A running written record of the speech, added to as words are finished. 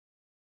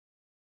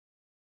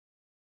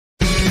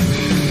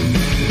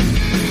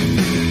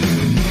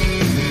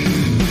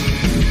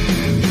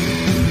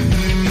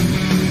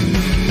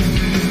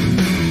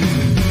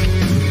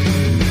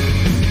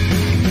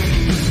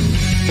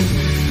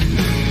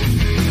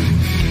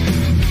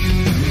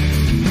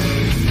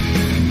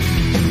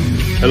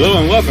Hello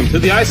and welcome to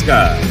the Ice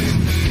Guys.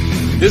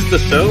 This is the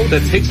show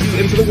that takes you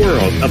into the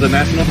world of the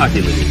National Hockey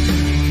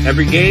League.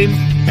 Every game,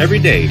 every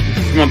day,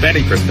 from a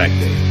betting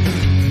perspective.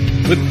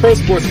 With pro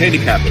sports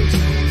handicappers,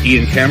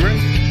 Ian Cameron,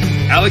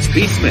 Alex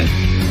B. Smith,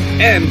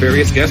 and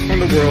various guests from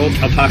the world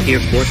of hockey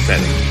and sports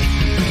betting.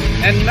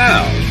 And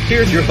now,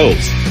 here's your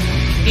host,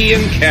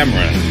 Ian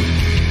Cameron.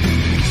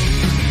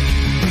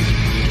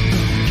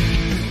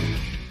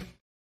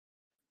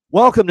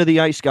 Welcome to the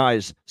Ice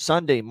Guys,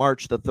 Sunday,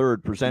 March the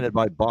 3rd, presented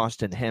by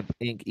Boston Hemp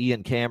Inc.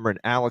 Ian Cameron,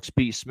 Alex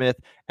B. Smith,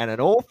 and an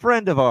old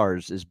friend of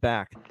ours is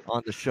back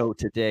on the show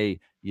today.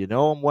 You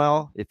know him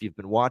well if you've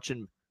been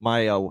watching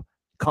my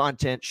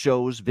content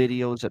shows,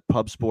 videos at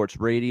Pub Sports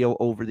Radio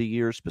over the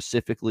years.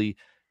 Specifically,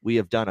 we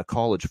have done a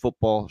college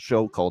football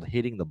show called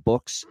Hitting the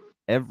Books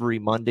every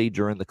Monday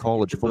during the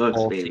college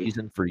football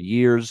season for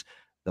years.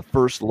 The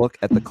first look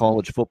at the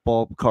college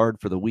football card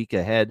for the week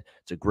ahead.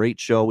 It's a great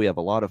show. We have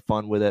a lot of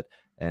fun with it.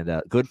 And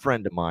a good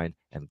friend of mine,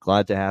 and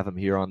glad to have him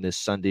here on this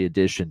Sunday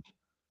edition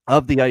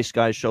of the Ice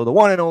Guys show. The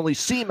one and only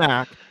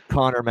C-Mac,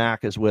 Connor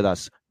Mack, is with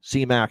us.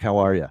 C-Mac, how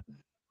are you?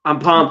 I'm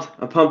pumped.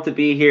 I'm pumped to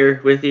be here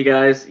with you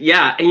guys.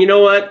 Yeah, and you know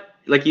what?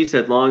 Like you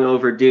said, long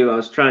overdue. I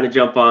was trying to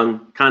jump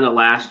on kind of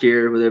last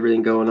year with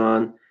everything going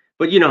on.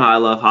 But you know how I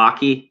love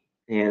hockey,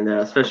 and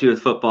especially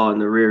with football in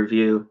the rear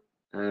view.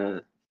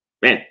 Man,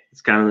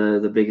 it's kind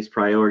of the biggest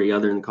priority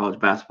other than college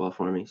basketball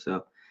for me.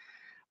 So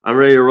I'm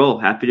ready to roll.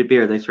 Happy to be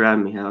here. Thanks for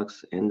having me,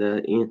 Alex, and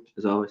Ian,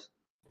 as always.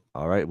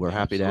 All right, we're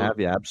happy to have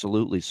you.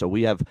 Absolutely. So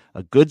we have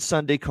a good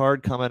Sunday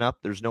card coming up.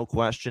 There's no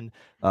question.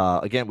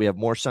 Again, we have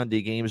more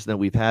Sunday games than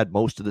we've had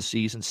most of the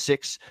season.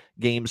 6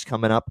 games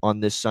coming up on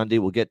this Sunday.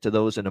 We'll get to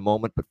those in a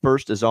moment. But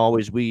first, as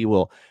always, we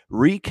will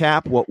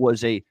recap what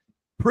was a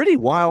pretty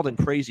wild and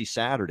crazy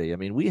Saturday. I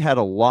mean, we had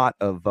a lot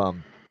of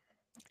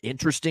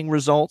interesting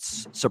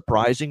results,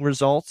 surprising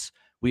results.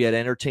 We had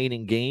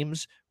entertaining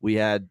games. We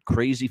had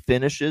crazy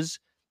finishes.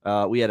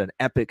 We had an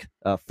epic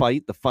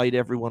fight, the fight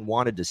everyone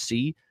wanted to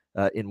see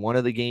in one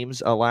of the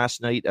games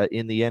last night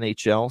in the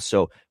NHL.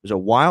 So it was a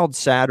wild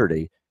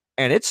Saturday,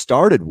 and it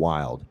started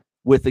wild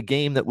with a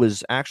game that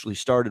was actually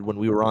started when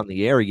we were on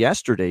the air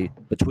yesterday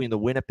between the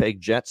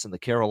Winnipeg Jets and the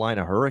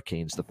Carolina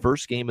Hurricanes, the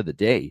first game of the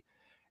day.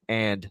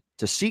 And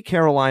to see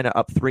Carolina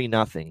up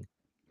 3-0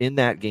 in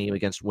that game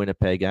against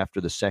Winnipeg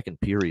after the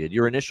second period,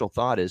 your initial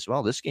thought is,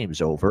 well, this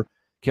game's over.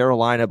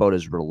 Carolina about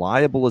as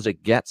reliable as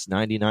it gets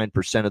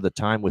 99% of the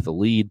time with a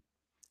lead.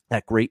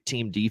 That great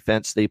team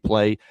defense they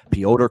play,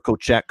 Pyotr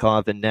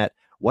Kochetkov in net.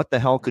 What the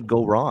hell could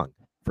go wrong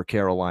for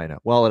Carolina?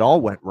 Well, it all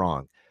went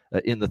wrong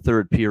in the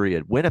third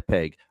period.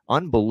 Winnipeg,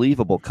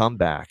 unbelievable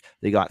comeback.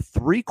 They got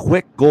 3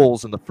 quick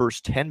goals in the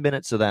first 10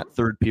 minutes of that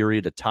third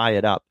period to tie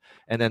it up.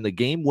 And then the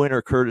game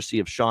winner courtesy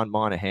of Sean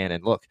Monahan.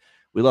 And look,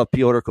 we love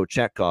Pyotr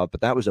Kochetkov,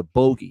 but that was a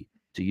bogey,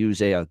 to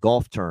use a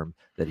golf term,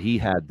 that he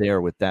had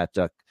there with that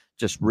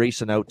just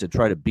racing out to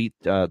try to beat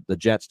the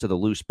Jets to the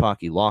loose puck.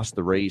 He lost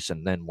the race,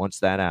 and then once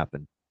that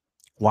happened,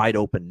 wide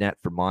open net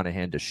for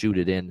Monahan to shoot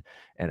it in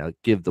and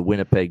give the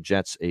Winnipeg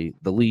Jets the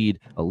lead,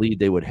 a lead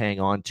they would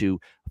hang on to.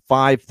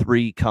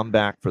 5-3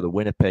 comeback for the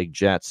Winnipeg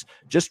Jets.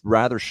 Just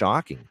rather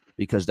shocking,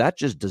 because that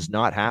just does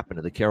not happen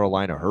to the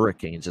Carolina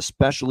Hurricanes,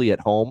 especially at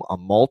home, a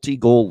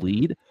multi-goal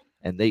lead,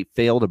 and they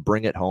fail to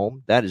bring it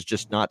home. That is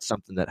just not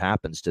something that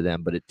happens to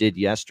them, but it did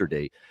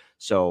yesterday.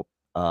 So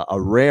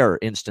a rare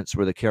instance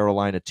where the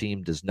Carolina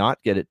team does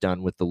not get it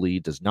done with the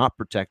lead, does not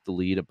protect the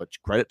lead, but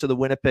credit to the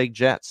Winnipeg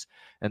Jets.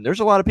 And there's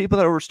a lot of people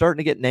that were starting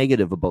to get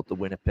negative about the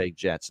Winnipeg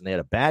Jets, and they had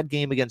a bad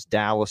game against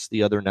Dallas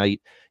the other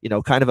night,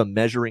 kind of a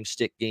measuring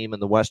stick game in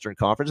the Western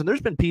Conference. And there's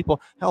been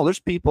people,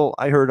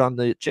 I heard on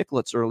the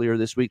Chicklets earlier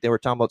this week, they were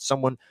talking about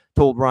someone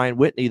told Ryan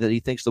Whitney that he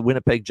thinks the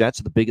Winnipeg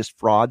Jets are the biggest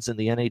frauds in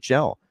the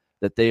NHL,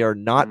 that they are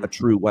not a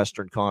true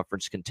Western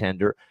Conference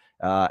contender.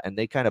 And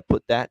they kind of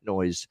put that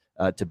noise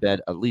to bed,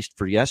 at least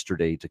for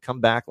yesterday. To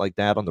come back like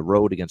that on the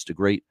road against a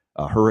great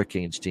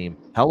Hurricanes team.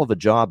 Hell of a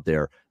job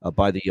there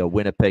by the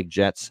Winnipeg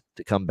Jets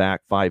to come back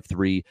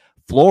 5-3.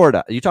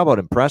 Florida, you talk about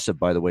impressive,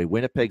 by the way.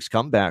 Winnipeg's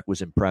comeback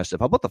was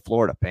impressive. How about the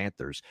Florida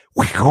Panthers?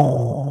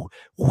 That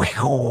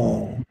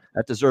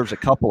deserves a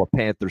couple of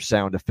Panther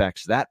sound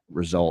effects, that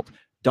result.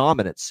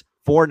 Dominance,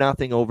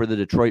 4-0 over the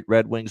Detroit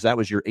Red Wings. That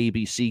was your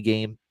ABC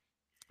game.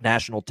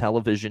 National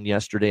television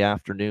yesterday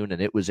afternoon, and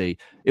it was a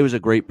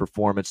great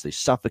performance. They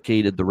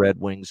suffocated the Red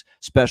Wings.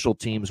 Special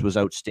teams was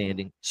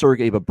outstanding.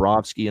 Sergei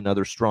Bobrovsky,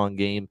 another strong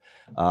game.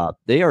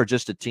 They are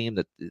just a team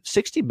that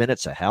 60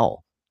 minutes of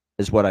hell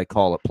is what I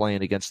call it,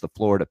 playing against the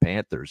Florida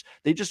Panthers.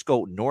 They just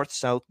go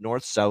north-south,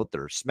 north-south.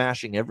 They're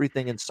smashing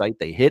everything in sight.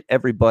 They hit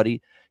everybody.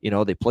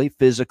 They play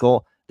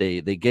physical.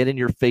 They get in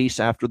your face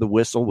after the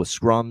whistle with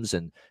scrums,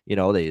 and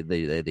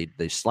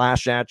they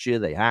slash at you,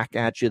 they hack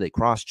at you, they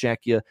cross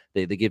check you,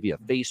 they give you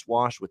a face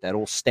wash with that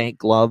old stank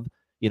glove,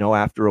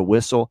 after a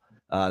whistle.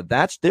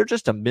 They're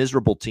just a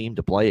miserable team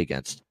to play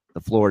against,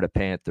 the Florida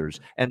Panthers.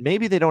 And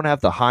maybe they don't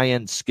have the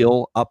high-end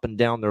skill up and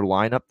down their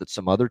lineup that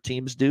some other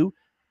teams do,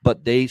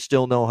 but they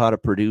still know how to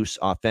produce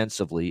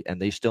offensively,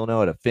 and they still know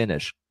how to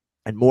finish.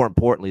 And more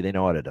importantly, they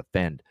know how to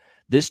defend.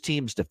 This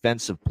team's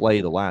defensive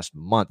play the last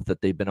month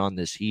that they've been on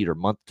this heat, or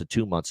month to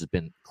 2 months, has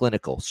been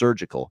clinical,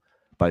 surgical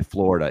by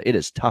Florida. It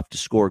is tough to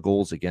score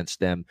goals against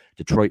them.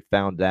 Detroit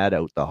found that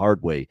out the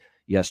hard way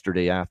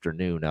yesterday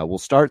afternoon. We'll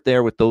start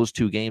there with those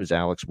two games,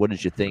 Alex. What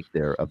did you think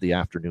there of the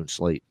afternoon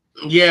slate?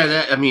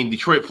 Yeah,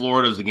 Detroit,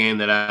 Florida is the game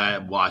that I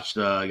watched.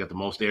 I got the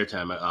most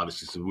airtime,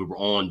 obviously, so we were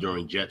on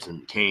during Jets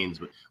and Canes.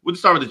 But we'll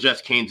start with the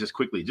Jets Canes just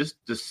quickly, just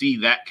to see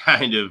that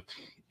kind of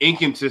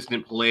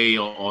inconsistent play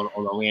on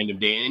a random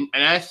day.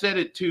 And I said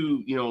it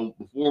too,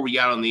 before we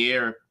got on the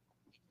air.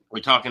 We're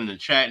talking in the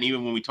chat, and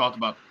even when we talked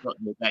about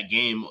that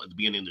game at the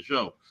beginning of the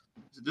show,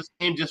 this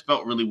game just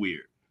felt really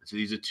weird. So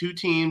these are two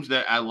teams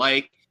that I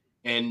like,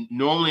 and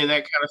normally in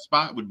that kind of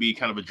spot would be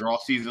kind of a draw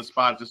season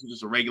spot. This was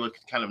just a regular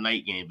kind of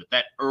night game. But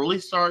that early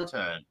start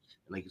time, and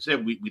like you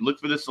said, we look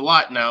for this a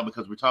lot now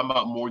because we're talking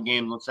about more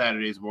games on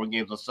Saturdays, more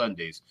games on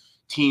Sundays,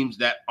 teams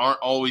that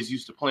aren't always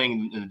used to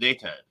playing in the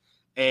daytime.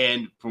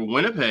 And for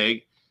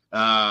Winnipeg,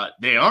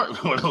 they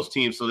aren't one of those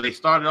teams, so they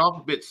started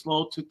off a bit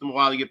slow, took them a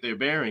while to get their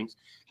bearings,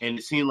 and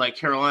it seemed like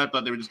Carolina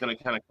thought they were just going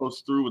to kind of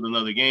coast through with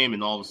another game,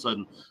 and all of a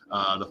sudden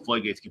the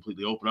floodgates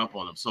completely open up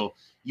on them. So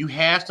you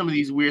have some of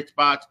these weird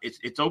spots.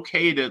 It's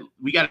okay to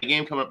 – we got a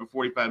game coming up in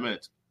 45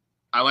 minutes.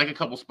 I like a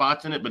couple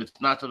spots in it, but it's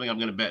not something I'm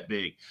going to bet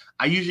big.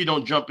 I usually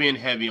don't jump in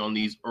heavy on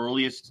these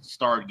earliest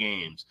start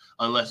games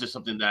unless it's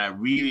something that I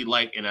really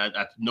like and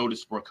I've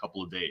noticed for a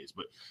couple of days.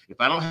 But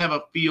if I don't have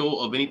a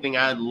feel of anything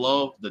I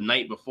love the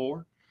night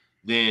before,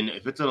 then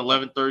if it's an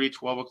 11:30,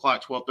 12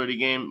 o'clock, 12:30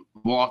 game,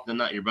 more often than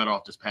not, you're better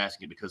off just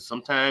passing it because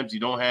sometimes you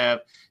don't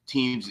have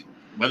teams,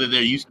 whether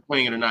they're used to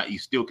playing it or not, you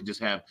still could just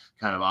have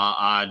kind of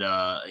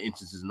odd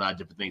instances and odd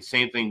different things.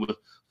 Same thing with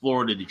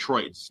Florida,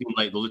 Detroit. It seemed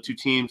like those are two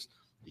teams.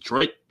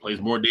 Detroit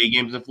plays more day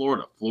games than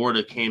Florida.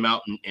 Florida came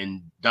out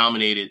and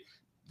dominated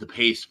the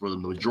pace for the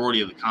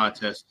majority of the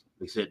contest.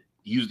 They said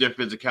use their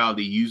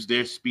physicality, use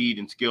their speed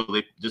and skill.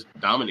 They just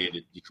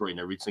dominated Detroit in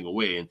every single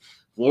way. And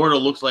Florida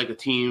looks like a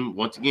team,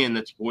 once again,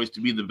 that's poised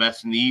to be the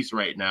best in the East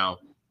right now,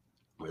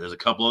 where there's a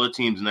couple other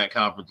teams in that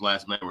conference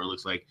last night where it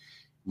looks like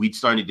we'd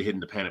started to hit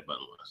the panic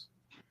button with us.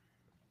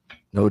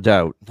 No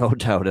doubt.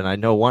 And I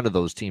know one of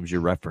those teams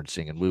you're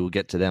referencing, and we will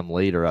get to them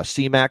later.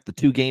 CMAC, the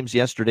two games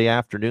yesterday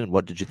afternoon,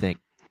 what did you think?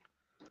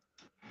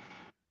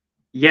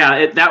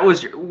 Yeah, that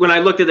was when I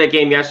looked at that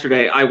game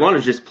yesterday. I want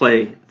to just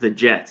play the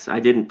Jets. I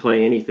didn't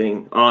play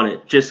anything on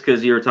it just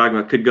because you were talking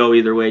about could go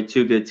either way.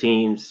 Two good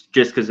teams,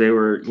 just because they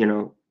were,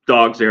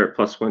 dogs there at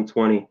plus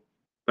 120.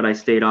 But I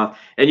stayed off.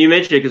 And you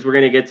mentioned it because we're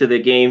going to get to the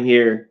game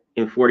here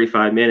in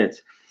 45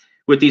 minutes.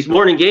 With these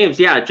morning games,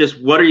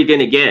 just what are you going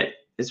to get?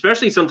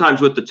 Especially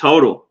sometimes with the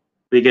total,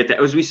 we get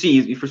that as we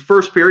see for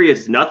first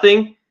periods,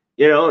 nothing,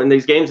 in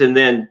these games, and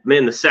then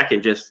in the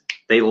second, just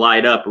they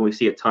light up, and we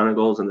see a ton of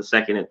goals in the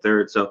second and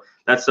third. So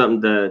that's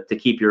something to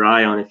keep your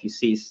eye on if you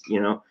see,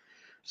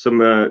 some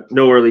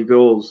no early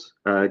goals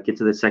get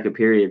to the second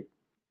period.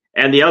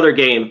 And the other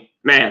game,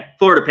 man,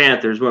 Florida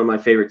Panthers, one of my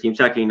favorite teams.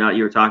 Checking out,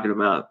 you were talking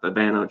about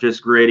Babano,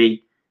 just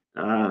gritty,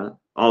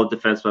 all the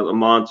defense,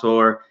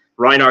 Montour.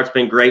 Reinhardt's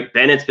been great.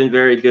 Bennett's been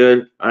very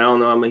good. I don't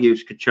know. I'm a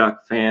huge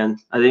Tkachuk fan.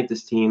 I think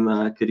this team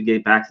could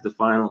get back to the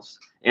finals.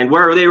 And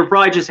where they were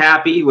probably just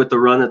happy with the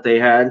run that they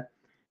had.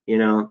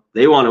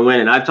 They want to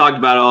win. And I've talked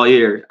about it all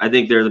year. I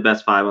think they're the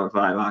best 5-on-5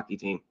 hockey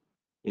team,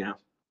 in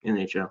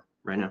the NHL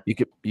right now.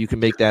 You can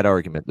make that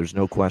argument. There's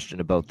no question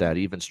about that.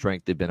 Even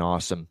strength, they've been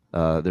awesome.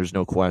 There's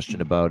no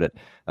question about it.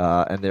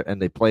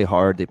 And they play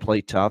hard. They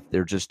play tough.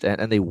 They're just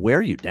and they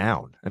wear you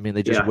down. I mean,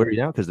 they just wear you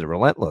down because they're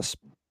relentless.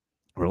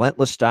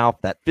 Relentless style,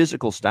 that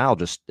physical style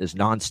just is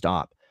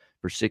nonstop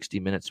for 60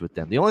 minutes with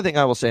them. The only thing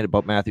I will say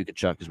about Matthew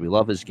Tkachuk is we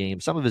love his game.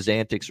 Some of his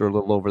antics are a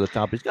little over the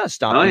top. He's got to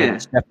stop being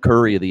Steph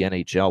Curry of the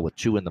NHL with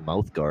chewing the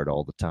mouth guard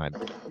all the time.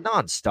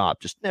 Nonstop,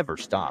 just never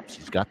stops.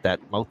 He's got that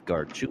mouth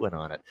guard chewing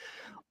on it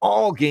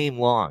all game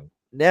long.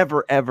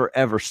 Never, ever,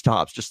 ever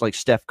stops, just like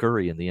Steph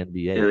Curry in the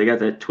NBA. Yeah, they got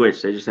that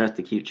twitch. They just have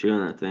to keep chewing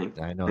that thing.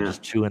 I know,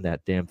 just chewing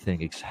that damn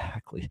thing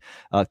exactly,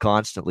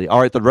 constantly. All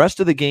right, the rest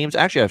of the games,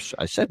 actually,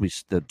 I said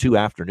the two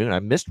afternoon.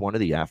 I missed one of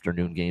the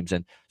afternoon games,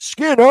 and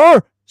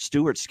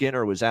Stuart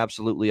Skinner was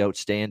absolutely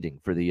outstanding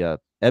for the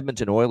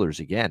Edmonton Oilers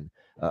again.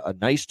 A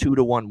nice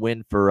 2-1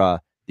 win for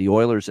the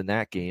Oilers in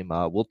that game.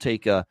 We'll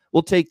take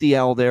the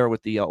L there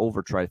with the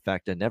over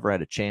trifecta. Never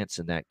had a chance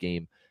in that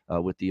game.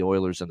 With the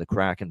Oilers and the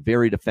Kraken.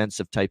 Very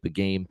defensive type of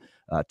game.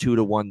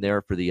 2-1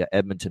 there for the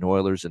Edmonton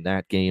Oilers in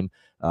that game.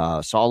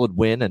 Solid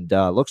win, and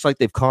looks like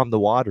they've calmed the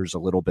waters a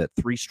little bit.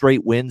 3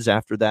 straight wins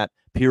after that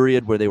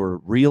period where they were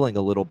reeling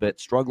a little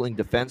bit, struggling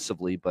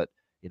defensively, but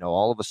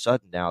all of a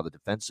sudden now the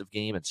defensive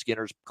game and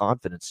Skinner's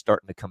confidence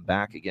starting to come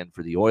back again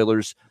for the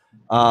Oilers.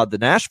 The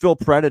Nashville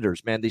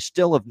Predators, man, they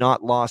still have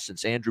not lost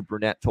since Andrew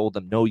Brunette told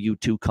them no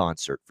U2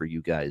 concert for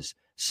you guys.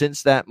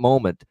 Since that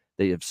moment,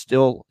 they have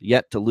still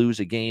yet to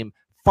lose a game.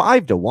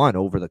 5-1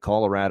 over the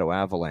Colorado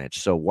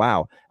Avalanche. So,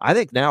 wow. I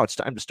think now it's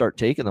time to start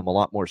taking them a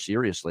lot more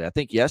seriously. I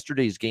think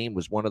yesterday's game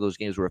was one of those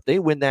games where if they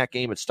win that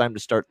game, it's time to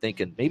start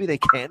thinking maybe they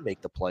can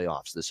make the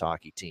playoffs, this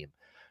hockey team.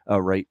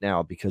 right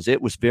now, because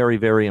it was very,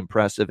 very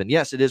impressive. And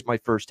yes, it is my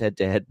first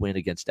head-to-head win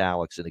against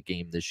Alex in a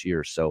game this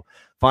year. So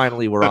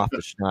finally, we're off the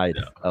schneid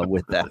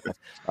with that.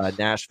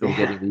 Nashville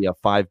getting the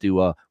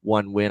 5-1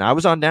 win. I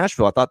was on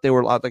Nashville. I thought they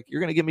were like,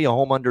 you're going to give me a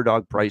home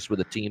underdog price with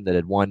a team that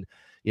had won,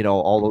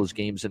 all those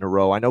games in a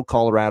row. I know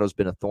Colorado's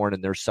been a thorn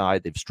in their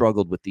side. They've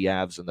struggled with the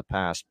Avs in the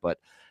past, but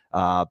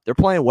they're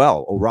playing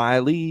well.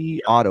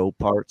 O'Reilly Auto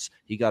Parts,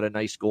 he got a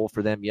nice goal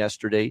for them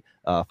yesterday.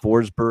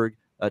 Forsberg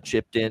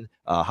chipped in.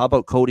 How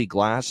about Cody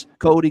Glass?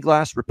 Cody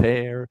Glass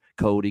repair,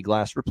 Cody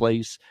Glass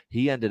replace.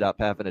 He ended up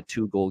having a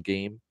 2-goal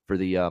game for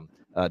the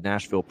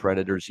Nashville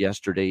Predators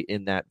yesterday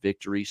in that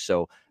victory.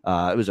 So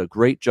it was a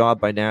great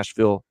job by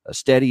Nashville,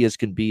 steady as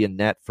can be in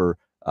net for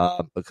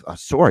a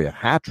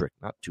hat trick,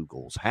 not 2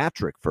 goals, hat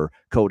trick for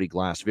Cody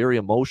Glass. Very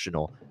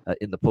emotional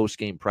in the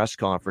post-game press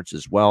conference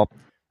as well.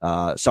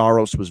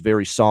 Saros was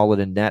very solid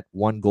in net,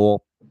 1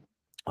 goal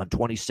on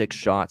 26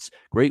 shots.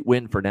 Great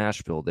win for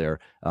Nashville there,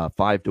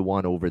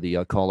 5-1 over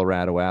the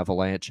Colorado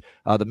Avalanche.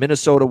 The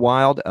Minnesota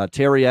Wild,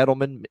 Terry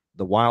Edelman,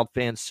 the Wild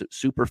fan,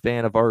 super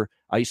fan of our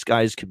Ice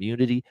Guys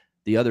community,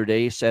 the other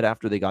day said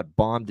after they got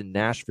bombed in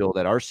Nashville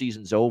that our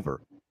season's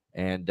over.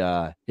 And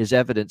his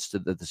evidence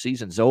that the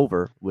season's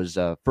over was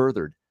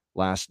furthered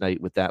last night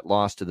with that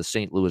loss to the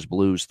St. Louis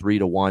Blues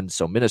 3-1.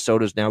 So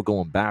Minnesota's now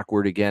going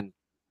backward again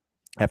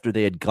after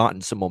they had gotten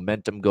some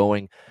momentum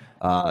going,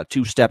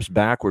 2 steps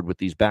backward with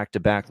these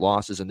back-to-back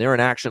losses. And they're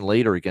in action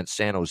later against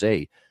San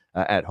Jose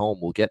at home.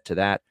 We'll get to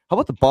that. How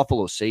about the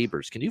Buffalo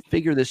Sabres? Can you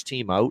figure this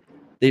team out?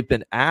 They've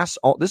been ass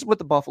all. This is what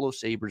the Buffalo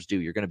Sabres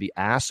do. You're going to be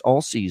ass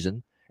all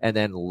season, and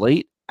then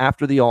late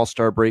after the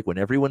All-Star break, when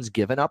everyone's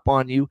given up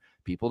on you,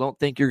 people don't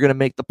think you're going to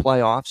make the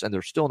playoffs, and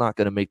they're still not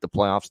going to make the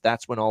playoffs.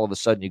 That's when all of a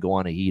sudden you go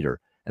on a heater,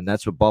 and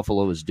that's what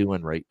Buffalo is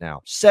doing right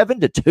now.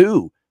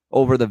 7-2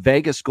 over the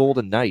Vegas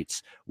Golden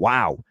Knights.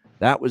 Wow.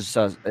 That was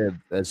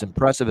as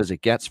impressive as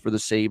it gets for the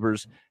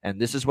Sabres,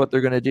 and this is what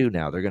they're going to do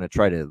now. They're going to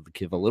try to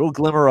give a little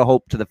glimmer of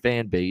hope to the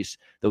fan base.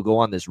 They'll go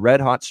on this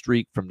red-hot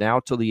streak from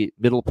now till the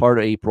middle part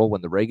of April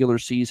when the regular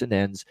season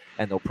ends,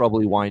 and they'll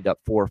probably wind up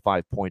 4 or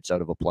 5 points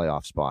out of a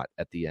playoff spot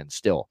at the end,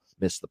 still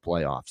miss the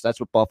playoffs.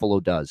 That's what Buffalo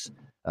does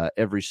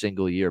every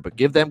single year, but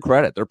give them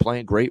credit. They're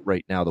playing great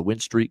right now. The win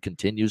streak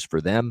continues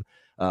for them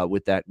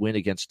with that win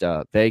against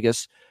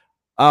Vegas.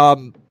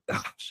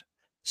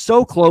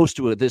 So close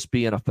to this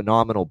being a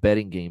phenomenal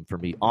betting game for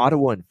me.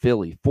 Ottawa and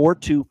Philly,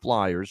 4-2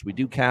 Flyers. We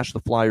do cash the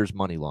Flyers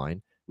money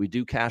line. We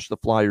do cash the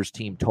Flyers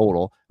team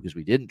total because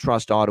we didn't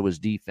trust Ottawa's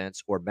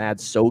defense or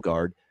Mads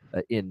Søgaard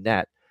in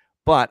net.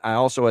 But I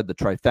also had the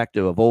trifecta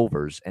of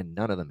overs, and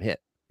none of them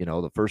hit.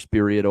 The first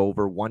period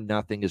over,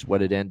 1-0 is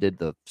what it ended.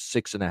 The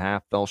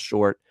 6.5 fell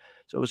short.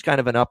 So it was kind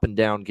of an up and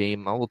down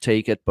game. I will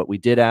take it, but we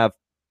did have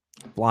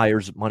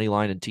Flyers money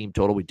line and team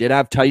total. We did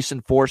have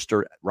Tyson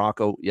Forster,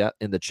 Rocco,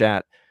 in the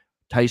chat.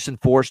 Tyson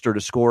Forster to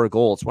score a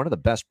goal. It's one of the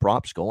best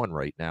props going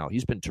right now.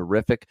 He's been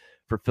terrific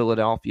for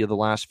Philadelphia the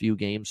last few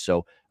games.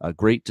 So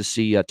great to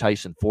see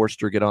Tyson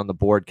Forster get on the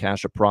board,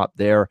 cash a prop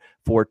there.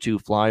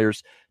 4-2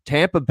 Flyers.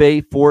 Tampa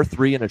Bay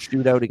 4-3 in a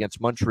shootout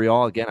against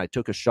Montreal. Again, I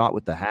took a shot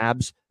with the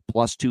Habs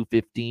plus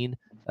 215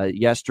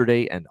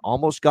 yesterday and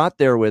almost got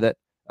there with it.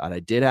 And I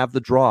did have the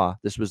draw.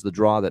 This was the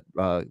draw that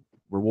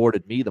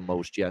rewarded me the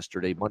most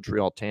yesterday.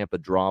 Montreal-Tampa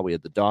draw. We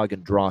had the dog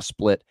and draw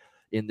split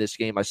in this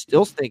game. I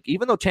still think,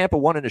 even though Tampa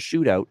won in a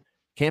shootout,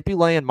 can't be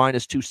laying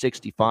minus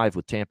 265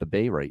 with Tampa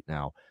Bay right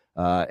now.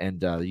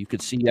 And you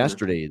could see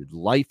yesterday,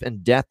 life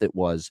and death it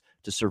was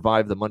to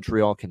survive the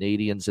Montreal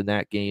Canadiens in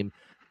that game.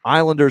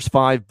 Islanders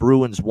 5,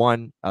 Bruins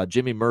 1.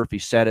 Jimmy Murphy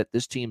said it.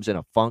 This team's in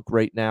a funk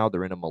right now.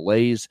 They're in a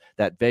malaise.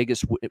 That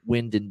Vegas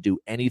win didn't do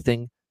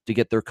anything to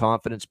get their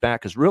confidence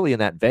back, because really in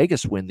that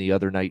Vegas win the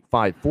other night,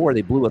 5-4,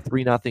 they blew a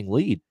 3-0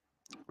 lead.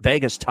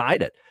 Vegas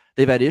tied it.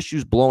 They've had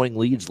issues blowing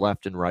leads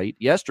left and right.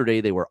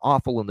 Yesterday, they were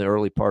awful in the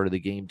early part of the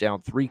game,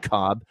 down 3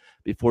 Cobb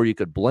before you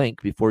could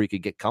blink, before you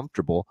could get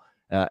comfortable.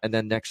 And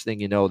then next thing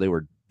you know, they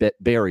were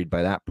buried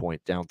by that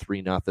point, down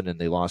 3-0, and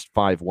they lost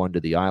 5-1 to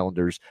the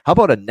Islanders. How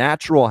about a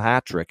natural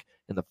hat trick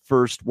in the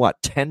first,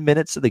 10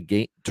 minutes of the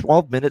game,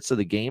 12 minutes of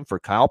the game for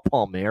Kyle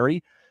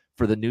Palmieri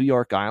for the New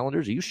York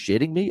Islanders? Are you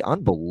shitting me?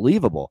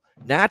 Unbelievable.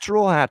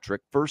 Natural hat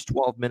trick, first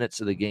 12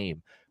 minutes of the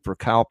game for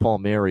Kyle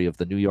Palmieri of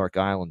the New York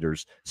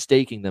Islanders,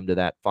 staking them to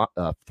that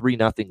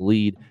 3-0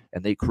 lead,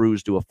 and they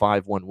cruised to a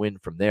 5-1 win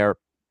from there.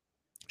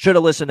 Should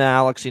have listened to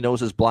Alex. He knows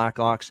his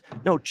Blackhawks.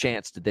 No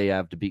chance did they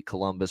have to beat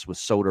Columbus with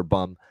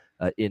Soderblom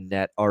in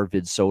net.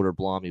 Arvid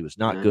Soderblom. He was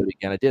not good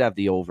again. I did have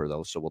the over,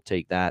 though, so we'll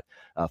take that.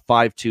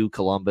 5-2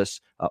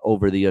 Columbus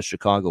over the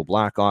Chicago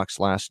Blackhawks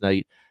last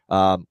night.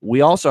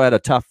 We also had a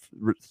tough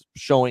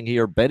showing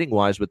here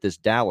betting-wise with this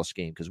Dallas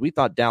game, because we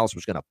thought Dallas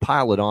was going to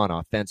pile it on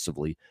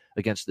offensively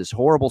against this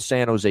horrible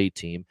San Jose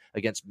team,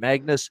 against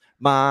Magnus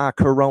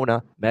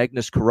Corona,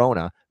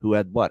 who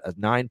had, a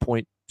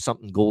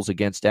 9-point-something goals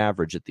against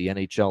average at the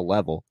NHL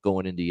level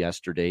going into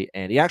yesterday,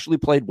 and he actually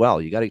played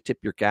well. You got to tip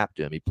your cap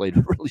to him. He played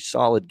a really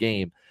solid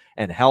game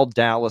and held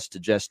Dallas to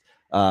just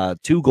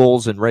 2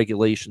 goals in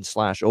regulation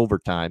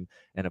 /overtime,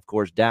 and, of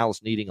course,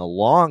 Dallas needing a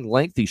long,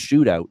 lengthy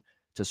shootout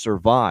to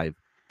survive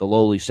the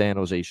lowly San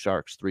Jose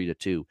Sharks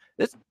 3-2.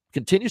 This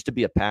continues to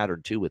be a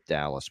pattern, too, with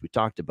Dallas. We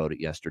talked about it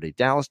yesterday.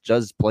 Dallas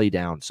does play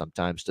down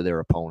sometimes to their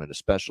opponent,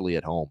 especially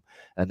at home,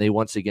 and they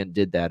once again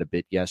did that a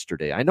bit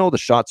yesterday. I know the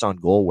shots on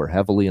goal were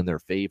heavily in their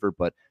favor,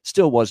 but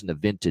still wasn't a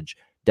vintage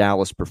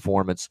Dallas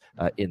performance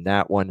in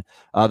that one.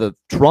 The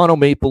Toronto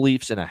Maple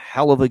Leafs in a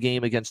hell of a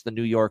game against the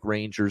New York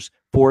Rangers,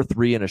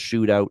 4-3 in a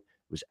shootout.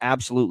 It was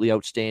absolutely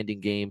outstanding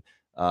game.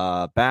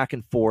 Back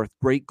and forth,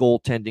 great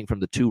goaltending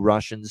from the two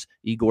Russians,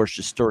 Igor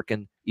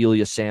Shesterkin,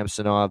 Ilya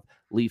Samsonov.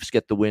 Leafs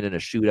get the win in a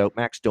shootout.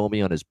 Max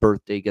Domi on his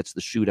birthday gets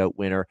the shootout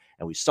winner.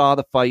 And we saw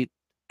the fight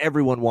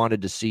everyone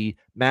wanted to see.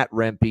 Matt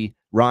Rempe,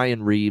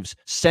 Ryan Reeves,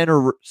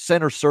 center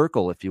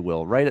circle, if you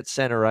will, right at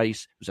center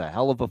ice. It was a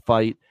hell of a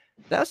fight.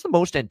 That's the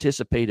most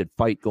anticipated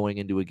fight going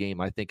into a game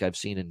I think I've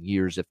seen in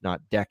years, if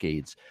not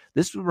decades.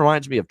 This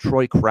reminds me of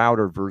Troy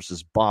Crowder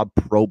versus Bob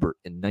Probert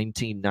in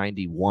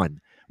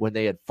 1991 when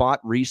they had fought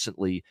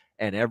recently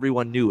and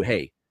everyone knew,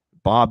 hey,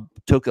 Bob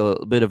took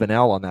a bit of an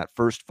L on that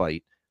first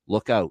fight.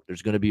 Look out.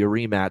 There's going to be a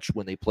rematch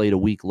when they played a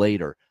week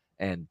later.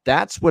 And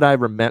that's what I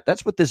remember.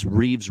 That's what this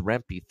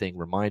Reeves-Rempe thing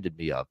reminded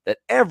me of, that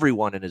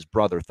everyone and his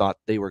brother thought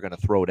they were going to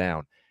throw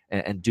down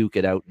and duke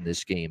it out in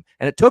this game.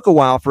 And it took a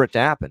while for it to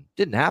happen. It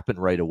didn't happen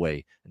right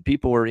away. And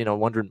people were,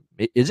 wondering,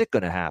 is it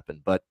going to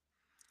happen? But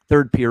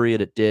third period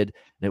it did,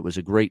 and it was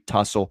a great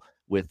tussle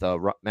with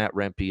Matt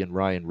Rempe and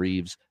Ryan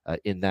Reeves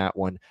in that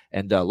one.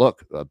 And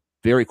look,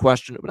 very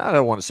questionable. I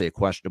don't want to say a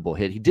questionable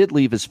hit. He did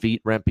leave his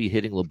feet, Rempe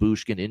hitting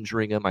Lyubushkin,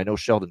 injuring him. I know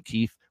Sheldon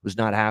Keefe was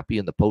not happy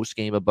in the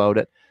postgame about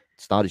it.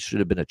 Thought it should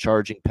have been a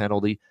charging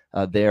penalty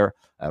there.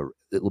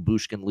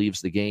 Lyubushkin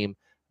leaves the game.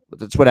 But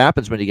that's what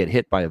happens when you get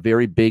hit by a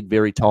very big,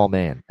 very tall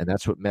man. And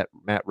that's what Matt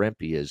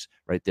Rempe is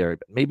right there.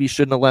 Maybe he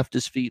shouldn't have left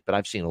his feet, but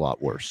I've seen a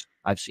lot worse.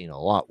 As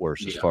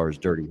far as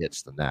dirty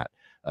hits than that.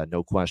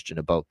 No question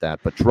about that.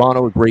 But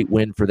Toronto, a great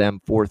win for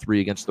them,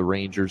 4-3 against the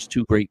Rangers.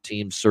 Two great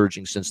teams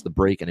surging since the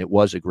break, and it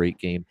was a great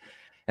game.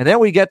 And then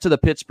we get to the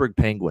Pittsburgh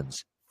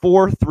Penguins.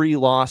 4-3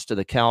 loss to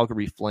the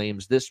Calgary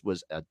Flames. This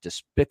was a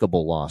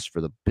despicable loss for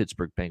the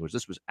Pittsburgh Penguins.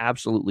 This was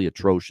absolutely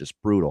atrocious,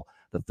 brutal,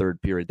 the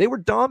third period. They were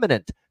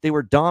dominant. They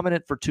were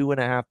dominant for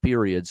 2.5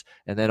 periods,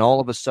 and then all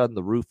of a sudden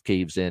the roof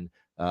caves in.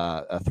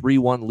 A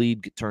 3-1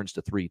 lead turns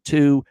to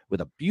 3-2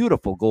 with a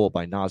beautiful goal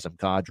by Nazem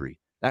Kadri.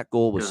 That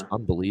goal was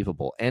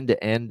unbelievable,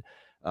 end-to-end.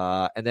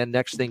 And then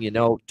next thing you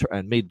know,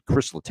 and made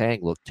Chris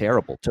Letang look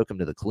terrible, took him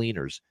to the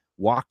cleaners,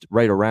 walked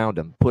right around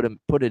him, put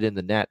it in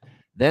the net.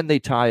 Then they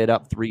tie it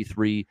up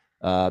 3-3.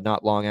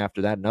 Not long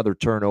after that, another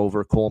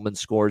turnover. Coleman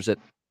scores it.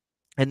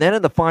 And then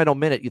in the final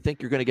minute, you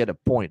think you're going to get a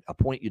point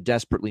you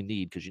desperately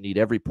need because you need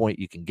every point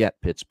you can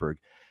get, Pittsburgh.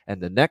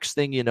 And the next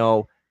thing you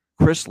know,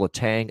 Chris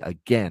Letang,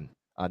 again,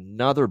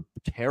 another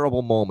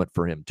terrible moment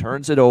for him.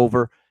 Turns it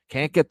over,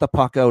 can't get the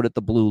puck out at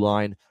the blue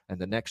line, and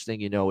the next thing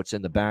you know, it's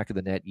in the back of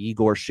the net.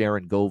 Igor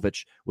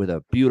Sharangovich with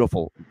a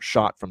beautiful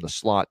shot from the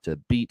slot to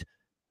beat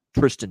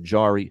Tristan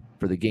Jarry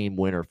for the game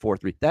winner,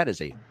 4-3. That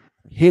is a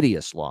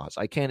hideous loss.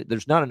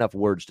 There's not enough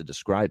words to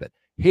describe it.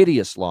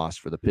 Hideous loss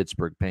for the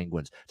Pittsburgh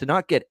Penguins. To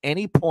not get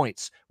any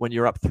points when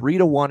you're up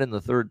 3-1 in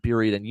the third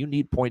period and you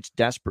need points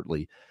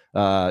desperetely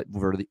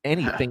for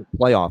anything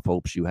playoff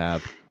hopes you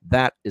have,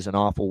 that is an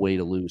awful way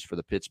to lose for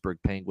the Pittsburgh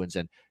Penguins.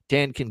 And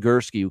Dan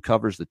Kingerski, who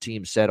covers the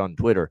team, said on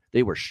Twitter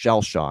they were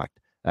shell-shocked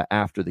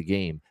after the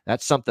game.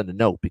 That's something to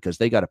note because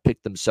they got to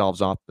pick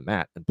themselves off the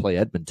mat and play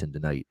Edmonton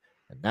tonight.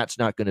 And that's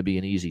not going to be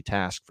an easy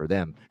task for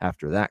them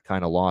after that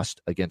kind of loss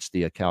against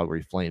the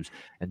Calgary Flames.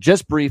 And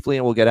just briefly,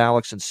 and we'll get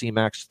Alex and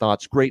C-Mac's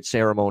thoughts, great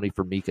ceremony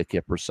for Mika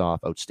Kiprasov.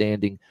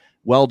 Outstanding.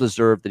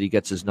 Well-deserved that he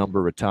gets his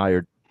number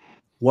retired.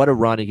 What a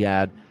run he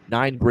had.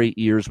 9 great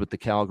years with the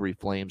Calgary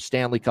Flames.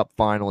 Stanley Cup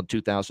final in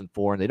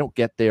 2004, and they don't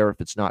get there if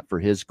it's not for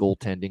his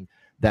goaltending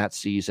that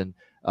season.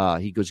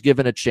 He was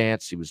given a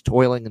chance. He was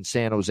toiling in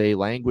San Jose,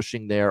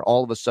 languishing there.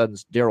 All of a sudden,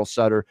 Daryl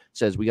Sutter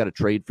says, we got to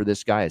trade for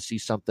this guy. I see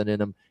something in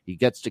him. He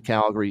gets to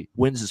Calgary,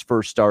 wins his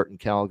first start in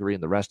Calgary,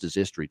 and the rest is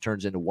history.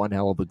 Turns into one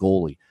hell of a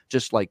goalie,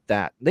 just like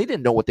that. They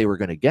didn't know what they were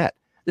going to get.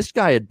 This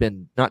guy had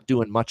been not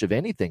doing much of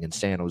anything in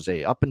San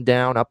Jose. Up and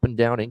down,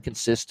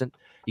 inconsistent.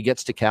 He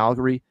gets to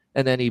Calgary,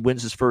 and then he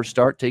wins his first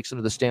start, takes him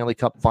to the Stanley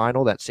Cup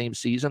final that same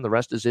season. The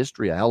rest is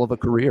history. A hell of a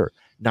career.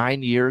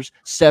 9 years,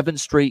 7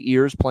 straight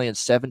years playing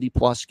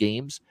 70-plus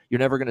games. You're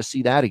never going to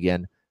see that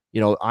again.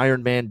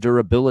 Iron Man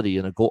durability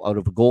in out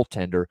of a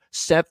goaltender.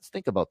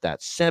 Think about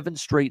that. 7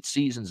 straight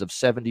seasons of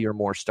 70 or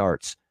more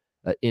starts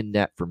in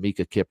net for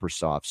Mika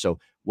Kiprasov. So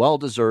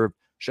well-deserved.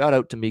 Shout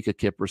out to Mika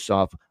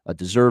Kiprasov. A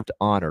deserved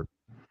honor.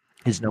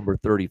 His number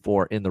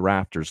 34 in the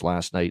rafters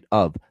last night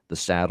of the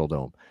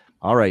Saddledome.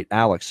 All right,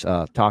 Alex,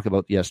 talk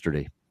about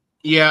yesterday.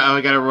 Yeah, I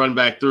got to run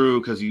back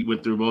through because you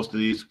went through most of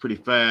these pretty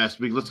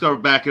fast. Let's go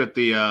back at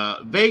the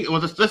Vegas. Well,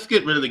 let's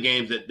get rid of the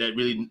games that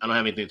really I don't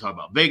have anything to talk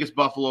about. Vegas,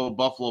 Buffalo.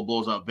 Buffalo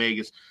blows out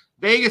Vegas.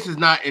 Vegas is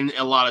not in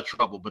a lot of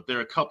trouble, but there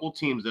are a couple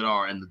teams that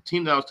are. And the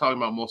team that I was talking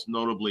about most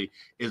notably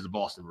is the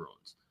Boston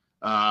Bruins.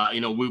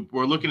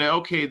 We're looking at,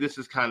 okay, this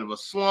is kind of a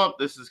slump.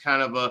 This is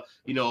kind of a,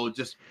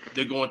 just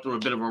they're going through a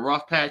bit of a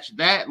rough patch.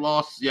 That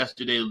loss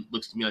yesterday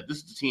looks to me like this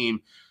is the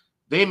team.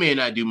 They may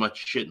not do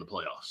much shit in the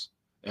playoffs.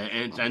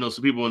 And I know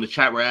some people in the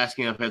chat were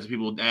asking. I've had some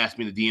people ask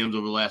me in the DMs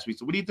over the last week.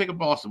 So what do you think of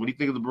Boston? What do you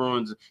think of the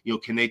Bruins?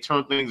 Can they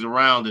turn things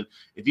around? And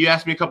if you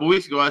asked me a couple of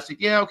weeks ago, I said,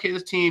 yeah, okay,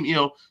 this team,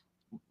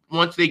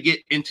 once they get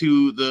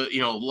into the,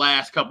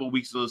 last couple of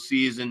weeks of the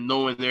season,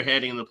 knowing they're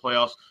heading in the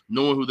playoffs,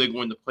 knowing who they're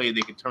going to play,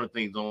 they can turn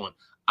things on.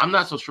 I'm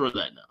not so sure of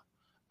that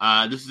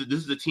now. This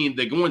is the team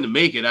they're going to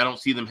make it. I don't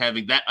see them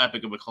having that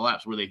epic of a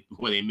collapse where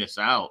they miss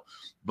out.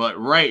 But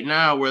right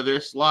now, where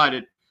they're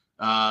slotted,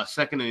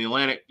 second in the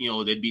Atlantic,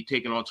 they'd be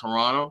taking on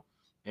Toronto,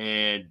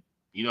 and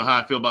you know how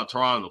I feel about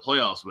Toronto in the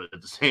playoffs. But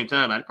at the same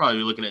time, I'd probably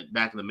be looking at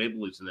back of the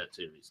Maple Leafs in that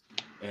series,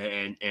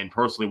 and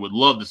personally would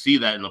love to see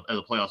that in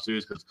the playoff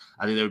series because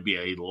I think there would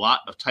be a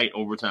lot of tight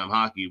overtime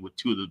hockey with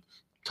two of the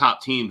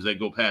top teams that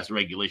go past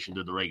regulation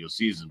to the regular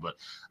season. But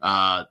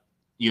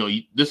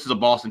this is a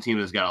Boston team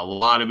that's got a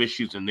lot of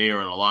issues, and they are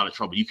in a lot of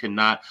trouble. You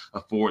cannot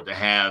afford to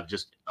have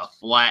just a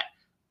flat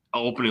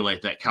opening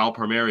like that. Cal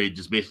Palmieri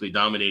just basically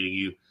dominating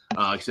you.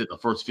 Like I said, the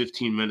first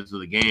 15 minutes of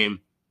the game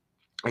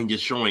and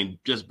just showing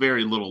just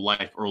very little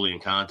life early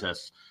in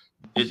contests.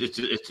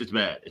 It's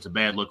bad. It's a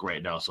bad look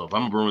right now. So if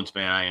I'm a Bruins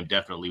fan, I am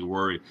definitely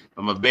worried. If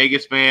I'm a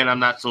Vegas fan, I'm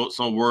not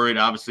so worried.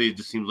 Obviously, it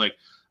just seems like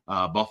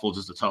Buffalo's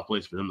just a tough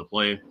place for them to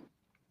play.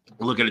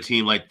 Look at a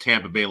team like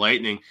Tampa Bay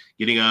Lightning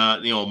getting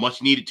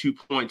much needed 2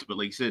 points, but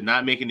like you said,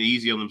 not making it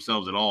easy on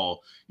themselves at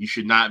all. You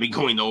should not be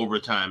going to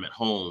overtime at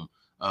home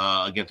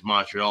against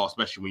Montreal,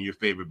 especially when you're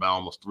favored by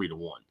almost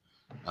 3-1.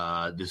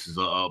 This is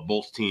a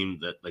Bolts team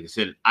that, like I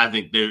said, I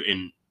think they're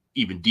in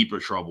even deeper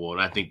trouble,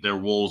 and I think their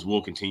woes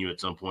will continue at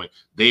some point.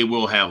 They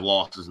will have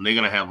losses, and they're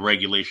going to have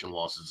regulation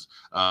losses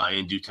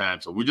in due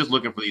time. So we're just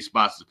looking for these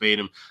spots to fade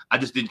them. I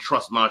just didn't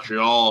trust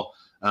Montreal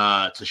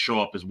to show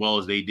up as well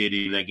as they did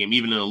in that game,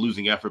 even in a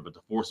losing effort. But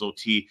the force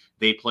OT,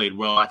 they played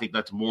well. I think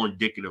that's more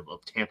indicative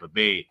of Tampa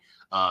Bay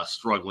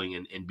struggling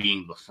and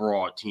being the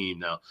fraud team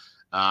now.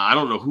 I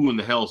don't know who in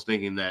the hell is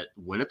thinking that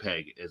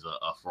Winnipeg is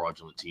a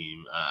fraudulent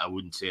team. I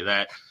wouldn't say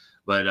that.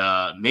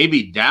 But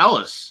maybe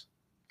Dallas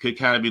could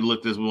kind of be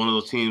looked as one of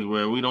those teams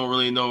where we don't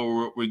really know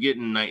what we're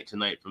getting night to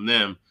night from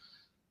them.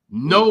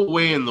 No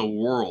way in the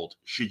world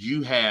should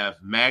you have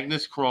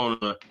Magnus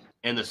Chrona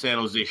and the San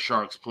Jose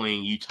Sharks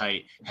playing you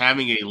tight,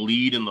 having a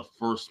lead in the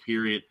first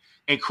period.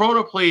 And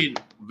Chrona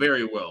played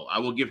very well. I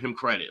will give him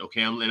credit,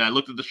 okay? And I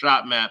looked at the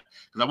shot map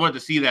because I wanted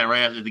to see that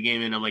right after the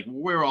game, and I'm like,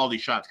 where are all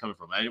these shots coming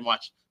from? I didn't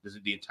watch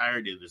the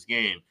entirety of this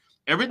game.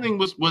 Everything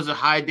was a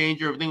high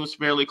danger. Everything was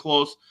fairly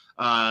close.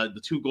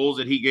 The 2 goals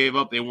that he gave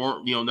up, they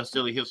weren't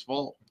necessarily his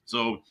fault.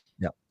 So,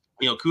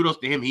 kudos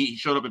to him. He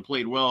showed up and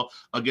played well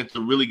against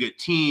a really good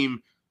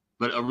team,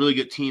 but a really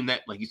good team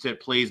that, like you said,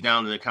 plays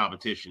down in the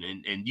competition.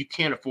 And you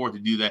can't afford to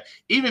do that.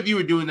 Even if you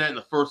were doing that in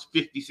the first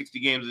 50, 60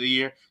 games of the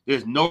year,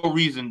 there's no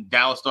reason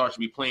Dallas Stars should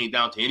be playing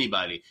down to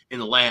anybody in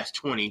the last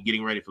 20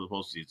 getting ready for the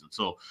postseason.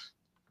 So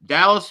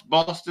Dallas,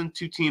 Boston,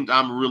 2 teams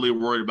I'm really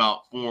worried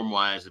about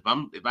form-wise. If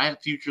I have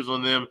futures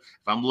on them,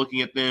 if I'm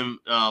looking at them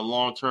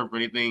long-term for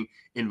anything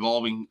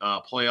involving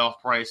playoff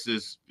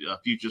prices,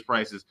 futures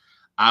prices,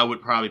 I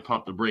would probably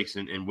pump the brakes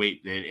and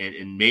wait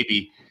and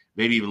maybe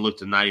even look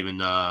to not even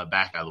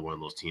back either one of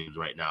those teams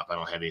right now if I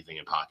don't have anything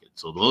in pocket.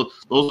 So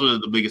those are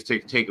the biggest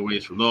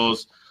takeaways from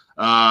those.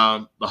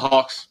 The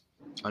Hawks,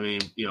 I mean,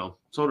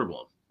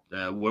 Soderblom.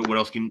 What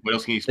else can you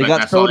expect? They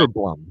got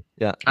Soderblom.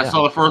 Yeah, I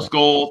saw the first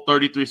goal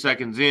 33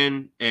 seconds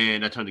in,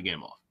 and I turned the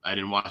game off. I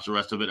didn't watch the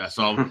rest of it. I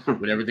saw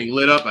when everything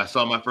lit up. I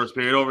saw my first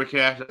period over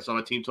cash. I saw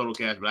my team total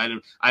cash, but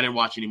I didn't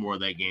watch any more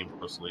of that game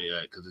personally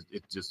because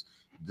it just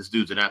this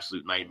dude's an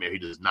absolute nightmare. He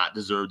does not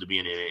deserve to be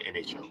in the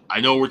NHL. I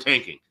know we're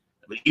tanking,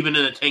 but even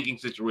in a tanking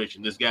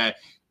situation, this guy,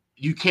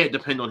 you can't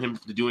depend on him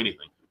to do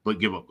anything but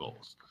give up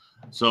goals.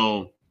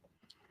 So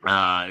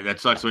that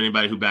sucks for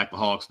anybody who backed the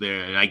Hawks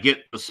there. And I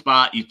get the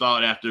spot you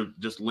thought after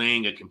just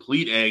laying a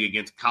complete egg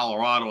against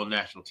Colorado on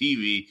national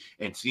TV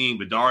and seeing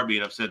Bedard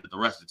being upset that the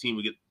rest of the team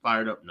would get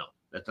fired up. No,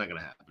 that's not going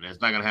to happen.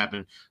 That's not going to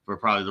happen for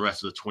probably the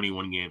rest of the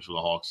 21 games for the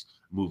Hawks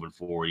moving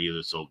forward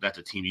either. So that's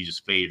a team you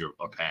just fade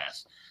or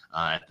pass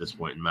at this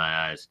point in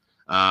my eyes.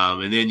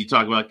 And then you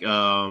talk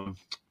about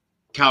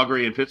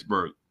Calgary and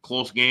Pittsburgh.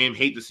 Close game.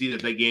 Hate to see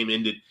that game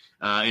ended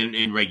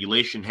in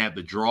regulation, had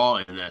the draw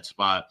in that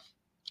spot.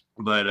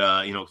 But,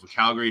 for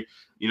Calgary,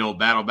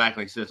 battle back,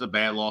 like I said, it's a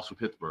bad loss for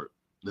Pittsburgh.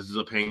 This is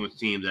a Penguins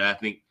team that I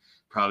think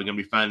probably going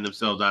to be finding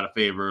themselves out of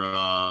favor,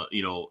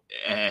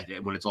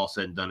 when it's all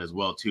said and done as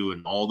well, too.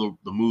 And all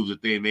the moves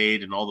that they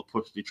made and all the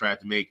push they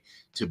tried to make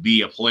to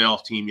be a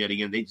playoff team yet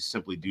again, they just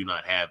simply do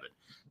not have it.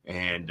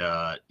 And,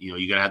 you're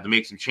going to have to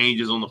make some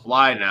changes on the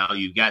fly now.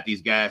 You've got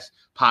these guys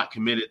pot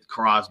committed,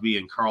 Crosby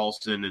and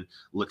Carlson and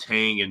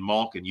Letang and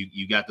Malkin.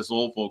 You got this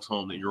old folks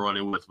home that you're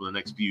running with for the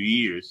next few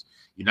years.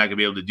 You're not going to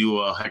be able to do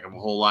a heck of a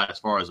whole lot as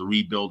far as a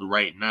rebuild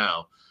right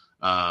now.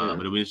 But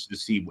it'll be interesting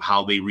to see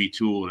how they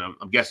retool. And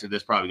I'm guessing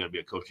there's probably going to be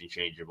a coaching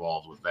change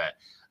involved with that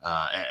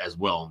as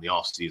well in the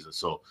offseason.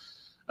 So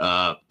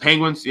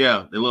Penguins,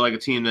 yeah, they look like a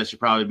team that should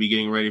probably be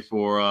getting ready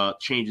for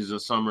changes in the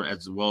summer,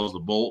 as well as the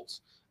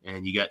Bolts.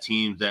 And you got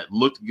teams that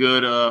looked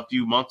good a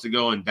few months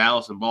ago in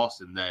Dallas and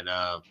Boston that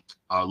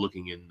are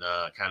looking in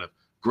kind of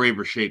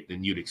graver shape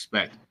than you'd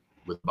expect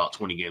with about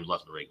 20 games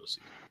left in the regular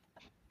season.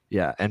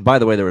 Yeah, and by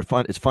the way,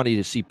 it's funny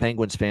to see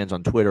Penguins fans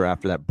on Twitter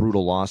after that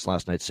brutal loss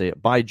last night say,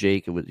 "Bye,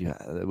 Jake. It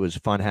was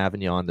fun having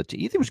you on the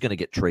team." He was going to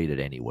get traded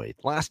anyway.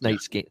 Last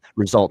night's game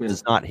result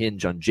does not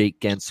hinge on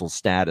Jake Gensel's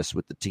status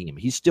with the team.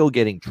 He's still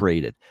getting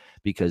traded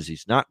because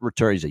he's not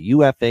returned. He's a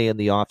UFA in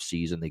the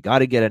offseason. They got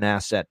to get an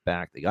asset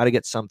back. They got to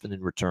get something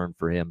in return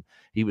for him.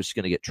 He was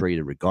going to get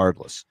traded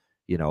regardless,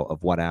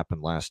 of what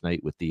happened last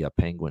night with the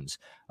Penguins.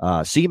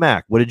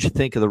 C-Mac, what did you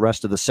think of the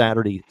rest of the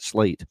Saturday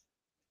slate?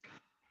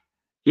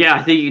 Yeah,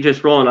 I think you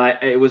just rolling.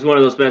 It was one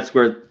of those bets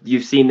where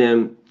you've seen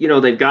them,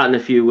 they've gotten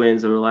a few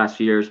wins over the last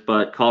few years,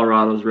 but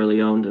Colorado's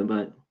really owned them.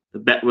 But the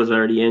bet was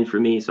already in for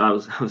me, so I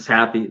was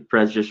happy.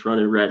 Preds just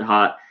running red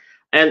hot.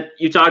 And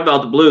you talked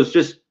about the Blues.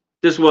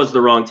 This was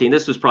the wrong team.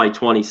 This was probably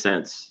 20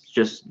 cents,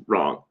 just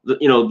wrong. The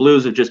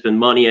Blues have just been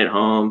money at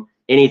home.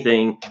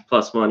 Anything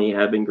plus money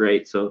have been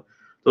great. So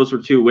those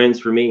were 2 wins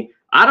for me.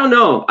 I don't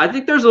know. I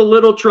think there's a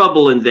little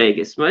trouble in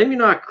Vegas. Maybe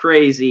not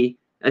crazy.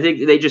 I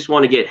think they just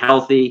want to get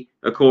healthy.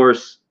 Of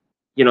course,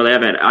 they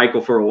haven't had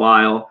Eichel for a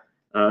while.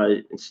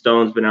 And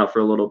Stone's been out for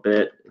a little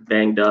bit,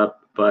 banged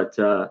up. But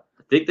I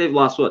think they've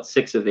lost,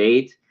 6 of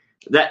 8?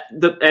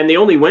 And the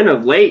only win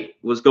of late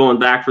was going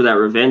back for that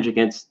revenge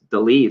against the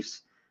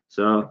Leafs.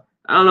 So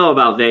I don't know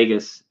about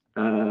Vegas.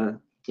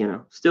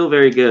 Still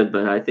very good,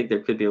 but I think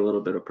there could be a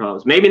little bit of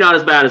problems. Maybe not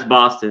as bad as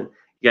Boston.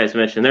 You guys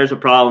mentioned there's a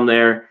problem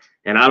there,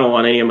 and I don't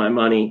want any of my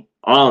money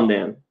on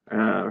them.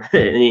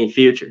 In the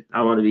future,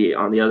 I want to be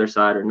on the other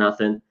side or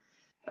nothing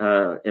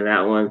in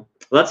that one.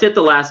 Let's hit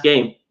the last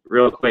game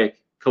real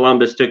quick.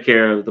 Columbus took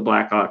care of the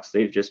Blackhawks.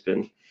 They've just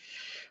been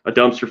a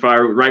dumpster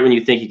fire. Right when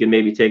you think you can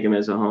maybe take them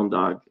as a home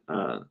dog,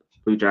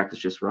 Blue Jackets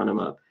just run them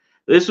up.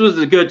 This was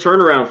a good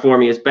turnaround for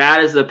me, as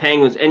bad as the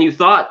Penguins. And you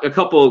thought a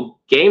couple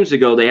games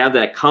ago they had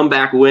that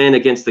comeback win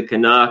against the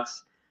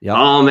Canucks. Yep.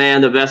 Oh,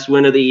 man, the best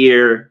win of the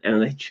year.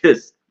 And they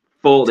just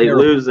fold. They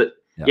lose it.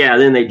 Yeah,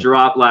 then they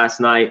dropped last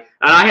night.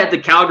 And I had the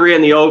Calgary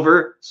in the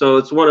over, so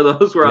it's one of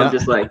those where I'm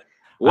just like,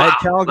 wow. I had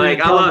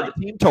Calgary I loved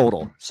the team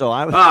total, so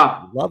I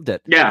loved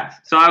it. Yeah,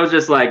 so I was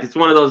just like, it's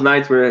one of those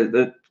nights where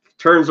it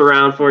turns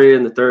around for you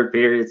in the third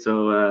period,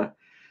 so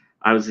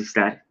I was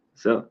ecstatic.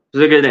 So it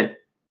was a good day.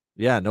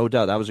 Yeah, no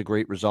doubt. That was a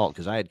great result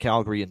because I had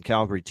Calgary and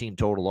Calgary team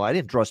total. I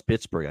didn't trust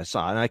Pittsburgh.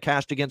 And I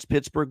cashed against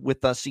Pittsburgh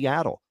with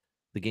Seattle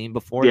the game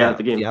before. Yeah,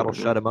 the game Seattle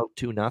shut them out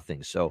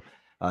 2-0. So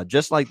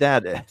just like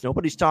that,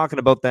 nobody's talking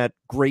about that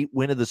great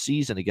win of the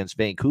season against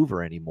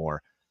Vancouver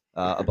anymore,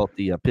 about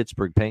the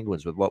Pittsburgh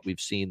Penguins with what we've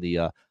seen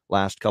the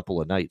last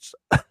couple of nights.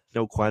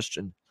 No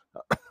question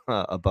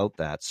about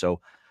that. So,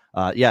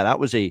 that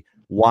was a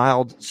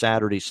wild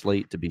Saturday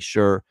slate to be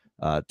sure.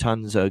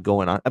 Tons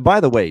going on. And by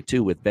the way,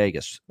 too, with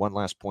Vegas, one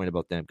last point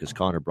about them because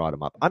Connor brought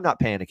him up. I'm not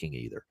panicking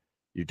either.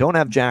 You don't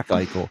have Jack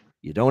Eichel.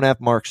 You don't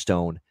have Mark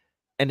Stone.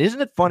 And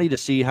isn't it funny to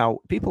see how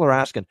people are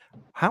asking,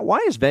 why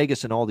is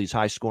Vegas in all these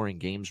high-scoring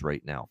games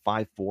right now?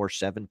 5-4,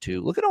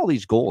 7-2. Look at all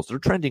these goals. They're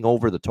trending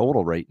over the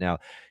total right now.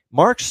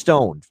 Mark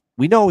Stone,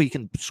 we know he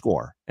can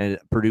score and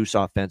produce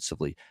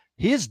offensively.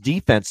 His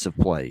defensive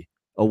play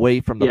away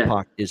from the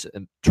puck is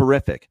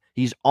terrific.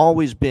 He's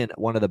always been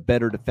one of the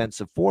better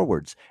defensive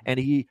forwards, and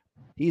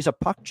he's a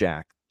puck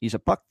jack. He's a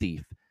puck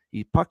thief.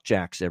 He puck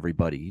jacks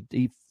everybody.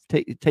 He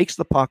takes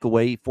the puck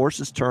away, he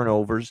forces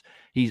turnovers.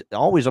 He's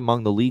always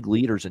among the league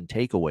leaders in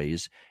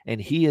takeaways,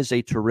 and he is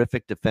a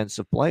terrific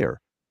defensive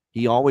player.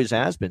 He always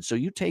has been. So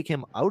you take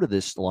him out of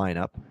this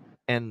lineup,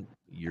 and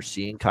you're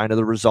seeing kind of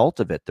the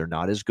result of it. They're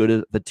not as good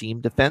of a team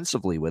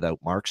defensively without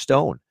Mark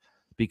Stone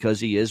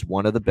because he is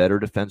one of the better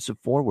defensive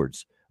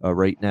forwards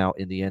right now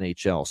in the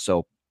NHL.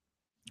 So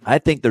I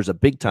think there's a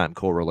big-time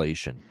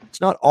correlation.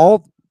 It's not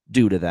all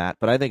due to that,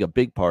 but I think a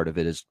big part of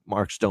it is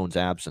Mark Stone's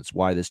absence,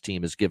 why this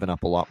team has given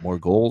up a lot more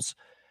goals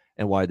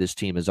and why this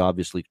team is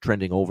obviously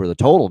trending over the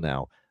total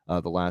now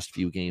the last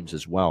few games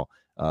as well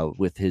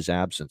with his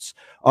absence.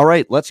 All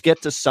right, let's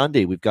get to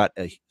Sunday. We've got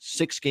a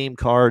 6-game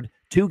card,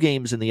 2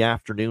 games in the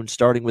afternoon,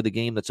 starting with a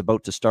game that's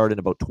about to start in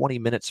about 20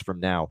 minutes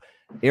from now.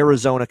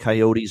 Arizona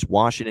Coyotes,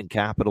 Washington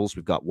Capitals.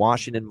 We've got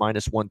Washington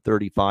minus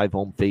 135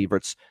 home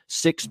favorites,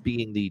 6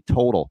 being the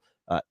total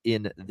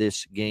in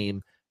this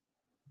game.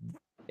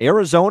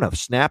 Arizona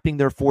snapping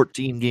their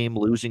 14-game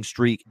losing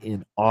streak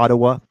in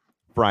Ottawa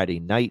Friday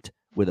night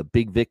with a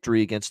big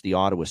victory against the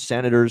Ottawa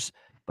Senators.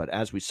 But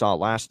as we saw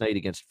last night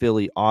against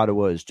Philly,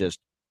 Ottawa has just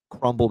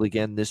crumbled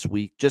again this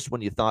week. Just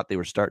when you thought they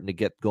were starting to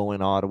get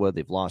going, Ottawa,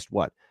 they've lost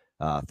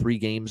 3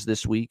 games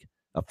this week?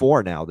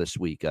 4 now this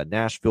week.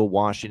 Nashville,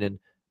 Washington,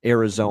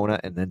 Arizona,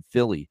 and then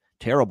Philly.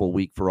 Terrible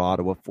week for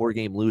Ottawa.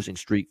 4-game losing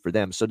streak for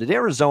them. So did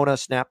Arizona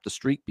snap the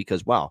streak?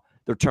 Because, wow,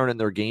 they're turning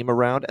their game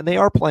around, and they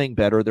are playing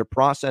better. Their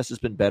process has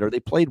been better.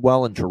 They played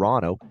well in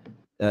Toronto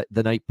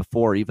the night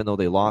before, even though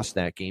they lost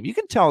that game. You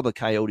can tell the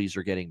Coyotes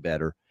are getting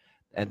better.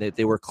 and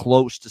they were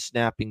close to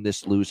snapping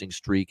this losing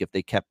streak if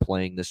they kept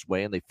playing this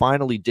way, and they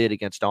finally did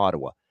against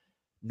Ottawa.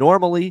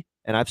 Normally,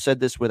 and I've said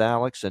this with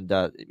Alex and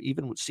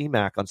even with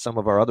CMAC on some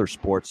of our other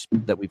sports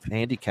that we've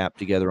handicapped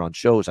together on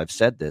shows, I've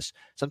said this.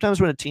 Sometimes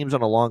when a team's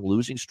on a long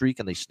losing streak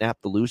and they snap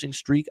the losing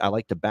streak, I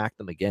like to back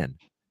them again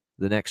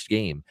the next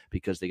game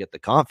because they get the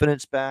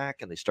confidence back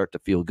and they start to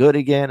feel good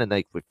again, and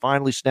they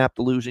finally snap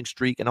the losing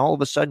streak, and all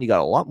of a sudden you got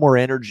a lot more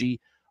energy,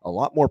 a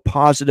lot more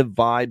positive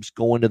vibes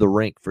going to the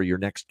rink for your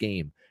next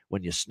game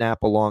when you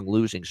snap a long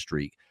losing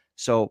streak.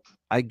 So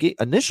I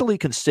initially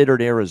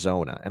considered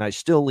Arizona, and I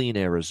still lean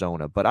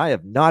Arizona, but I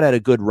have not had a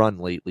good run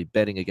lately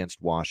betting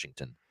against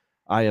Washington.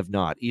 I have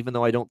not, even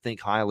though I don't think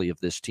highly of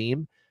this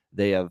team.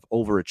 They have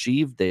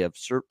overachieved. They have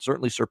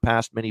certainly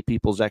surpassed many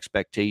people's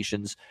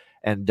expectations.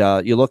 And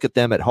you look at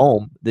them at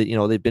home,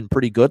 they've been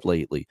pretty good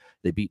lately.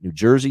 They beat New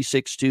Jersey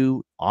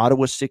 6-2,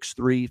 Ottawa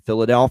 6-3,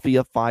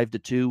 Philadelphia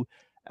 5-2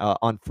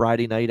 on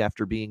Friday night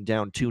after being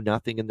down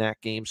 2-0 in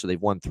that game. So they've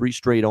won 3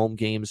 straight home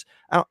games.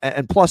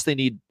 And plus they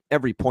need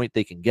every point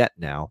they can get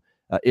now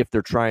if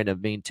they're trying to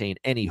maintain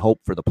any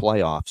hope for the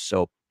playoffs.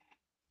 So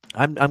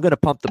I'm going to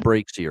pump the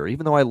brakes here.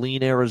 Even though I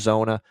lean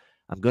Arizona,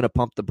 I'm going to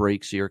pump the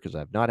brakes here because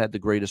I've not had the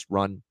greatest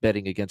run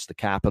betting against the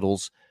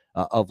Capitals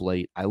of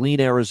late. I lean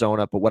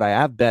Arizona, but what I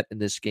have bet in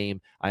this game,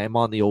 I am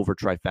on the over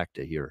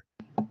trifecta here.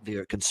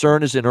 The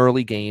concern is an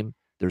early game.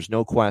 There's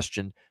no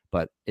question,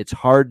 but it's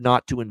hard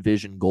not to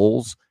envision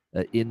goals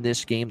in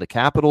this game. The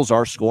Capitals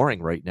are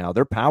scoring right now.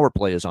 Their power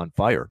play is on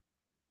fire.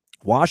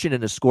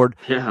 Washington has scored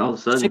all of a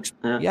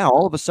sudden.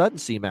 All of a sudden,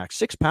 CMAX,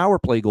 6 power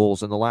play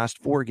goals in the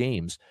last 4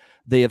 games.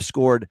 They have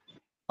scored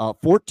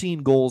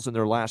 14 goals in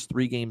their last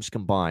 3 games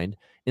combined.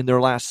 In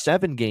their last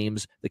 7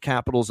 games, the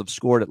Capitals have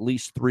scored at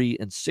least 3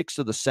 in 6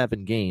 of the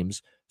 7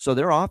 games. So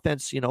their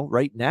offense,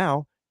 right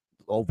now,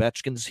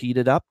 Ovechkin's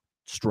heated up.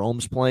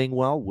 Strome's playing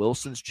well.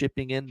 Wilson's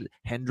chipping in.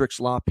 Hendricks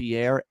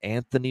Lapierre,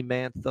 Anthony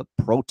Mantha,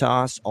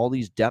 Protas, all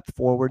these depth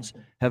forwards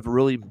have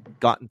really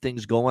gotten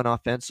things going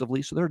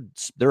offensively. So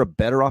they're a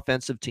better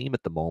offensive team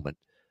at the moment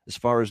as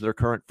far as their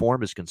current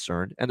form is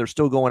concerned. And they're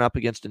still going up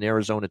against an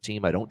Arizona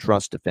team I don't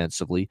trust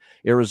defensively.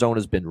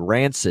 Arizona's been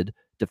rancid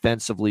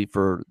defensively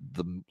for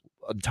the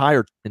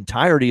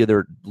entirety of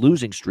their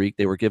losing streak.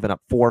 They were giving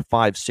up 4,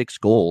 5, 6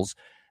 goals.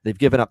 They've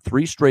given up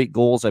 3 straight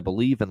goals, I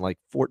believe, in like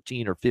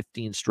 14 or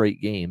 15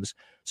 straight games.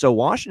 So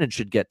Washington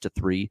should get to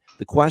 3.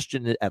 The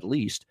question, at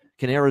least,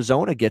 can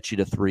Arizona get you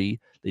to 3?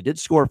 They did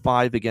score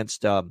 5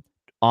 against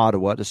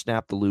Ottawa to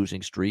snap the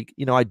losing streak.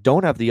 I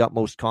don't have the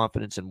utmost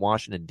confidence in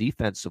Washington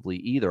defensively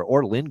either,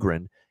 or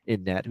Lindgren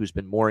in net, who's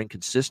been more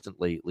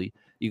inconsistent lately.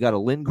 You got a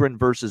Lindgren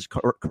versus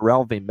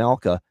Karel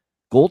Vejmelka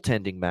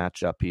goaltending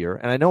matchup here.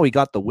 And I know he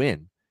got the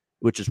win,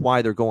 which is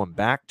why they're going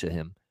back to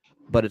him.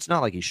 But it's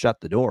not like he shut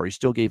the door. He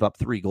still gave up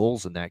 3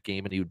 goals in that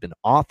game, and he had been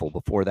awful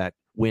before that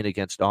win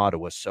against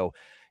Ottawa. So,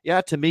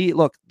 yeah, to me,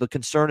 look, the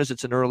concern is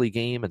it's an early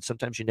game, and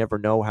sometimes you never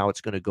know how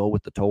it's going to go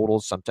with the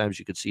totals. Sometimes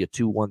you could see a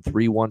 2-1,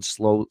 3-1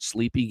 slow,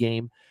 sleepy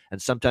game,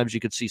 and sometimes you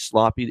could see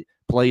sloppy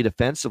play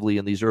defensively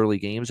in these early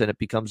games, and it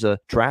becomes a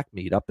track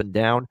meet up and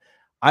down.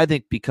 I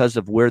think because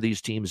of where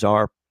these teams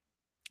are,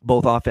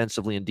 both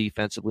offensively and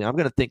defensively, I'm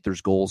going to think there's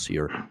goals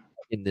here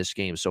in this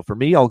game. So for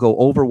me, I'll go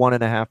over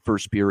 1.5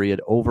 first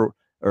over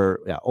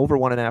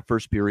 1.5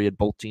 first period,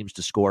 both teams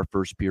to score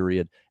first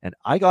period. And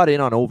I got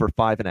in on over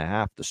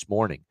 5.5 this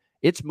morning.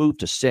 It's moved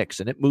to 6,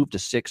 and it moved to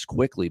 6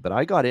 quickly, but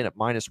I got in at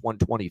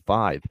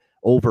 -125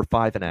 over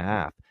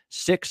 5.5.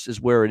 6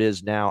 is where it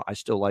is now. I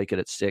still like it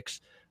at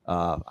 6.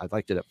 I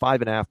liked it at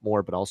 5.5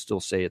 more, but I'll still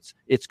say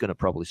it's going to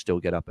probably still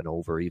get up and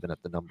over, even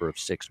at the number of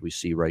 6 we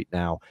see right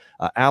now.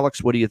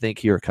 Alex, what do you think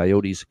here?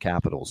 Coyotes,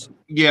 Capitals.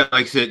 Yeah,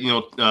 like I said,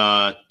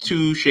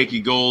 2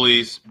 shaky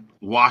goalies.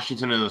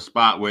 Washington in a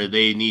spot where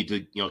they need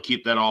to,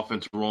 keep that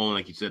offense rolling.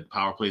 Like you said,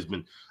 power play has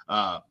been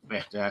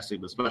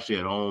fantastic, but especially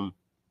at home.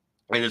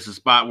 And it's a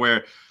spot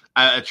where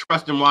I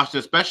trust in Washington,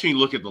 especially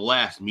look at the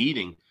last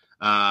meeting.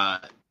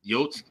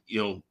 Yotes,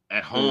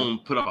 at home,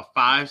 put up a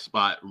 5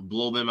 spot,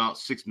 blow them out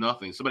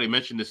 6-0. Somebody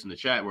mentioned this in the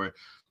chat where,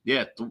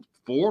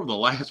 4 of the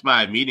last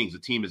 5 meetings, the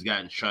team has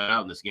gotten shut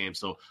out in this game.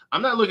 So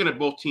I'm not looking at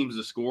both teams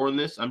to score in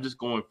this. I'm just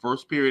going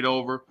first period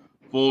over,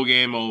 full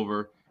game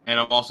over. And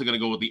I'm also going to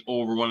go with the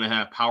over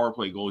 1.5 power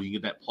play goals. You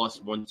get that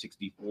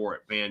 +164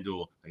 at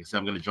FanDuel. Like I said,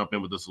 I'm going to jump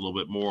in with this a little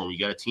bit more. When you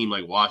got a team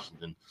like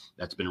Washington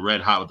that's been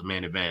red hot with the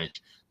man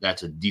advantage,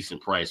 that's a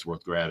decent price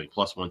worth grabbing.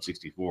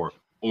 +164,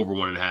 over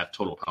 1.5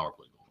 total power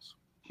play goals.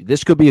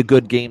 This could be a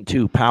good game,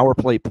 too. Power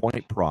play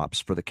point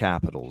props for the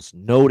Capitals,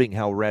 noting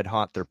how red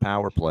hot their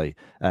power play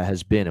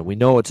has been. And we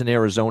know it's an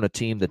Arizona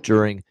team that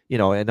during,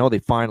 I know they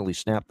finally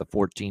snapped the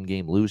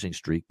 14-game losing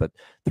streak, but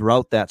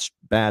throughout that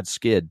bad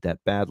skid, that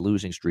bad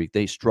losing streak,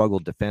 they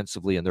struggled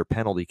defensively and their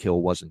penalty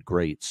kill wasn't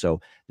great. So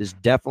this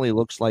definitely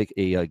looks like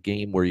a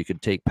game where you can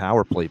take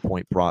power play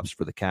point props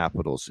for the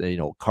Capitals.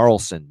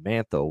 Carlson,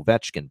 Mantha,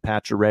 Ovechkin,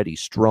 Pacioretty,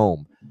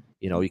 Strome.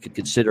 You could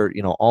consider,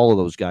 all of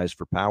those guys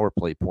for power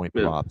play point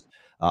props.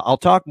 I'll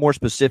talk more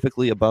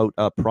specifically about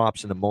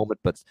props in a moment,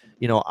 but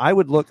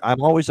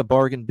I'm always a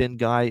bargain bin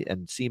guy,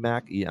 and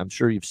CMAC, I'm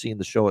sure you've seen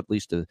the show at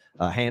least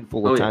a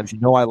handful of times.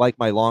 I like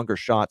my longer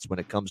shots when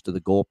it comes to the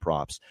goal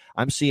props.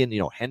 I'm seeing,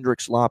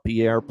 Hendrix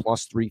Lapierre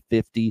plus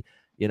 350.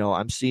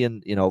 I'm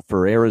seeing,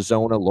 for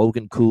Arizona,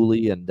 Logan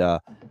Cooley and,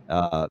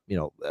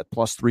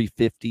 plus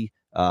 350.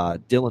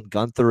 Dylan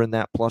Gunther in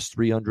that plus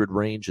 300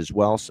 range as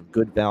well. Some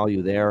good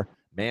value there.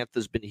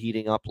 Mantha's been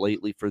heating up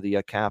lately for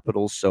the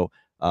Capitals, so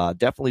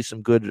definitely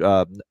some good.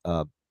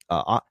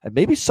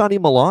 Maybe Sonny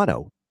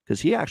Milano,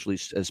 because he actually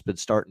has been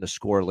starting to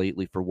score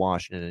lately for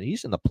Washington, and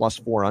he's in the plus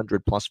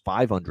 400, plus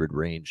 500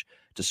 range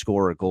to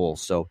score a goal.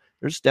 So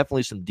there's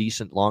definitely some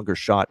decent longer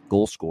shot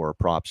goal scorer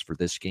props for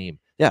this game.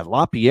 Yeah,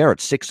 Lapierre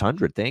at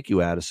 600. Thank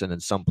you, Addison, in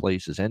some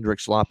places.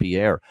 Hendrix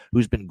Lapierre,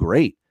 who's been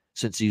great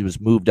since he was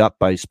moved up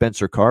by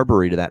Spencer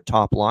Carberry to that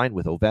top line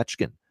with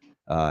Ovechkin.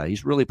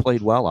 He's really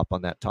played well up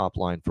on that top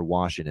line for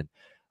Washington.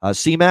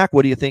 CMAC,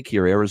 what do you think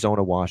here,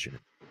 Arizona, Washington?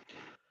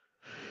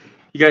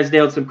 You guys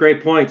nailed some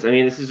great points. I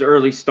mean, this is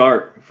early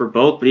start for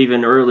both, but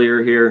even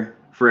earlier here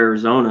for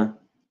Arizona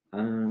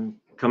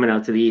coming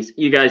out to the East.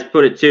 You guys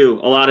put it too.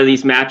 A lot of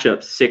these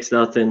matchups,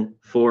 6-0,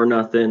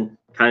 4-0,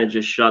 kind of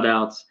just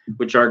shutouts,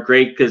 which are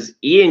great because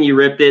Ian, you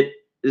ripped it,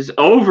 is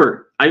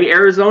over. I mean,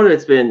 Arizona,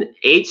 it's been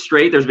 8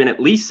 straight. There's been at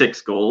least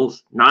 6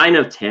 goals, 9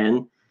 of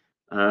 10.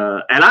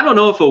 And I don't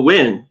know if a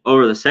win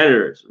over the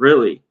Senators,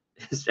 really.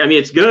 I mean,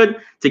 it's good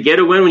to get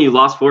a win when you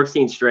lost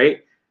 14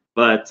 straight,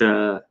 but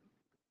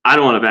I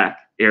don't want to back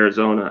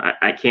Arizona.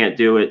 I can't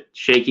do it.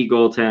 Shaky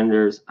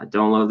goaltenders. I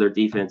don't love their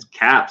defense.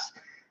 Caps,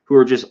 who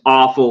are just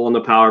awful on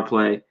the power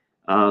play,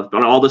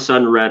 but all of a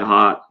sudden red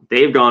hot.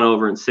 They've gone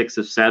over in 6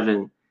 of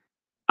 7.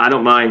 I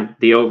don't mind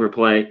the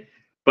overplay,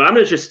 but I'm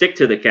going to just stick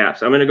to the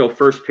Caps. I'm going to go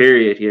first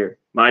period here,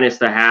 minus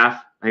the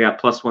half. I got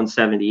plus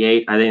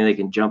 178. I think they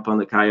can jump on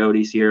the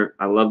Coyotes here.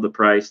 I love the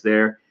price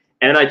there.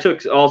 And I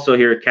took also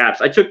here Caps.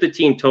 I took the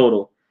team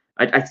total.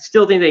 I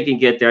still think they can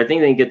get there. I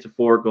think they can get to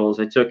 4 goals.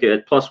 I took it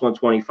at plus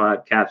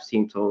 125, Caps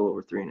team total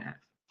over 3.5.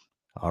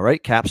 All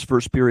right, Caps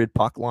first period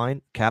puck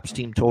line. Caps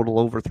team total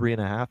over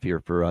 3.5 here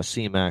for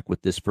CMAC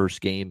with this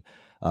first game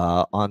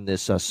on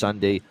this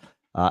Sunday.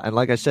 And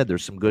like I said,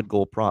 there's some good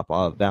goal prop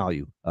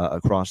value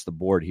across the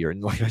board here.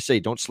 And like I say,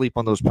 don't sleep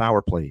on those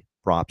power play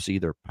props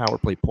either. Power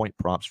play point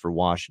props for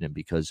Washington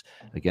because,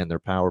 again, their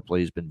power play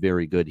has been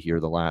very good here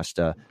the last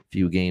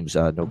few games,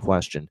 no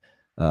question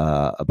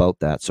about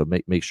that. So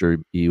make sure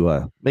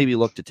you maybe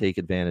look to take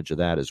advantage of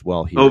that as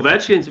well here.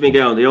 Ovechkin's been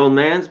going. The old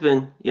man's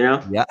been,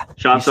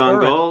 shots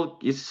on goal.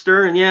 He's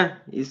stirring,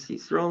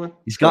 He's throwing.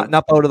 He's gotten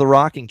up out of the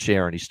rocking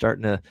chair and he's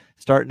starting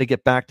to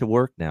get back to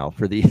work now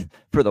for the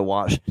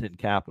Washington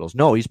Capitals.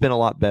 No, he's been a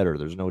lot better.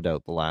 There's no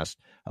doubt the last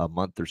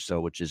month or so,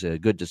 which is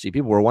good to see.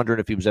 People were wondering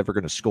if he was ever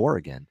going to score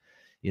again,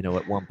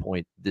 at one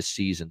point this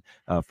season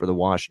for the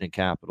Washington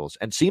Capitals.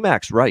 And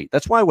C-Mac's right.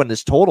 That's why when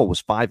this total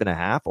was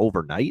 5.5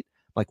 overnight,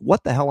 like,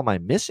 what the hell am I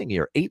missing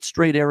here? 8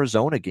 straight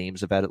Arizona games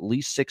have had at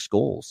least 6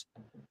 goals.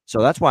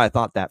 So that's why I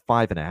thought that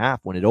 5.5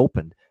 when it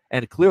opened.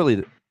 And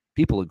clearly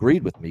people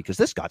agreed with me because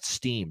this got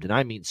steamed, and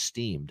I mean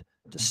steamed,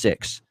 to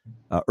 6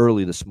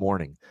 early this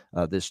morning,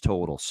 this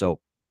total. So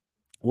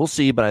we'll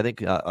see, but I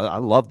think I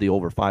love the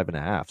over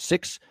 5.5.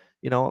 6,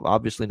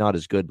 obviously not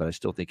as good, but I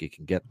still think it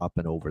can get up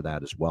and over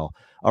that as well.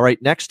 All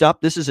right, next up,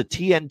 this is a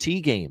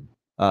TNT game.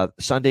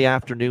 Sunday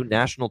afternoon,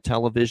 national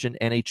television,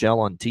 NHL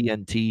on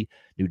TNT,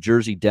 New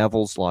Jersey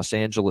Devils, Los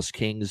Angeles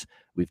Kings.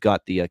 We've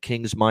got the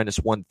Kings minus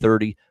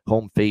 130,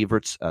 home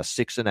favorites,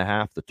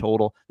 6.5 the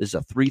total. This is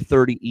a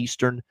 3:30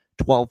 Eastern,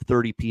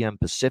 12:30 p.m.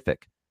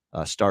 Pacific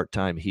start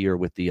time here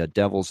with the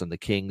Devils and the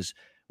Kings,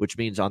 which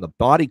means on the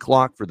body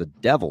clock for the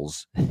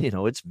Devils,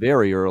 it's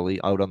very early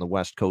out on the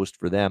West Coast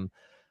for them.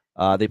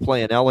 They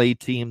play an LA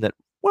team that,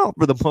 well,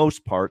 for the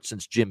most part,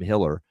 since Jim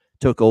Hiller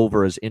took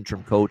over as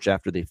interim coach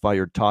after they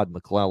fired Todd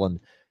McClellan,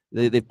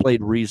 they've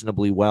played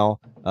reasonably well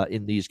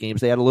in these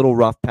games. They had a little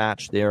rough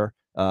patch there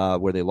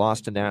where they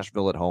lost to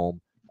Nashville at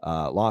home,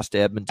 lost to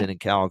Edmonton and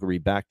Calgary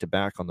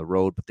back-to-back on the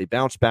road, but they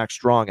bounced back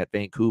strong at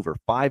Vancouver,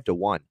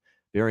 5-1.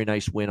 Very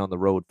nice win on the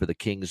road for the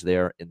Kings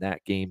there in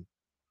that game.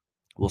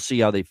 We'll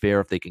see how they fare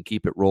if they can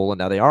keep it rolling.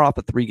 Now, they are off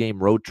a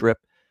 3-game road trip,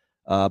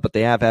 but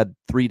they have had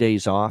 3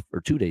 days off,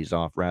 or 2 days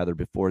off, rather,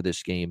 before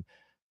this game.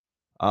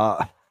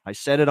 I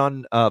said it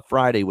on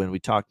Friday when we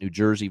talked New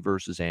Jersey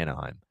versus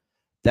Anaheim.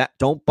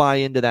 Don't buy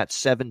into that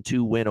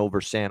 7-2 win over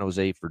San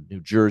Jose for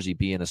New Jersey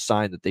being a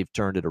sign that they've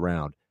turned it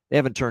around. They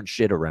haven't turned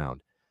shit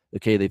around.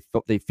 Okay,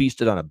 they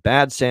feasted on a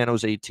bad San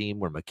Jose team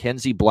where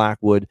Mackenzie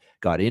Blackwood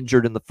got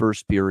injured in the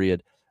first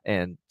period,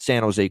 and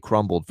San Jose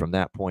crumbled from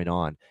that point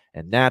on.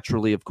 And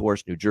naturally, of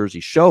course, New Jersey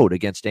showed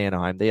against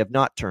Anaheim they have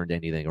not turned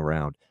anything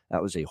around.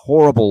 That was a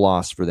horrible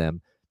loss for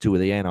them to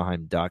the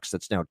Anaheim Ducks.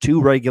 That's now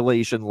 2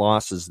 regulation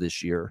losses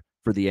this year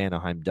for the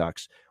Anaheim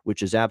Ducks,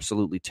 which is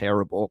absolutely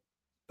terrible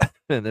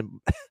and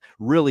then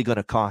really going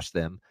to cost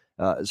them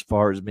as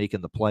far as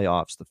making the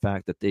playoffs. The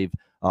fact that they've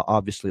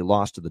obviously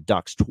lost to the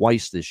Ducks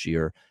twice this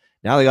year.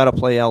 Now they got to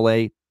play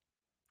LA.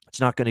 It's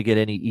not going to get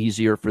any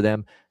easier for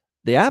them.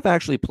 They have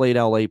actually played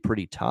LA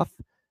pretty tough.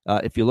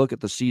 If you look at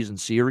the season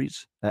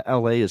series,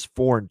 LA is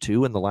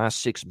 4-2 in the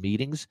last 6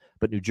 meetings,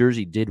 but New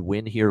Jersey did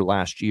win here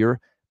last year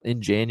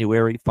in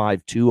January,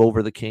 5-2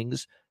 over the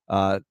Kings.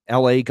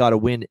 LA got a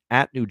win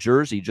at New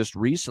Jersey just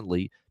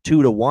recently,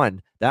 2-1.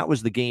 That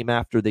was the game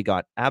after they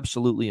got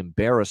absolutely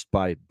embarrassed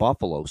by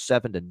Buffalo,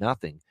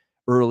 7-0,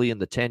 early in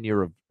the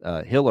tenure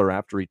of Hiller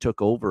after he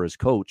took over as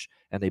coach,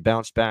 and they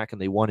bounced back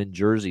and they won in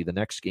Jersey the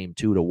next game,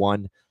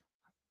 2-1.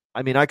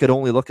 I mean, I could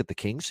only look at the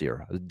Kings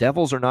here. The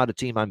Devils are not a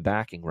team I'm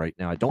backing right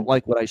now. I don't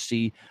like what I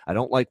see. I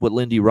don't like what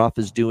Lindy Ruff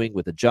is doing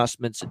with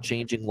adjustments and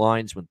changing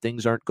lines when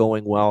things aren't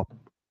going well.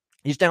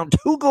 He's down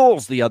 2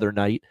 goals the other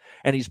night,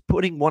 and he's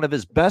putting one of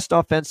his best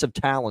offensive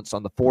talents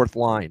on the 4th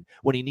line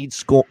when he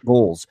needs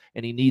goals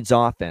and he needs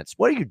offense.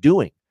 What are you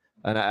doing?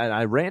 And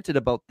I ranted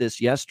about this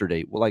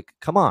yesterday. Well, like,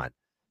 come on.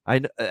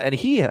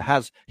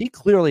 He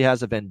clearly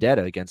has a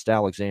vendetta against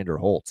Alexander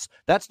Holtz.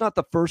 That's not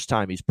the first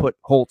time he's put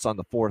Holtz on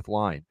the 4th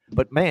line.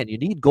 But, man, you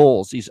need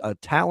goals. He's a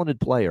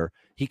talented player.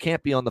 He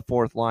can't be on the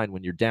 4th line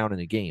when you're down in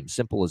a game.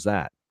 Simple as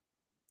that.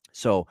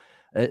 So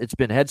it's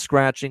been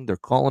head-scratching. They're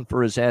calling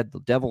for his head.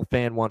 The Devil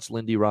fan wants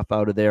Lindy Ruff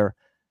out of there.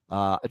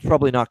 It's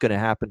probably not going to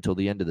happen until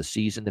the end of the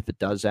season if it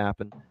does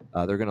happen.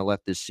 They're going to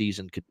let this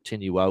season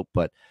continue out.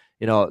 But,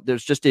 you know,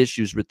 there's just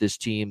issues with this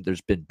team.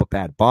 There's been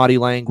bad body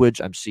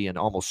language. I'm seeing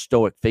almost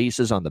stoic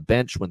faces on the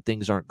bench when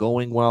things aren't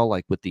going well,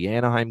 like with the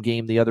Anaheim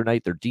game the other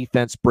night. Their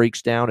defense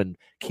breaks down in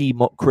key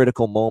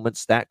critical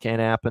moments. That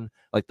can't happen.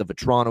 Like the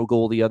Vetrano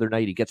goal the other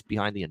night, he gets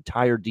behind the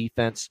entire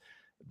defense,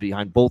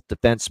 behind both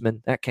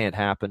defensemen. That can't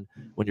happen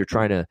when you're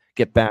trying to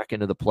get back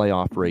into the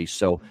playoff race.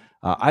 So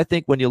I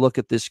think when you look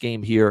at this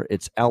game here,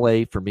 it's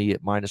LA for me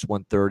at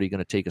 -130, going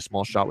to take a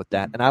small shot with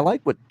that. And I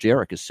like what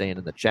Jarek is saying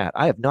in the chat.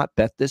 I have not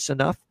bet this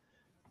enough.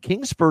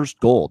 Kings first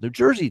goal. New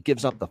Jersey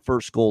gives up the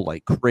first goal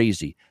like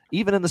crazy.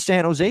 Even in the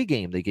San Jose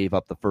game, they gave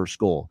up the first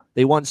goal.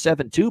 They won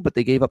 7-2, but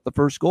they gave up the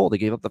first goal. They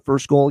gave up the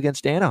first goal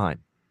against Anaheim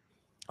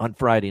on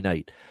Friday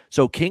night.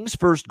 So Kings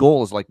first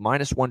goal is like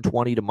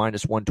 -120 to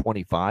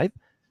 -125.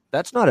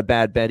 That's not a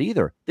bad bet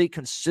either. They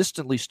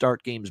consistently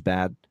start games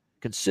bad,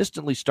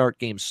 consistently start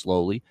games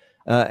slowly,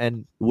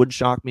 and wouldn't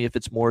shock me if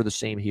it's more of the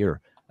same here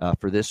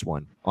for this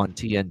one on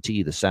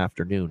TNT this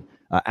afternoon.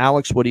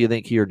 Alex, what do you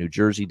think here? New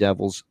Jersey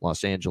Devils,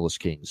 Los Angeles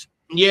Kings.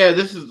 Yeah,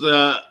 this is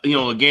a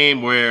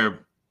game where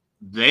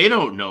they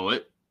don't know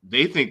it.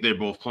 They think they're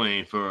both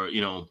playing for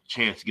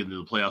chance to get into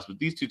the playoffs, but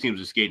these two teams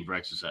are skating for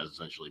exercise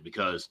essentially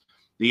because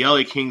the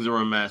LA Kings are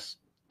a mess.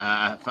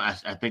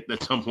 I think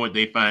at some point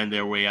they find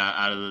their way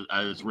out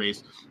of this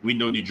race. We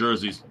know New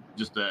Jersey's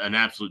just an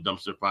absolute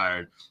dumpster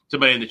fire.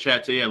 Somebody in the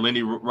chat said, "Yeah,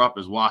 Lindy Ruff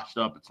is washed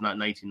up. It's not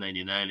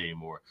 1999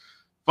 anymore."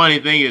 Funny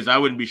thing is, I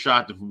wouldn't be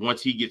shocked if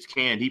once he gets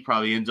canned, he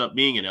probably ends up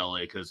being in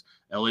LA because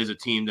LA is a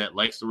team that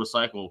likes to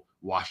recycle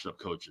washed-up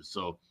coaches.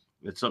 So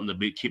it's something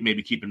to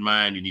maybe keep in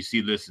mind. And you see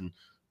this in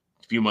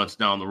a few months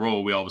down the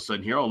road, we all of a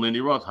sudden hear, "Oh,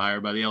 Lindy Ruff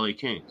hired by the LA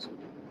Kings."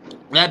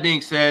 That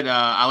being said,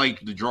 I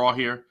like the draw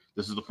here.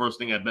 This is the first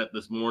thing I bet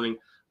this morning.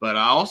 But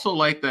I also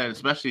like that,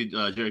 especially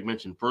Jarek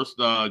mentioned, first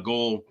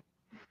goal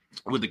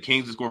with the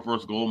Kings to score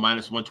first goal,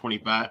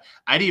 -125.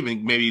 I'd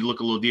even maybe look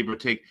a little deeper,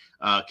 take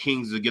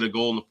Kings to get a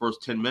goal in the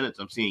first 10 minutes.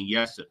 I'm seeing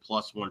yes at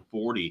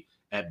 +140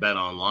 at Bet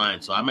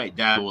Online. So I might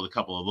dabble with a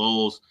couple of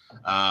those.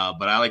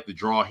 But I like the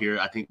draw here.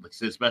 I think, like I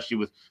said, especially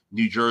with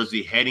New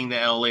Jersey heading to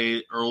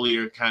LA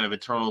earlier, kind of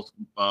internal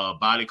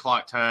body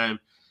clock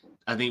time,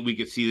 I think we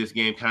could see this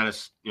game kind of,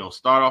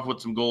 start off with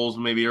some goals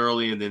maybe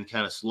early and then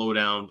kind of slow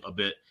down a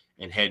bit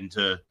and head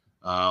into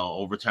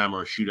overtime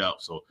or a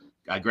shootout. So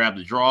I grabbed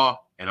the draw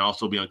and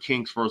also be on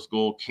Kings first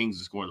goal. Kings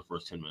to score in the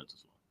first 10 minutes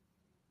as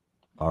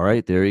well. All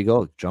right, there you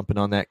go. Jumping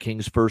on that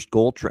Kings first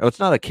goal trend. It's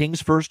not a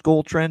Kings first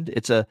goal trend.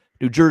 It's a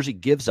New Jersey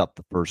gives up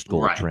the first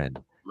goal trend.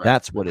 Right.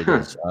 That's what it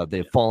is.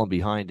 They've fallen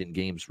behind in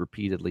games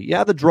repeatedly.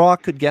 Yeah, the draw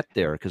could get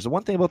there because the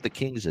one thing about the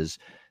Kings is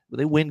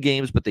they win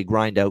games, but they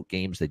grind out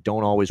games. They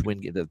don't always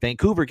win. The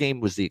Vancouver game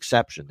was the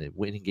exception. They're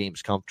winning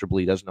games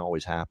comfortably. Doesn't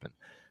always happen.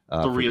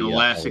 3 of the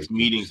last 6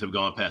 meetings have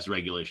gone past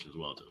regulation as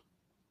well, too.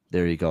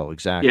 There you go.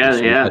 Exactly. Yeah,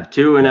 so yeah.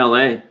 2 in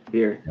LA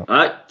here.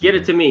 Yep. Get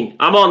it to me.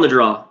 I'm on the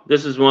draw.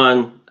 This is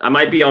one. I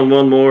might be on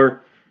one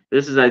more.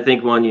 This is, I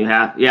think, one you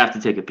have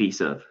to take a piece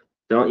of,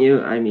 don't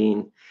you? I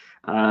mean,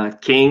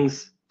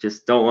 Kings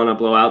just don't want to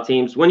blow out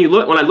teams. When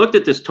I looked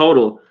at this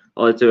total,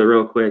 I'll do it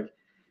real quick.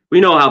 We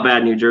know how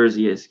bad New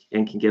Jersey is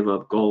and can give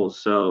up goals.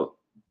 So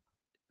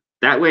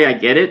that way I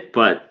get it.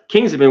 But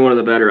Kings have been one of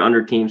the better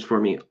under teams for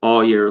me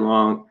all year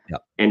long.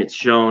 Yep. And it's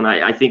shown.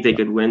 I think they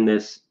could win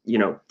this,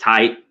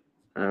 tight.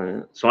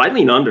 So I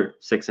lean under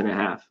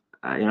 6.5.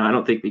 I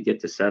don't think we get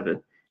to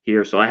 7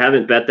 here. So I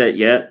haven't bet that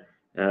yet.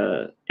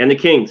 And the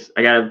Kings,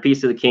 I got a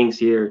piece of the Kings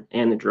here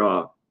and the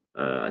draw.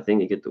 I think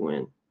they get the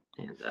win.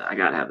 And I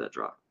got to have that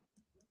draw.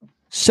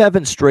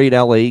 7 straight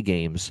LA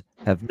games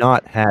have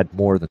not had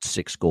more than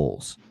 6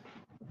 goals.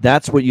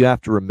 That's what you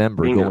have to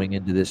remember going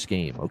into this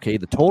game. Okay,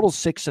 the total's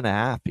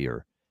 6.5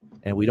 here,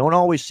 and we don't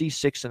always see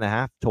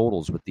 6.5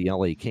 totals with the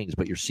LA Kings,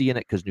 but you're seeing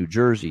it because New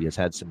Jersey has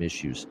had some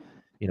issues.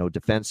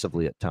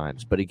 defensively at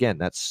times. But again,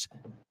 that's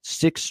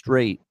 7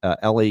 straight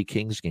LA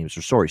Kings games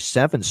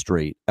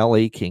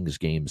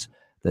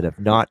that have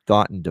not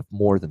gotten to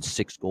more than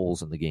 6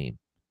 goals in the game,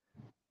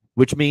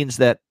 which means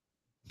that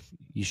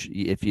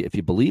if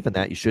you believe in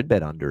that, you should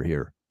bet under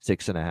here,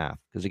 6.5.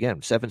 Because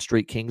again, 7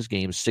 straight Kings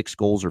games, 6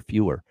 goals or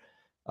fewer.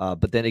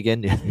 But then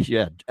again,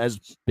 yeah, as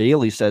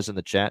Bailey says in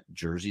the chat,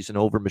 Jersey's an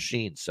over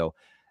machine. So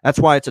that's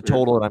why it's a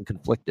total that I'm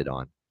conflicted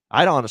on.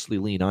 I'd honestly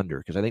lean under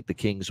because I think the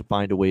Kings will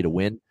find a way to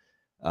win,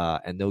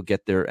 and they'll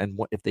get there. And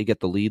if they get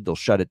the lead, they'll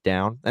shut it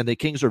down. And the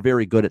Kings are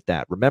very good at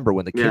that. Remember,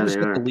 when the Kings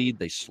get the lead,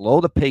 they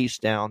slow the pace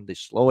down. They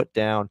slow it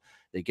down.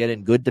 They get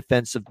in good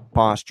defensive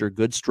posture,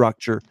 good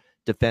structure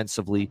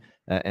defensively,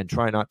 and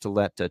try not to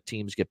let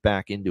teams get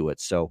back into it.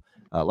 So,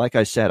 like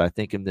I said, I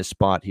think in this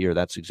spot here,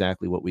 that's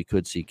exactly what we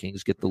could see.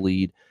 Kings get the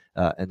lead,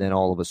 and then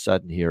all of a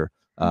sudden here,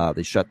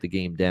 they shut the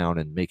game down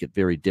and make it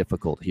very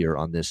difficult here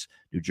on this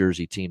New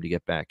Jersey team to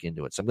get back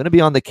into it. So I'm going to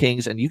be on the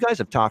Kings, and you guys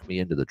have talked me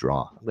into the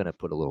draw. I'm going to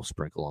put a little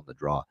sprinkle on the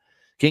draw.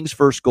 Kings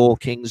first goal,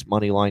 Kings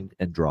money line,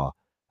 and draw.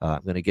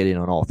 I'm going to get in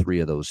on all 3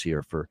 of those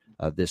here for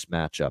this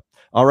matchup.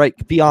 All right,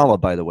 Fiala,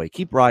 by the way.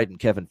 Keep riding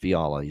Kevin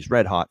Fiala. He's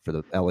red hot for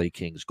the LA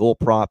Kings goal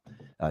prop.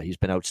 He's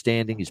been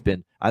outstanding. He's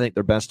been, I think,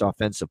 their best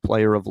offensive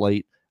player of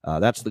late.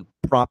 That's the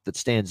prop that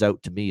stands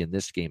out to me in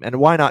this game. And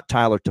why not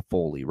Tyler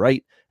Toffoli,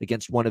 right?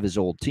 Against one of his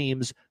old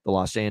teams, the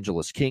Los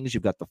Angeles Kings.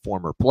 You've got the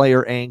former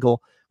player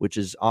angle, which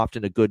is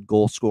often a good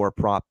goal scorer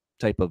prop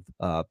type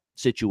of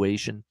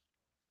situation.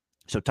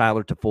 So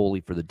Tyler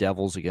Toffoli for the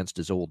Devils against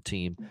his old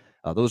team.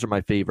 Those are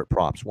my favorite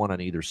props, one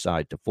on either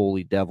side.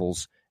 Toffoli,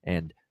 Devils,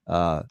 and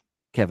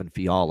Kevin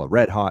Fiala.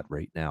 Red hot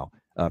right now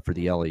for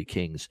the LA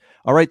Kings.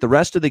 All right, the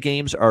rest of the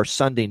games are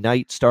Sunday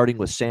night, starting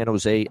with San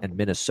Jose and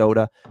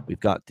Minnesota. We've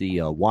got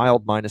the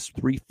Wild minus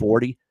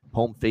 340,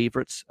 home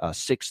favorites,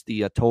 6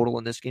 the total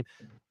in this game.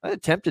 I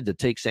attempted to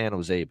take San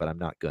Jose, but I'm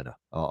not going to.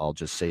 I'll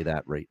just say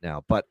that right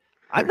now. But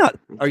I'm not.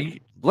 Are you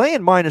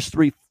laying minus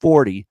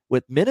 340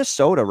 with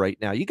Minnesota right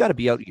now? You got to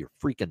be out of your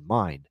freaking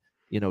mind,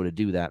 to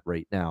do that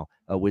right now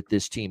with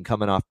this team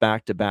coming off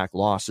back-to-back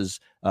losses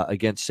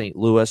against St.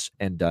 Louis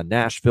and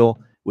Nashville,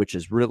 which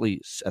is really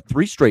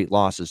 3 straight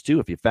losses, too,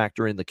 if you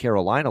factor in the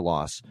Carolina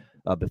loss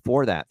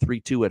before that,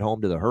 3-2 at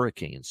home to the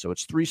Hurricanes. So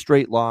it's 3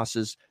 straight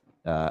losses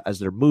as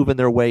they're moving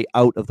their way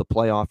out of the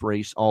playoff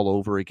race all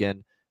over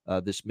again,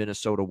 this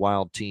Minnesota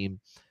Wild team.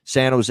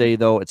 San Jose,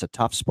 though, it's a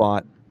tough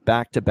spot.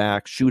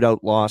 Back-to-back shootout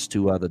loss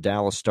to the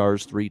Dallas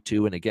Stars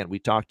 3-2. And again, we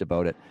talked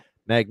about it.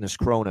 Magnus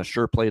Krona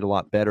sure played a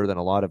lot better than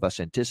a lot of us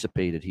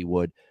anticipated he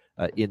would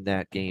in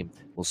that game.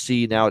 We'll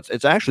see now.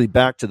 It's actually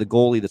back to the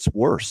goalie that's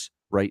worse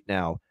right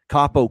now,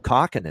 Kaapo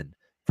Kähkönen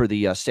for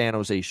the San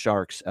Jose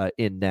Sharks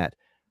in net.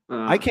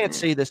 I can't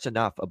say this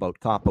enough about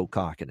Kaapo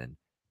Kähkönen.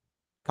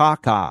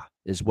 Kaka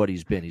is what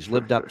he's been. He's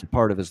lived up to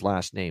part of his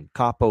last name,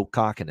 Kaapo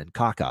Kähkönen,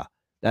 Kaka.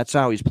 That's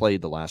how he's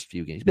played the last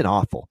few games. He's been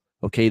awful.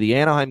 Okay, the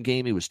Anaheim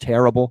game, he was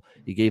terrible.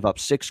 He gave up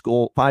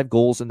 5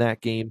 goals in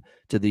that game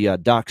to the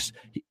Ducks.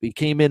 He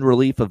came in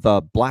relief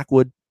of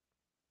Blackwood.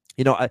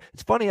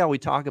 It's funny how we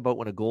talk about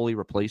when a goalie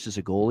replaces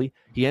a goalie.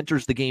 He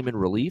enters the game in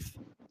relief.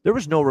 There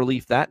was no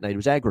relief that night. It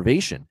was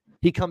aggravation.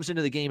 He comes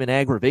into the game in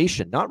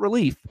aggravation, not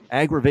relief,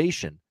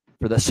 aggravation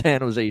for the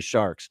San Jose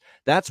Sharks.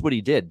 That's what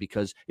he did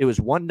because it was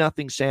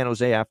 1-0 San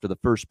Jose after the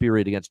first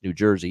period against New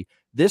Jersey.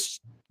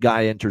 This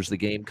guy enters the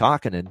game,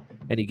 Kähkönen,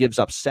 and he gives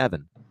up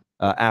 7.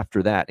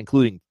 After that,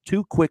 including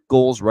 2 quick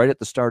goals right at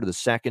the start of the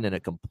second, and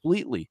it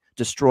completely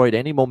destroyed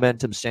any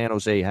momentum San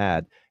Jose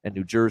had, and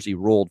New Jersey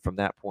rolled from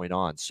that point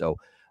on. So,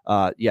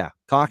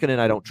 Kähkönen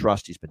I don't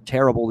trust. He's been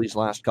terrible these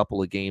last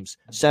couple of games.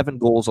 7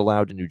 goals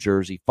allowed to New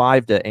Jersey,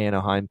 5 to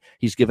Anaheim.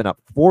 He's given up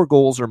 4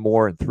 goals or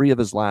more in 3 of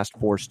his last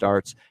 4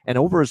 starts, and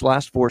over his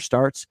last 4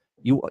 starts,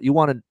 you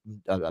want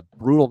a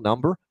brutal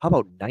number? How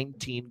about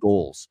 19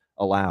 goals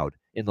allowed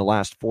in the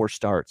last 4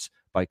 starts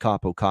by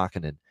Kaapo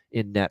Kähkönen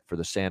in net for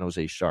the San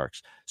Jose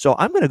Sharks? So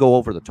I'm going to go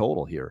over the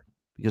total here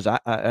because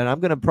I'm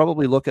going to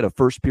probably look at a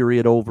first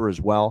period over as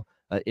well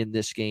in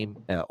this game,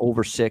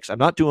 over 6. I'm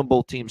not doing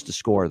both teams to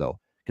score though,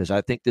 because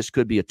I think this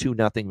could be a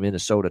 2-0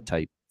 Minnesota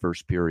type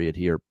first period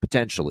here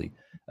potentially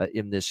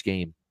in this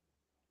game.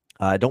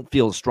 I don't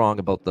feel strong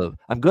about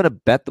I'm going to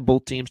bet the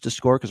both teams to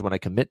score because when I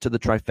commit to the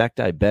trifecta,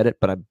 I bet it,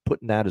 but I'm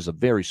putting that as a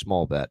very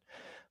small bet.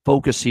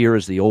 Focus here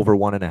is the over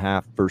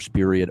 1.5 first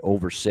period,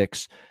 over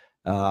 6.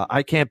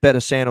 I can't bet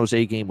a San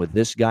Jose game with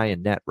this guy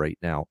in net right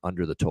now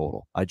under the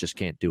total. I just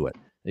can't do it.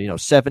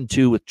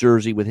 7-2 with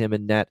Jersey with him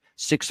in net,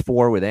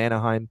 6-4 with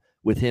Anaheim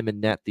with him in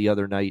net the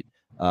other night.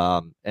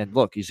 And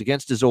look, he's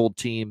against his old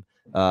team,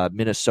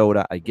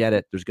 Minnesota. I get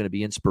it. There's going to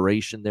be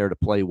inspiration there to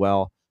play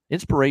well.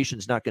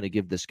 Inspiration's not going to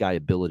give this guy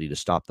ability to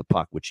stop the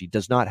puck, which he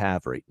does not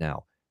have right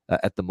now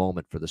at the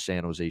moment for the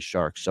San Jose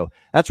Sharks. So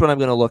that's what I'm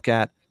going to look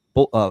at.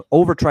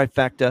 Over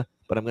trifecta,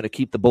 but I'm going to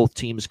keep the both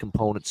teams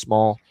component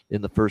small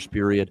in the first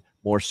period,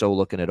 more so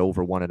looking at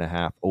over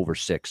 1.5, over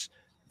 6,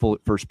 full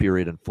first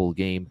period and full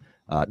game.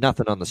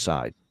 Nothing on the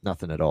side,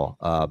 nothing at all.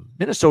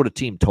 Minnesota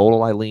team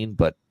total, I lean,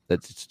 but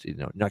that's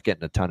not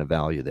getting a ton of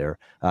value there.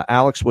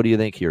 Alex, what do you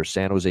think here?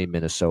 San Jose,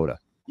 Minnesota.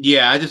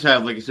 Yeah, I just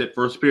have, like I said,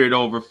 first period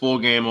over, full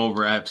game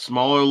over. I have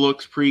smaller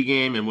looks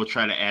pregame, and we'll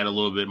try to add a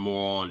little bit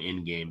more on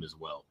in-game as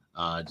well.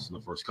 Just in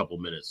the first couple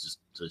minutes, just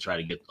to try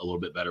to get a little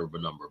bit better of a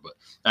number. But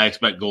I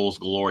expect goals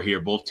galore here.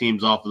 Both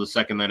teams off of the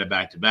second night of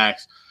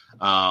back-to-backs.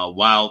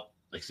 While,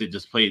 like I said,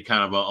 just played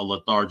kind of a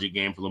lethargic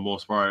game for the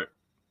most part,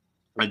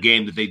 a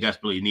game that they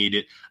desperately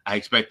needed. I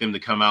expect them to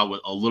come out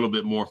with a little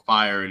bit more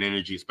fire and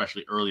energy,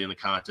 especially early in the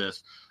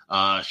contest.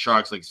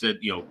 Sharks, like I said,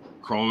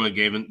 Chroma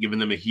giving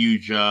them a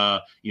huge,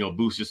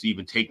 boost just to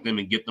even take them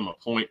and get them a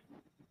point.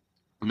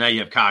 Now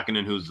you have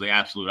Kakkonen, who's the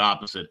absolute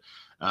opposite.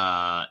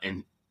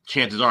 And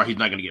chances are he's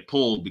not going to get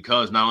pulled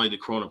because not only did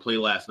Corona play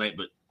last night,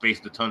 but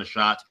faced a ton of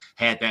shots,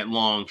 had that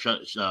long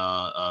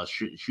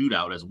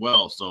shootout as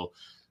well. So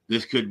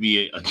this could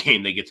be a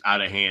game that gets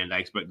out of hand. I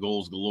expect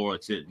goals galore.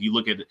 If you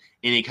look at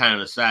any kind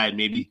of a side,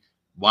 maybe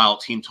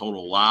wild team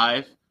total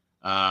live,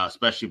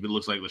 especially if it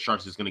looks like the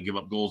Sharks is going to give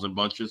up goals in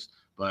bunches.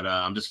 But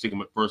I'm just sticking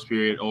with first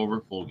period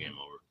over, full game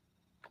over.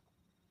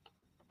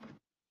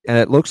 And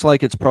it looks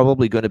like it's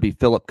probably going to be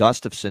Philip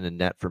Gustafsson in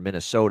net for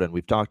Minnesota. And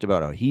we've talked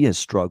about how he has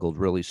struggled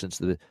really since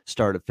the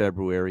start of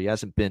February. He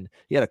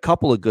had a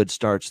couple of good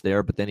starts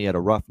there, but then he had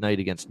a rough night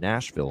against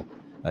Nashville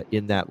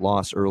in that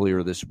loss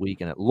earlier this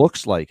week. And it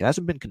looks like, it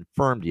hasn't been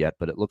confirmed yet,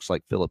 but it looks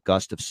like Philip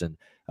Gustafsson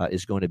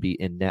is going to be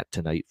in net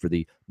tonight for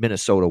the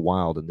Minnesota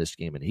Wild in this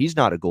game. And he's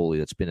not a goalie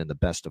that's been in the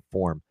best of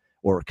form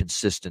or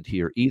consistent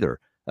here either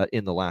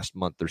in the last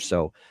month or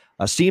so.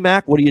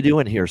 C-Mac, what are you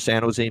doing here?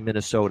 San Jose,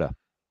 Minnesota.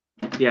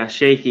 Yeah,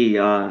 shaky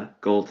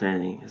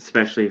goaltending,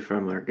 especially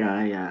from our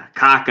guy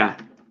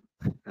Kakkonen.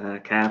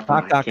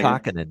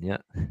 Yeah.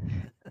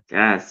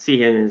 Yeah,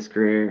 see him in his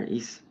career.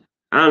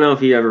 I don't know if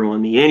he ever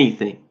won me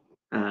anything.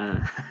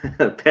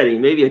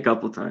 Betting maybe a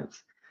couple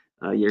times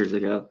years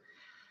ago.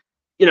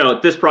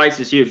 This price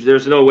is huge.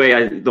 There's no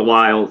way the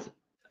Wild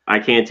I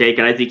can't take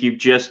it. I think you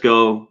just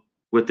go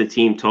with the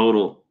team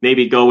total.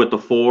 Maybe go with the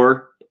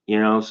 4.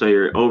 So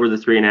you're over the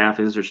 3.5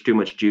 because there's too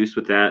much juice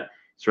with that.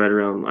 It's right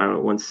around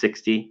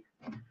 160.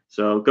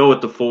 So go with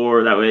the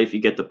 4. That way, if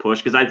you get the push,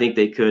 because I think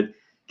they could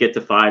get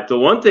to 5. The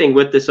one thing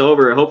with this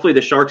over, hopefully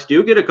the Sharks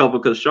do get a couple,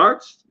 because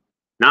Sharks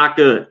not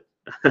good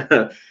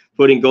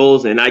putting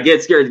goals in. I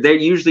get scared. They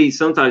usually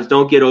sometimes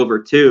don't get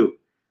over 2.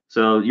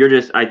 So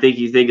I think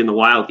you think in the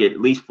Wild get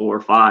at least 4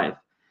 or 5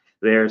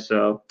 there.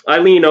 So I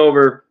lean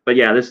over, but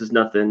yeah, this is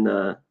nothing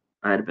I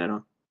had to bet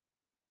on.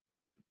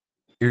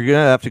 You're going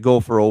to have to go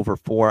for over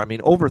 4. I mean,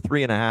 over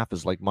 3.5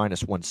 is like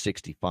minus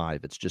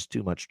 165. It's just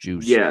too much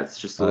juice. Yeah, it's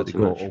just a little to too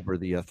go much. over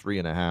the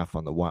 3.5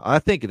 on the Wild. I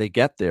think they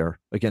get there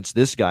against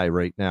this guy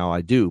right now.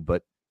 I do,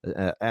 but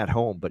at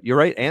home. But you're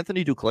right.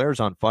 Anthony Duclair's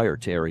on fire,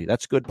 Terry.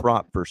 That's good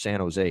prop for San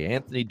Jose.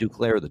 Anthony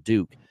Duclair, the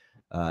Duke,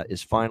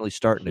 is finally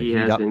starting to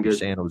heat up for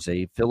San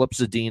Jose. Philip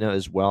Zadina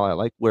as well. I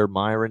like where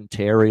Myron,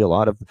 Terry, a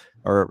lot of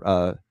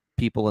our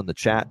people in the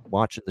chat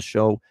watching the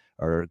show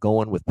are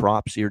going with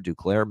props here.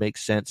 Duclair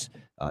makes sense.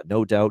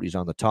 No doubt he's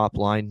on the top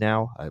line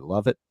now. I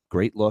love it.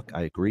 Great look.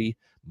 I agree.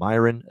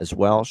 Myron as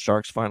well.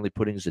 Sharks finally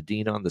putting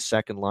Zadina on the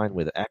second line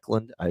with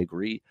Eklund. I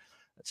agree.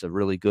 That's a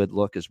really good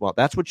look as well.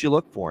 That's what you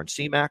look for. And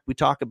C-Mac, we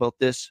talk about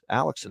this,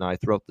 Alex and I,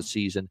 throughout the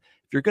season.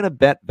 If you're going to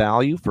bet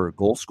value for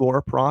goal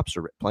scorer props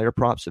or player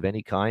props of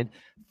any kind,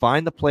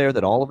 find the player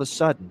that all of a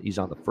sudden he's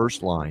on the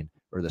first line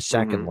or the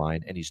second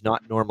line and he's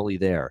not normally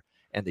there.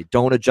 And they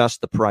don't adjust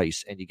the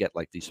price, and you get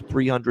like these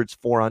 300s,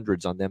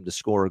 400s on them to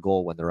score a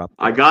goal when they're up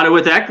there. I got it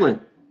with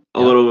Eklund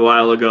a little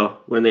while ago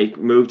when they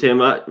moved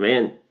him up.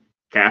 Man,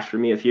 cashed for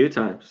me a few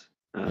times.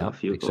 A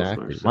few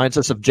exactly. Reminds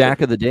us of Jack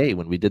of the Day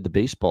when we did the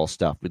baseball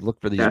stuff. We'd look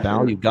for these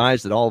value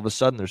guys that all of a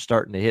sudden they're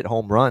starting to hit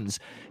home runs,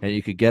 and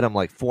you could get them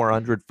like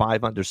 400,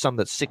 500, some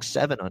that 600,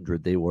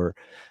 700 they were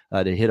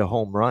to hit a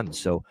home run.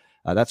 So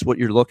that's what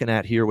you're looking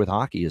at here with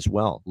hockey as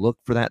well. Look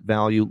for that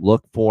value.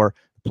 Look for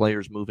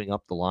players moving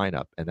up the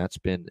lineup, and that's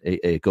been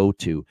a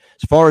go-to.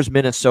 As far as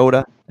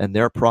Minnesota and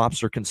their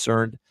props are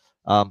concerned,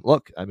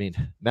 look, I mean,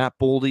 Matt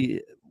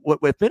Boldy,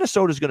 if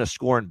Minnesota's going to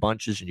score in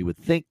bunches, and you would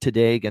think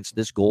today against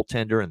this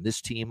goaltender and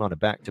this team on a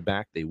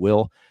back-to-back, they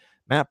will.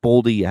 Matt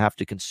Boldy, you have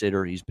to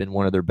consider. He's been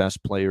one of their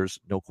best players,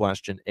 no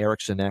question.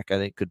 Eriksson Ek, I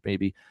think, could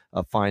maybe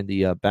find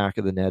the back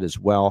of the net as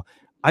well.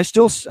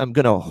 I'm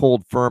going to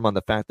hold firm on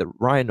the fact that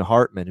Ryan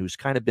Hartman, who's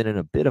kind of been in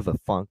a bit of a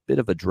funk, bit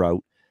of a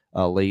drought,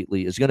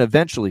 lately, is going to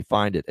eventually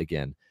find it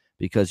again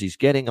because he's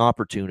getting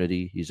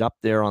opportunity. He's up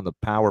there on the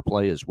power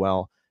play as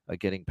well,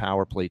 getting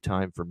power play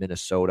time for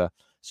Minnesota.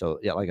 So,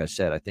 yeah, like I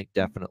said, I think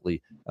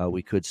definitely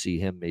we could see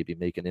him maybe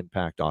make an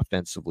impact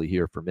offensively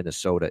here for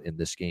Minnesota in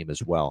this game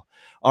as well.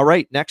 All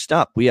right, next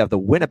up, we have the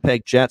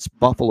Winnipeg Jets,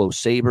 Buffalo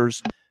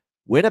Sabres.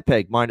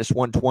 Winnipeg minus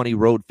 120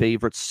 road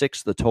favorites,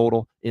 6 the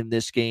total in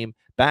this game.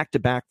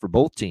 Back-to-back for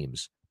both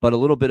teams, but a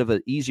little bit of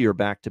an easier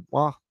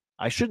well,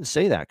 I shouldn't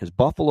say that because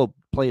Buffalo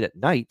played at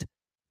night,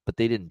 but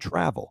they didn't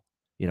travel.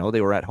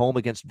 They were at home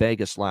against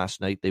Vegas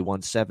last night. They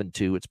won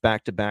 7-2. It's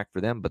back-to-back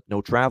for them, but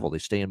no travel. They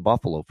stay in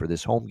Buffalo for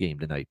this home game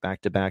tonight,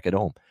 back-to-back at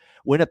home.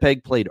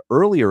 Winnipeg played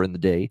earlier in the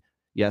day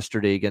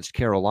yesterday against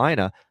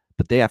Carolina,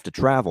 but they have to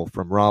travel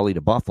from Raleigh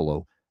to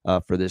Buffalo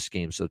for this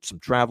game. So it's some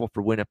travel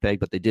for Winnipeg,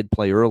 but they did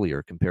play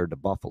earlier compared to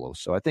Buffalo.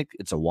 So I think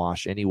it's a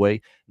wash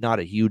anyway, not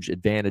a huge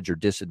advantage or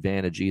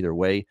disadvantage either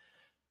way.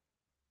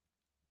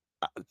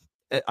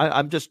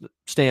 I'm just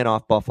staying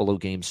off Buffalo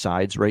game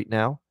sides right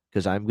now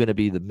because I'm going to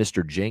be the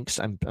Mr. Jinx.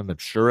 I'm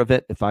sure of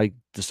it. If I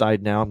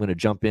decide now I'm going to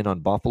jump in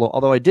on Buffalo,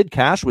 although I did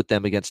cash with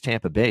them against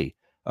Tampa Bay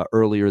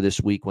earlier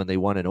this week when they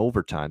won in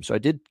overtime. So I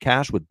did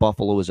cash with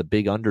Buffalo as a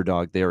big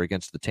underdog there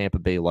against the Tampa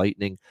Bay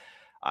Lightning.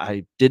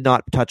 I did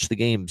not touch the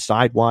game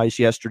sidewise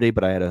yesterday,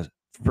 but I had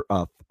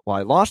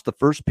I lost the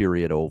first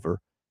period over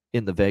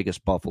in the Vegas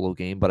Buffalo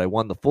game, but I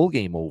won the full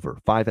game over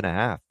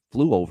 5.5.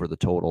 Flew over the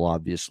total,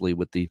 obviously,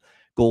 with the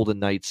Golden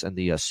Knights and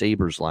the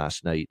Sabres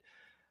last night.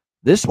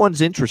 This one's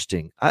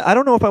interesting. I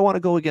don't know if I want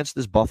to go against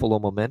this Buffalo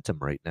momentum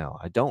right now.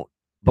 I don't.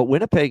 But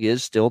Winnipeg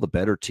is still the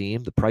better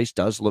team. The price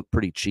does look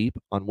pretty cheap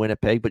on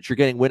Winnipeg, but you're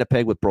getting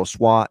Winnipeg with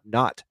Brossoit,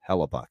 not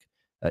Hellebuck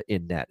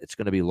in net. It's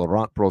going to be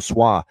Laurent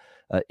Brossoit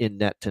in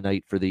net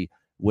tonight for the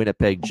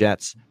Winnipeg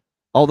Jets.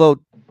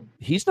 Although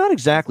he's not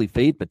exactly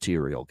fade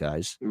material,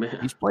 guys.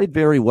 He's played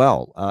very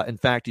well. In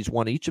fact, he's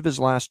won each of his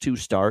last 2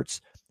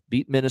 starts,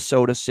 beat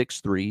Minnesota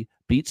 6-3,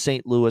 beat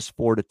St. Louis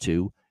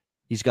 4-2.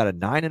 He's got a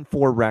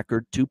 9-4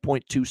 record,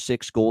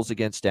 2.26 goals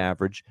against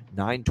average,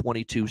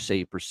 922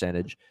 save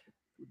percentage.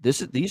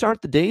 These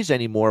aren't the days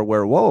anymore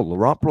where, whoa,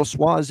 Laurent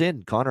Brossoit is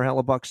in, Connor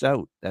Hellebuck's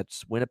out.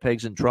 That's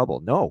Winnipeg's in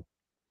trouble. No,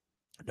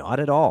 not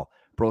at all.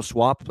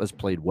 Brossoit has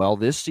played well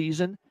this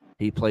season.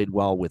 He played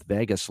well with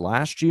Vegas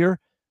last year.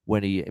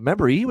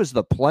 Remember, he was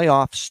the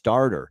playoff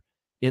starter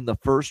in the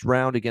first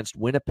round against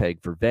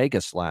Winnipeg for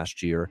Vegas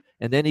last year,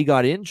 and then he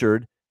got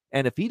injured.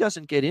 And if he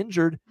doesn't get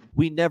injured,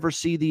 we never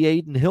see the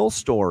Adin Hill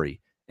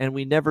story, and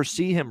we never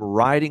see him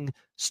riding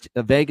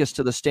Vegas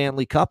to the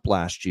Stanley Cup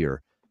last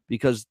year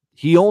because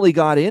he only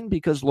got in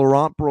because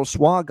Laurent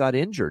Brossoit got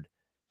injured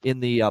in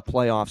the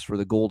playoffs for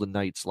the Golden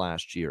Knights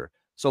last year.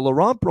 So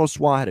Laurent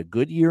Brossoit had a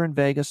good year in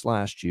Vegas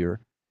last year.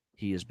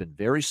 He has been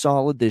very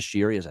solid this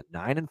year. He has a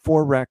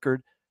 9-4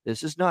 record.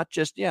 This is not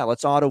just,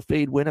 let's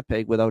auto-fade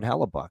Winnipeg without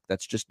Hellebuck.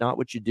 That's just not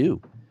what you do.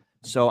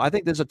 So I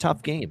think this is a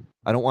tough game.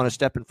 I don't want to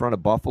step in front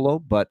of Buffalo,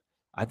 but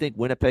I think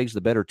Winnipeg's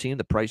the better team.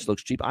 The price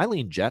looks cheap. I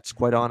lean Jets,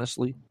 quite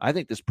honestly. I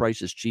think this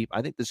price is cheap.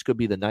 I think this could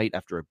be the night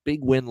after a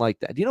big win like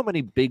that. Do you know how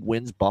many big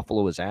wins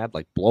Buffalo has had,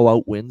 like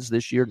blowout wins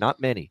this year?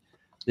 Not many.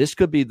 This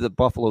could be the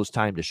Buffalo's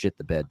time to shit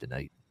the bed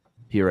tonight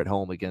here at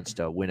home against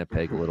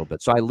Winnipeg a little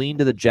bit. So I lean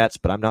to the Jets,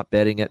 but I'm not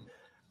betting it.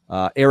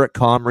 Eric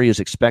Comrie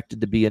is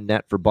expected to be in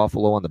net for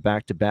Buffalo on the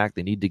back-to-back.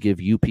 They need to give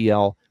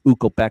UPL,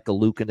 Ukko-Pekka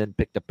Luukkonen,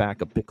 picked a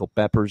pack of pickled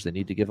peppers. They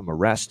need to give him a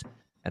rest,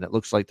 and it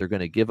looks like they're going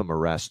to give him a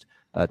rest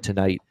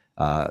tonight.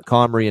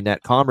 Comrie in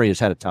net. Comrie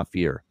has had a tough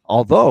year,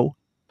 although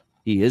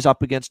he is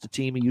up against a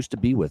team he used to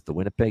be with, the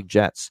Winnipeg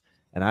Jets.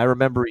 And I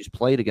remember he's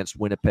played against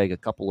Winnipeg a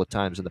couple of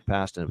times in the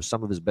past, and it was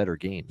some of his better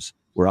games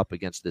were up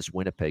against this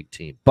Winnipeg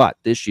team. But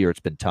this year it's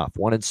been tough.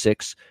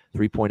 1-6,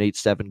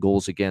 3.87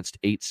 goals against,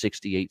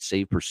 868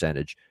 save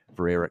percentage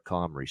for Eric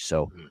Comrie.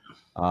 So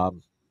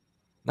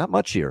not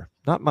much here.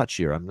 Not much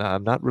here. I'm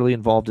not really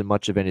involved in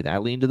much of anything. I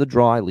lean to the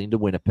draw. I lean to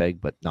Winnipeg,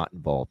 but not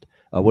involved.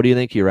 What do you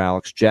think here,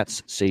 Alex?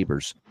 Jets,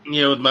 Sabres.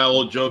 Yeah, with my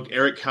old joke,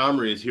 Eric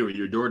Comrie is here with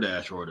your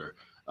DoorDash order.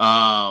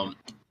 I'm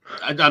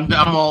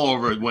all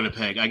over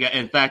Winnipeg.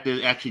 In fact,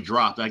 it actually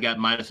dropped. I got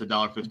minus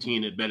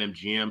 $1.15 at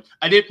BetMGM.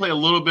 I did play a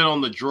little bit on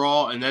the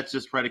draw, and that's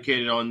just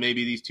predicated on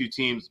maybe these two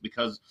teams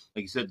because,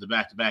 like you said, the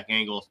back-to-back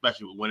angle,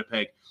 especially with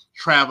Winnipeg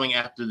traveling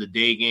after the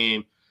day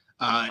game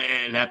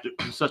and after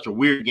such a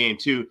weird game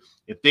too.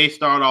 If they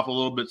start off a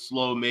little bit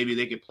slow, maybe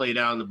they could play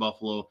down to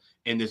Buffalo,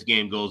 and this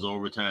game goes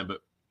overtime. But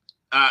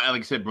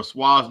like I said,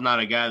 Brossoit is not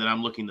a guy that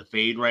I'm looking to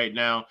fade right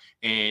now.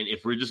 And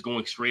if we're just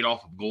going straight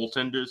off of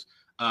goaltenders,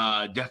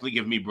 definitely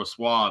give me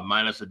Brossoit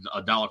minus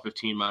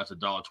 $1.15, minus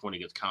 $1.20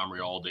 against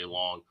Comrie all day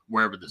long,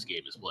 wherever this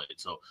game is played.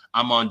 So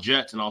I'm on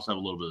Jets and also have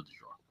a little bit of the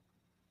draw.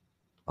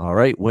 All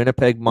right,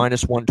 Winnipeg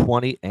minus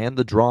 120 and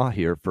the draw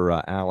here for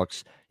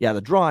Alex. Yeah,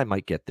 the draw I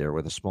might get there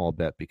with a small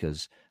bet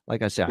because,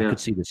 like I said, I could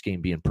see this game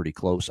being pretty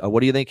close.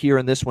 What do you think here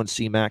in this one,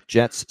 C-Mac?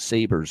 Jets,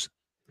 Sabres.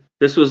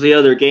 This was the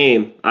other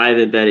game. I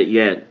haven't bet it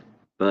yet,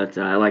 but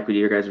I like what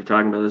you guys were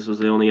talking about. This was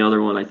the only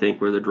other one I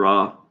think where the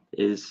draw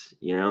is,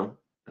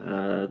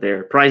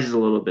 their price is a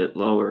little bit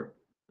lower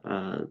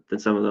than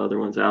some of the other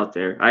ones out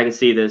there. I can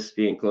see this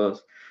being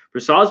close.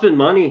 Brossoit's been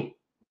money.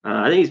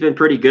 I think he's been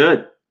pretty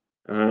good.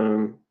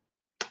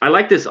 I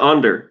like this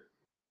under.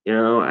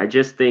 I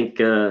just think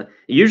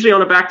usually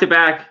on a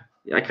back-to-back,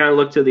 I kind of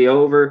look to the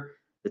over,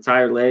 the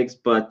higher legs,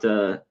 but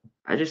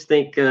I just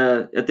think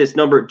at this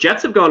number,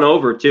 Jets have gone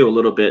over too a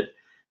little bit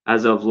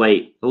as of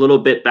late, a little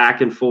bit back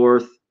and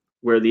forth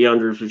where the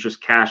unders was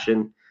just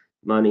cashing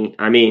money.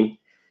 I mean,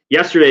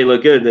 yesterday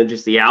looked good, and then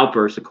just the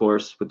outburst, of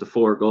course, with the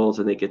 4 goals,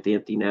 and they get the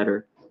empty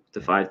netter,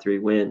 the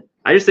 5-3 win.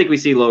 I just think we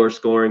see lower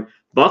scoring.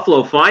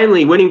 Buffalo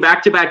finally winning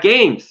back-to-back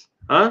games,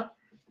 huh?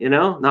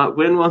 Not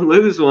win one,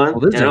 lose one. Well,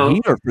 this is a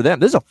heater for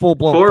them. This is a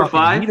full-blown 4 or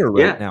 5 heater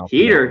right now.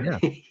 Heater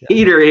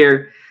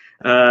here.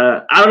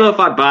 I don't know if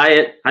I buy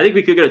it. I think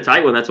we could get a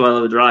tight one. That's why I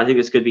love a draw. I think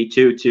this could be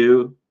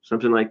 2-2,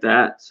 something like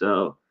that.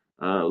 So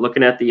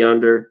looking at the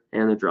under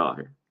and the draw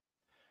here.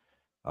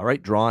 All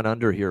right, drawing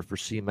under here for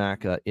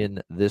CMAC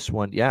in this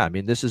one. Yeah, I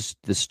mean, this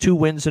 2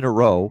 wins in a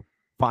row,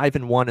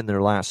 5-1 in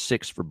their last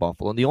 6 for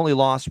Buffalo. And the only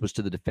loss was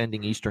to the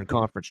defending Eastern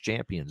Conference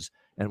champions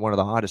and one of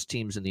the hottest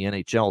teams in the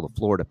NHL, the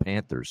Florida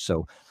Panthers.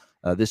 So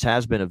this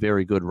has been a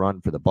very good run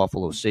for the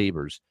Buffalo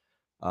Sabres.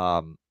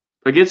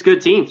 Against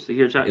good teams.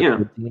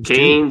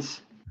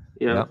 Canes.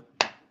 Yeah.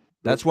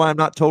 That's why I'm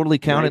not totally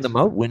counting them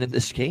out winning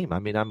this game. I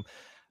mean,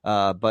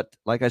 but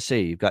like I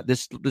say, you've got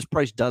this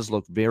price does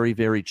look very,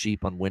 very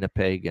cheap on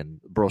Winnipeg,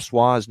 and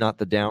Brossoit is not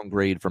the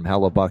downgrade from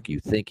Hellebuck you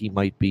think he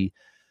might be.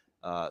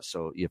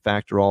 So you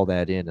factor all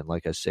that in, and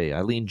like I say,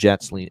 I lean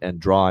Jets and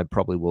draw. I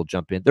probably will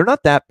jump in. They're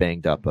not that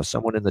banged up.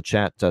 Someone in the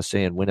chat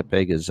saying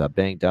Winnipeg is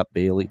banged up.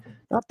 Bailey,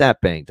 not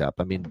that banged up.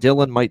 I mean,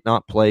 Dylan might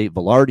not play.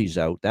 Velarde's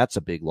out. That's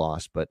a big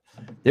loss. But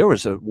there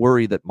was a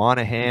worry that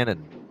Monahan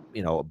and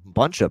a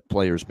bunch of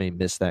players may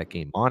miss that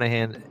game.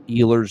 Monahan,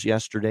 Ehlers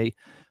yesterday,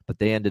 but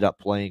they ended up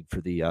playing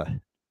for the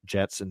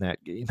Jets in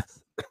that game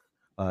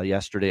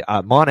yesterday.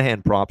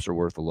 Monahan props are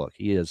worth a look.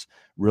 He has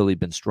really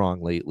been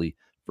strong lately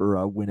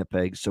for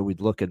Winnipeg, so we'd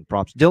look at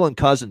props. Dylan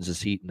Cousins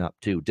is heating up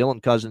too.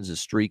 Dylan Cousins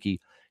is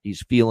streaky.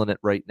 He's feeling it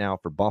right now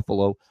for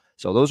Buffalo.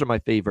 So those are my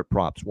favorite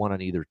props, one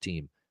on either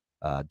team.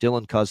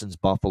 Dylan Cousins,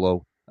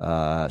 Buffalo,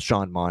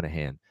 Sean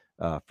Monahan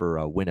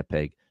for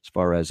Winnipeg, as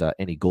far as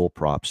any goal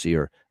props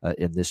here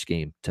in this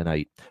game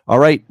tonight. All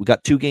right, we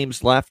got 2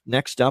 games left.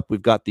 Next up,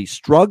 we've got the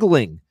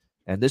struggling,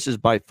 and this is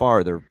by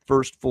far their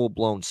first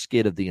full-blown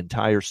skid of the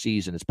entire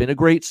season. It's been a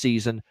great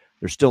season.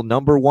 They're still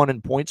number 1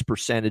 in points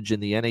percentage in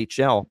the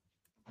NHL,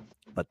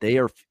 but they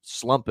are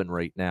slumping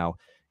right now.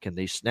 Can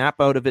they snap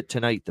out of it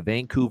tonight? The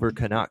Vancouver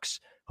Canucks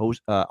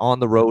on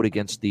the road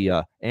against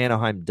the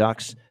Anaheim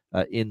Ducks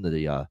in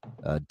the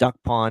Duck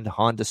Pond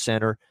Honda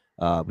Center.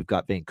 We've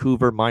got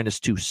Vancouver minus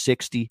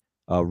 260,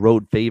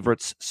 road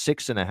favorites,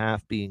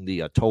 6.5 being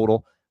the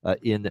total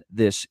in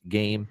this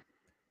game.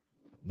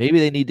 Maybe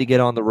they need to get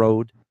on the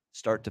road,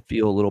 start to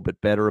feel a little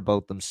bit better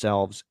about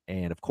themselves.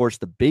 And, of course,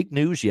 the big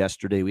news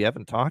yesterday, we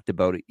haven't talked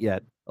about it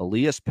yet,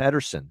 Elias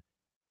Pettersson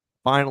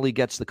finally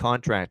gets the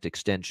contract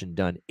extension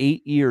done.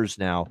 8 years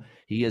now.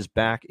 He is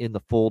back in the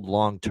fold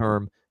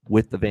long-term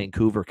with the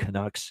Vancouver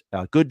Canucks.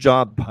 Good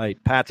job by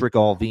Patrick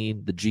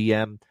Allvin, the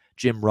GM,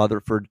 Jim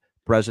Rutherford,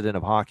 president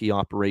of hockey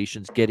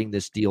operations, getting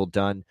this deal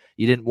done.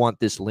 You didn't want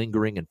this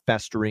lingering and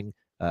festering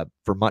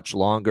for much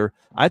longer.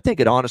 I think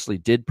it honestly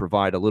did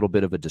provide a little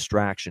bit of a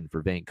distraction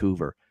for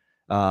Vancouver.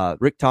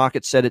 Rick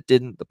Tocchet said it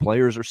didn't. The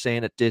players are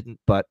saying it didn't,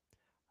 but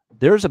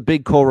there's a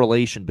big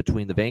correlation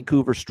between the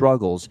Vancouver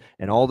struggles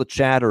and all the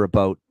chatter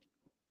about,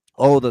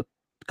 the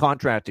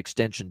contract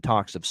extension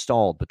talks have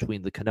stalled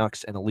between the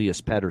Canucks and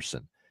Elias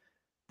Pettersson.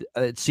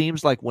 It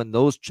seems like when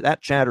that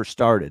chatter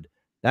started,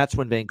 that's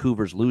when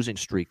Vancouver's losing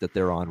streak that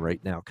they're on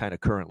right now kind of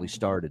currently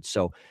started.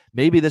 So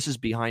maybe this is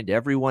behind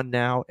everyone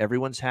now.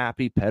 Everyone's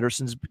happy.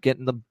 Pettersson's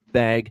getting the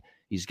bag.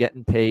 He's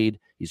getting paid.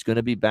 He's going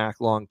to be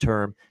back long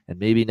term. And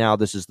maybe now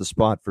this is the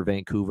spot for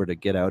Vancouver to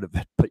get out of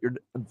it. But you're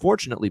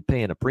unfortunately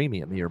paying a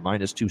premium here,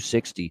 minus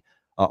 260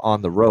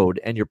 on the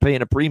road. And you're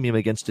paying a premium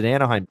against an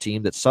Anaheim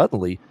team that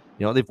suddenly,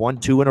 they've won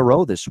 2 in a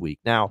row this week.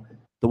 Now,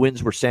 the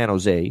wins were San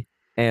Jose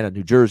and a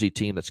New Jersey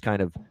team that's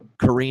kind of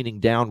careening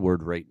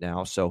downward right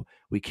now. So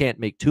we can't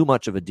make too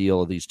much of a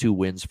deal of these 2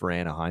 wins for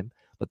Anaheim.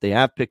 But they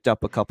have picked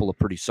up a couple of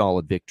pretty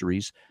solid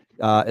victories.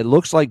 It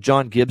looks like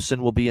John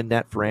Gibson will be in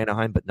net for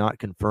Anaheim, but not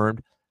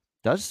confirmed.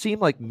 Does seem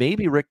like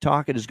maybe Rick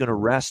Tocchet is going to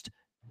rest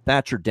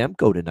Thatcher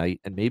Demko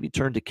tonight and maybe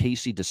turn to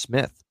Casey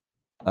DeSmith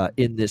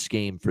in this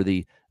game for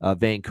the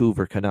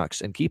Vancouver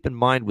Canucks. And keep in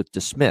mind with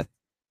DeSmith,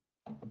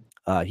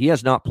 he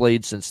has not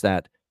played since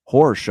that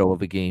horror show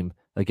of a game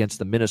against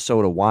the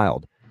Minnesota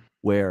Wild,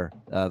 where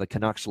the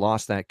Canucks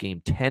lost that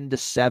game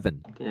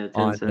 10-7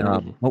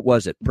 on, what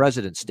was it,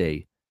 President's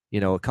Day,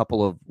 a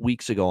couple of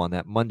weeks ago on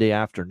that Monday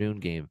afternoon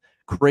game.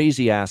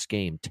 Crazy-ass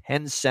game.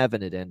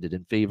 10-7 it ended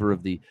in favor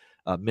of the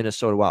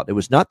Minnesota Wild. It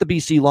was not the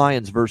BC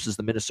Lions versus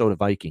the Minnesota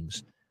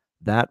Vikings.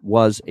 That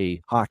was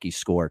a hockey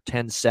score,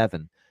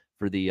 10-7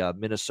 for the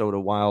Minnesota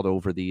Wild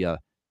over the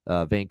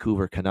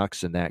Vancouver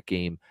Canucks in that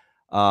game.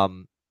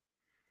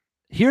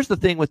 Here's the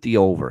thing with the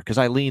over, because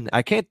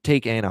I can't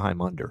take Anaheim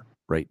under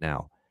right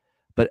now.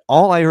 But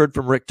all I heard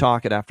from Rick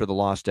Tocchet after the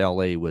loss to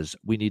LA was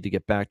we need to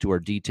get back to our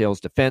details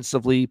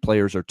defensively.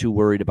 Players are too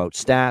worried about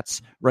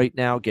stats right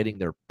now, getting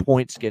their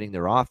points, getting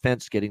their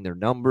offense, getting their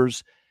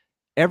numbers.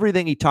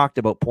 Everything he talked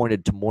about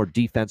pointed to more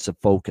defensive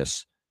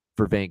focus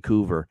for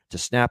Vancouver to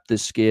snap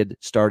this skid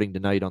starting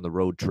tonight on the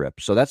road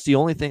trip. So that's the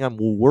only thing I'm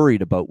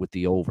worried about with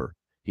the over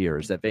here,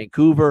 is that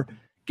Vancouver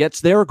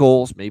gets their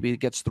goals, maybe it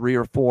gets 3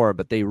 or 4,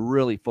 but they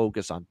really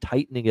focus on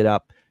tightening it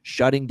up,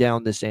 shutting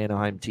down this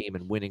Anaheim team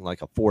and winning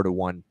like a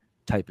 4-1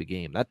 type of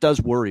game. That does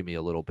worry me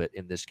a little bit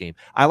in this game.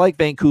 I like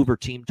Vancouver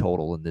team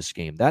total in this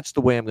game. That's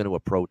the way I'm going to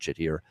approach it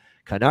here.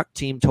 Canuck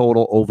team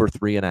total over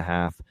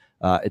 3.5.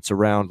 It's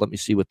around, let me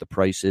see what the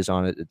price is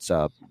on it. It's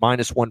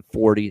minus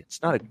 140.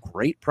 It's not a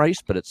great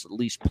price, but it's at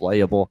least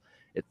playable.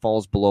 It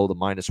falls below the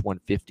minus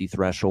 150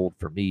 threshold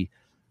for me.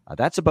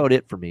 That's about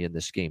it for me in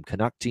this game.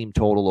 Canuck team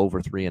total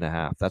over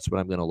 3.5. That's what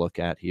I'm going to look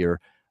at here.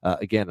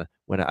 Again,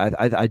 when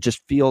I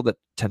just feel that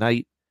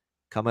tonight,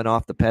 coming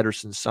off the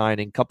Pettersson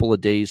signing, couple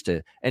of days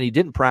and he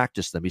didn't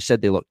practice them. He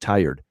said they looked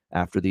tired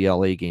after the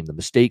LA game. The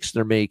mistakes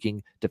they're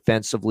making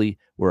defensively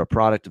were a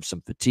product of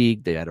some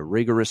fatigue. They had a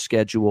rigorous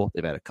schedule.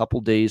 They've had a couple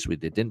days where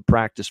they didn't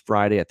practice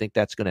Friday. I think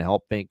that's going to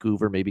help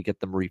Vancouver, maybe get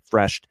them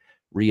refreshed,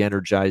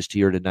 re-energized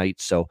here tonight.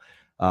 So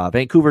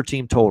Vancouver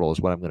team total is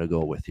what I'm going to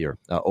go with here.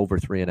 Over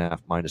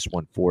 3.5, minus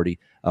 140.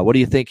 What do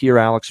you think here,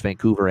 Alex?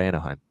 Vancouver,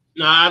 Anaheim?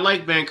 No, I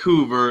like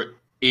Vancouver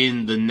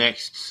in the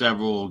next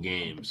several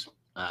games.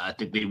 I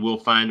think they will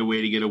find a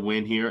way to get a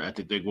win here. I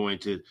think they're going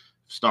to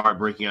start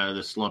breaking out of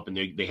this slump, and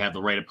they have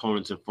the right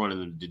opponents in front of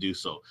them to do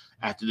so.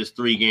 After this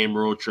 3-game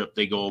road trip,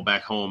 they go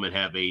back home and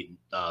have a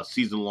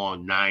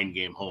season-long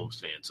 9-game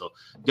homestand. So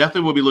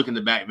definitely we'll be looking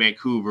to back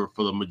Vancouver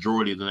for the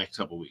majority of the next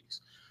couple of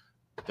weeks.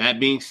 That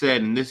being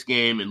said, in this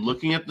game and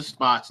looking at the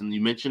spots, and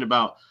you mentioned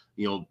about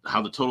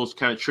how the total's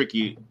kind of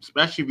tricky,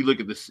 especially if you look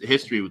at the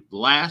history with the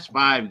last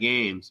 5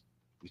 games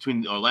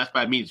last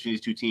 5 meetings between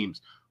these two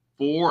teams,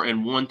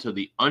 4-1 to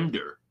the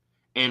under.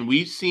 And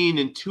we've seen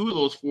in 2 of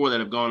those 4 that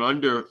have gone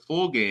under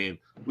full game,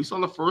 we saw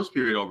the first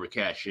period over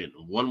cash in.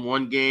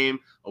 1-1 game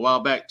a while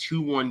back,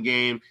 2-1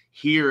 game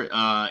here in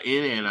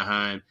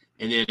Anaheim,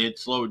 and then it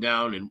slowed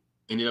down and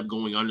ended up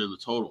going under the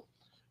total.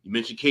 You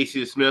mentioned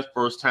Casey DeSmith,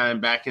 first time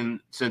back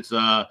since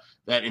that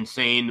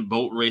insane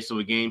boat race of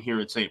a game here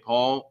in St.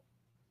 Paul.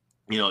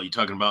 You're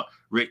talking about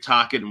Rick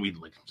Tocchet, and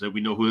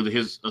we know who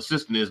his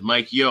assistant is,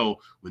 Mike Yeo.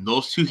 When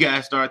those 2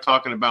 guys start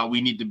talking about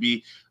we need to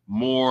be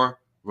more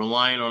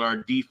reliant on our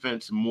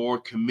defense, more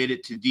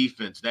committed to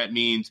defense, that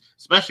means,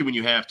 especially when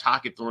you have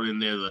Tocchet thrown in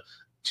there, the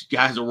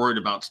guys are worried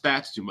about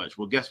stats too much.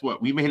 Well, guess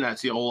what? We may not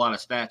see a whole lot of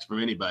stats from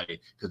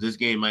anybody because this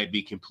game might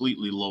be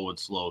completely low and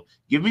slow.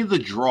 Give me the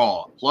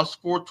draw, plus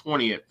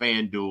 420 at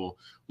FanDuel.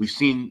 We've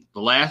seen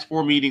the last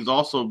 4 meetings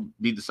also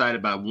be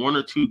decided by 1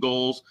 or 2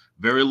 goals,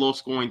 very low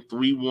scoring,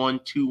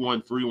 3-1,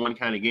 2-1, 3-1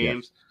 kind of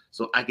games. Yeah.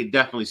 So I could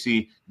definitely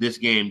see this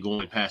game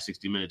going past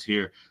 60 minutes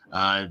here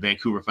and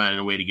Vancouver finding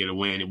a way to get a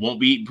win. It won't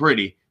be eaten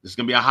pretty. This is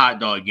going to be a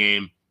hot dog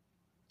game.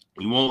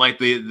 You won't like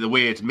the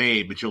way it's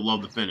made, but you'll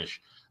love the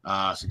finish.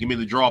 So give me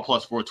the draw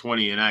plus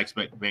 420, and I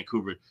expect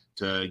Vancouver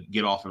to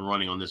get off and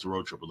running on this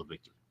road trip with a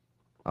victory.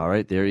 All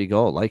right, there you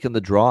go. Liking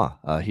the draw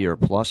here,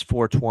 plus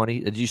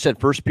 420. You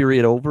said first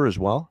period over as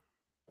well?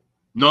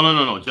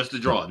 No. Just the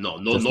draw. No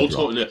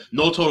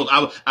total.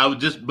 I would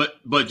just,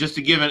 but just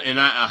to give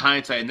a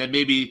hindsight, and then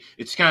maybe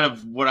it's kind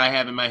of what I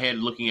have in my head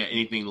looking at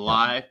anything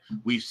live.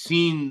 We've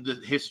seen the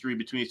history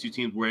between these two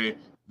teams where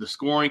the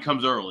scoring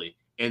comes early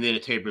and then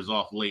it tapers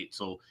off late.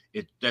 So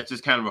that's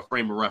just kind of a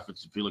frame of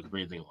reference if you're looking for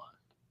anything live.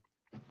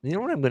 You know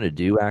what I'm going to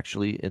do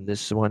actually in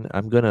this one?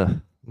 I'm going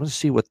to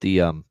see what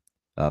the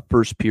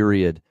first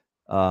period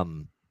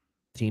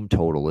team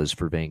total is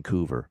for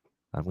Vancouver.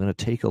 I'm going to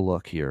take a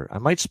look here. I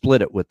might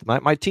split it with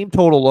my team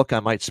total look. I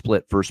might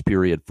split first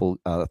period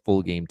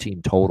full game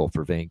team total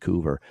for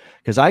Vancouver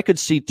because I could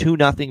see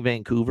 2-0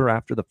 Vancouver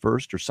after the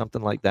first or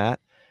something like that.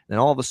 And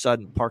all of a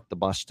sudden park the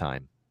bus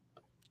time,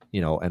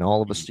 and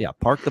all of us,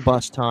 park the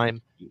bus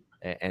time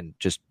and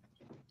just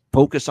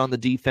focus on the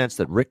defense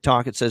that Rick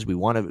Tocchet says we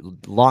want to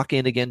lock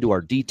in again to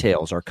our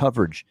details, our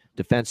coverage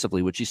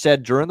defensively, which he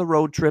said during the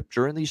road trip,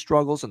 during these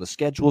struggles, and the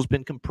schedule's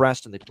been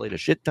compressed and they played a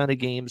shit ton of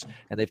games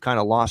and they've kind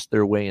of lost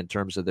their way in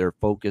terms of their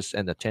focus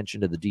and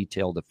attention to the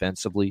detail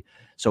defensively.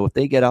 So if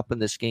they get up in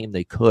this game,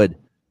 they could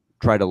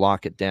try to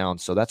lock it down.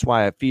 So that's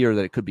why I fear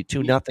that it could be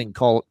 2-0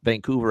 call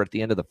Vancouver at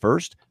the end of the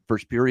first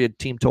period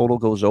team total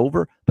goes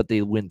over, but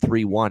they win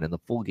 3-1 and the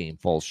full game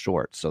falls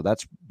short. So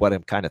that's what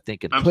I'm kind of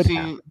thinking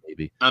happen,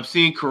 maybe. I'm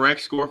seeing correct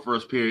score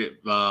first period,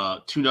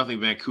 2-0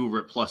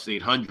 Vancouver at plus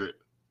 800,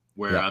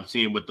 where I'm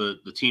seeing with the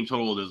team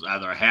total is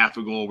either a half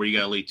a goal where you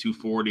got to lay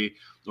 240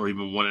 or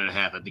even 1.5.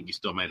 I think you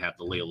still might have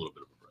to lay a little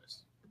bit of a price.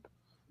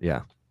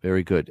 Yeah,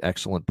 very good.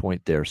 Excellent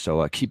point there.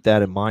 So keep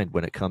that in mind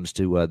when it comes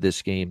to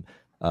this game.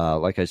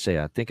 Like I say,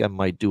 I think I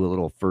might do a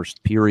little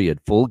first period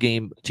full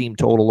game team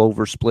total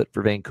over split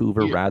for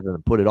Vancouver rather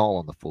than put it all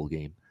on the full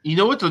game. You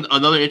know what's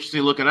another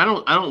interesting look, and I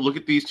don't look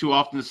at these too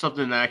often. It's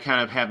something that I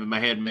kind of have in my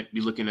head, might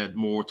be looking at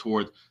more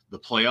toward the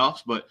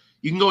playoffs. But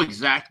you can go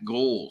exact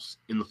goals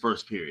in the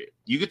first period.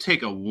 You could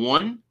take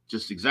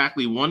just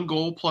exactly 1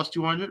 goal plus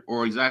 200,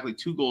 or exactly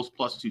 2 goals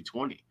plus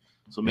 220.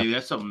 So maybe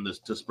that's something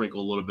to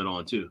sprinkle a little bit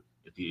on too,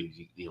 if you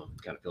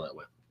kind of feel that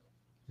way.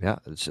 Yeah,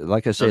 it's,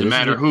 like I said, doesn't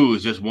matter who,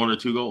 it's just 1 or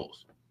 2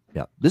 goals.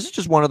 Yeah, this is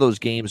just one of those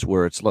games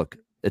where it's, look,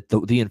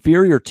 the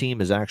inferior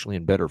team is actually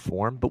in better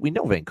form, but we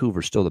know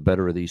Vancouver's still the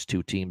better of these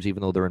two teams,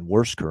 even though they're in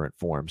worse current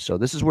form. So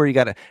this is where you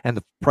got to, and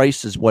the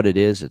price is what it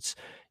is.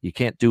 You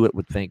can't do it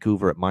with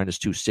Vancouver at minus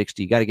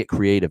 260. You got to get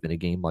creative in a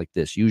game like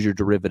this. Use your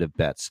derivative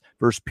bets,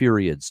 first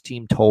periods,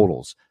 team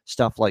totals,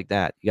 stuff like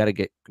that. You got to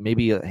get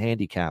maybe a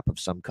handicap of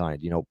some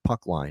kind,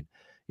 puck line.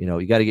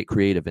 You got to get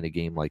creative in a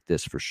game like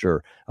this for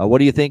sure. What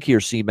do you think here,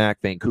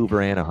 C-Mac,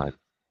 Vancouver, Anaheim?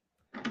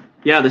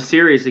 Yeah, the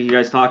series that you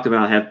guys talked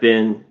about have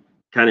been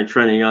kind of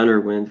trending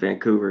under when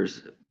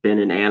Vancouver's been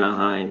in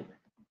Anaheim.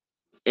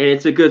 And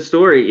it's a good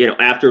story.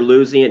 After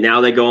losing it,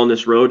 now they go on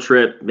this road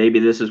trip. Maybe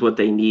this is what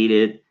they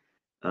needed.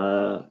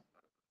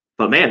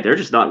 But, man, they're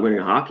just not winning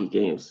hockey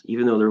games,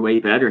 even though they're way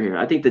better here.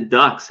 I think the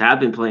Ducks have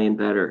been playing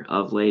better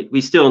of late.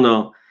 We still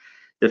know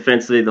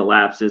defensively the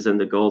lapses and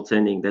the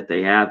goaltending that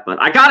they have.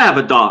 But I got to have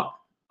a dog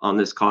on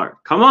this card.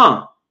 Come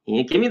on.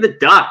 Give me the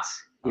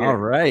Ducks here. All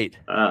right.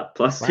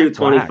 Plus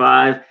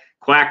 225.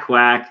 Quack,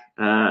 quack.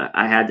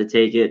 I had to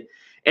take it.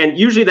 And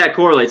usually that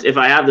correlates. If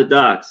I have the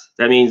Ducks,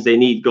 that means they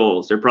need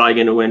goals. They're probably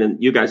going to win.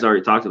 And you guys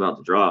already talked about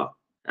the draw,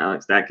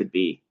 Alex. That could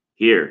be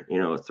here, a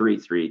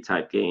 3-3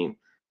 type game.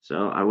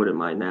 So I wouldn't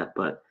mind that.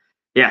 But,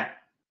 yeah,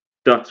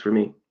 Ducks for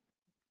me.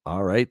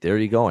 All right, there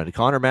you go. And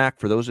Connor Mack,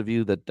 for those of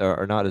you that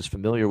are not as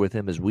familiar with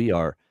him as we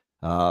are,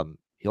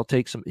 he'll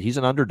take some. He's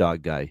an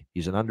underdog guy.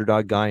 He's an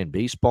underdog guy in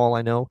baseball,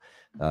 I know.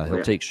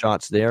 He'll take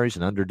shots there. He's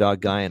an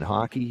underdog guy in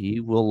hockey. He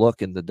will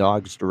look in the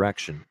dog's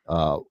direction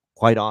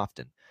quite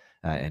often.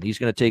 And he's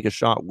going to take a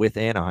shot with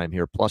Anaheim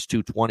here, plus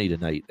 220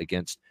 tonight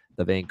against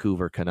the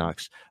Vancouver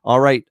Canucks. All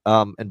right.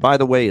 And by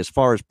the way, as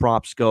far as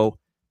props go,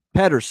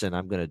 Pettersson,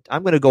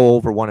 I'm gonna go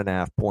over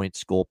 1.5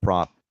 points, goal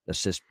prop,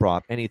 assist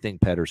prop, anything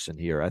Pettersson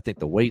here. I think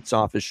the weight's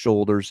off his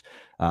shoulders.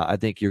 I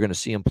think you're going to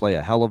see him play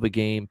a hell of a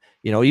game.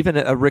 Even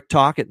Rick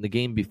Tocchet in the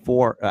game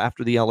before,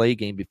 after the LA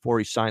game, before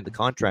he signed the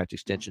contract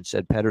extension,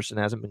 said Pettersson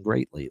hasn't been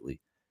great lately.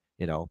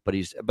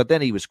 But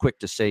then he was quick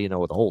to say,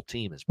 the whole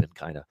team has been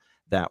kind of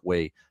that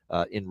way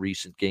in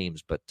recent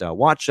games. But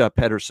watch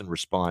Pettersson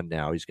respond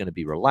now. He's going to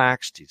be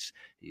relaxed.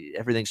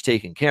 Everything's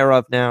taken care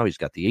of now. He's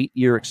got the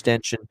 8-year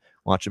extension.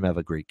 Watch him have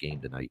a great game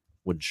tonight.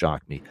 Wouldn't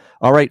shock me.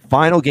 All right,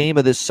 final game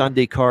of this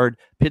Sunday card,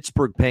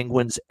 Pittsburgh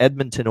Penguins,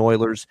 Edmonton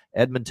Oilers.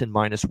 Edmonton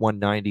minus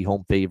 190,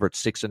 home favorite,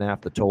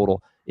 6.5 the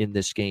total in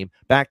this game.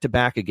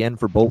 Back-to-back again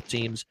for both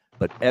teams,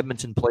 but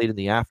Edmonton played in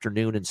the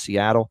afternoon in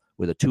Seattle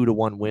with a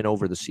 2-1 win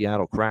over the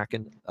Seattle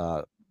Kraken,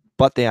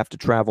 but they have to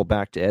travel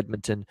back to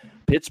Edmonton.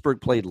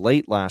 Pittsburgh played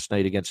late last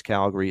night against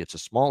Calgary. It's a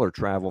smaller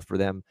travel for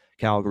them,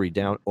 Calgary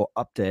down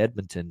up to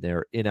Edmonton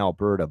there in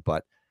Alberta,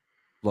 but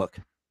look,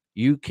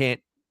 you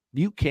can't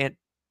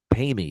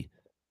pay me.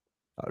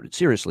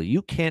 Seriously,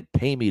 you can't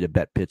pay me to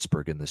bet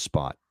Pittsburgh in this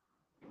spot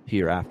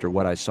here after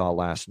what I saw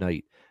last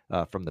night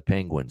from the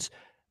Penguins.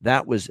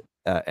 That was,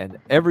 and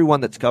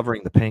everyone that's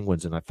covering the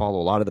Penguins, and I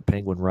follow a lot of the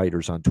Penguin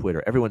writers on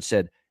Twitter, everyone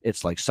said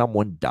it's like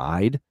someone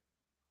died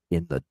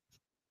on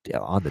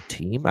the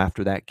team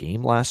after that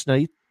game last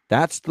night.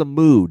 That's the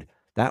mood.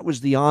 That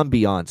was the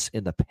ambiance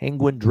in the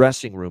Penguin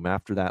dressing room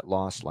after that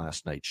loss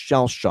last night.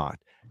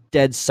 Shell-shocked,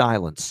 dead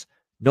silence,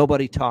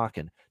 nobody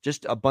talking,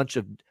 just a bunch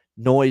of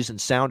noise and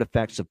sound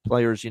effects of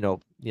players, getting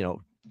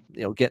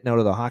out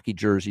of the hockey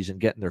jerseys and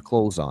getting their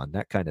clothes on,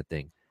 that kind of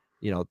thing.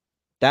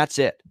 That's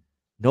it.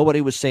 Nobody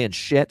was saying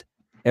shit.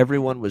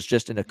 Everyone was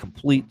just in a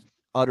complete,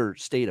 utter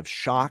state of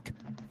shock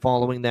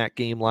following that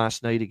game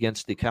last night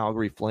against the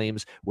Calgary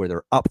Flames, where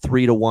they're up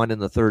 3-1 in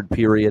the third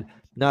period.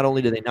 Not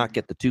only do they not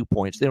get the 2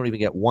 points, they don't even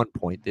get 1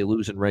 point. They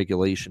lose in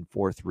regulation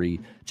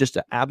 4-3. Just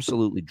an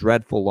absolutely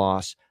dreadful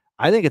loss.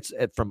 I think it's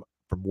from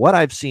what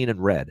I've seen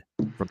and read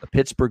from the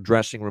Pittsburgh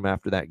dressing room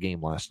after that game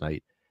last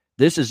night,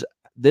 this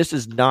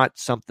is not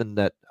something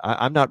that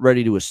I'm not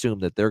ready to assume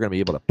that they're going to be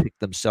able to pick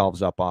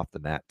themselves up off the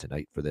mat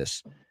tonight for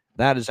this.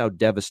 That is how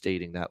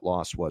devastating that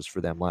loss was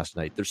for them last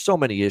night. There's so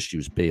many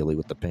issues, Bailey,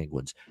 with the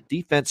Penguins.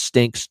 Defense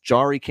stinks.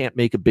 Jarry can't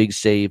make a big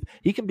save.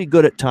 He can be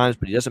good at times,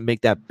 but he doesn't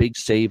make that big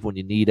save when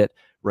you need it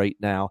right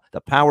now.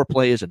 The power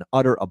play is an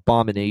utter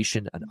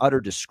abomination, an utter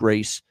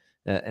disgrace,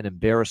 an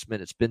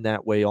embarrassment. It's been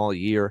that way all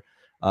year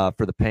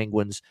for the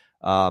Penguins.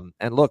 And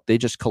look, they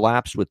just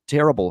collapsed with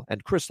terrible.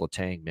 And Chris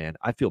Letang, man,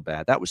 I feel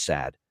bad. That was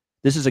sad.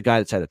 This is a guy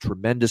that's had a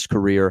tremendous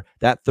career.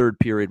 That third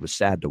period was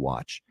sad to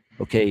watch.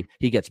 Okay,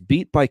 he gets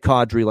beat by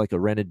Kadri like a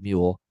rented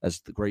mule,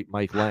 as the great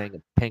Mike Lang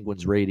of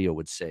Penguins radio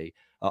would say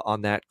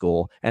on that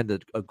goal. And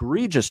the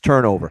egregious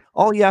turnover.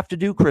 All you have to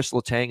do, Chris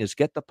Letang, is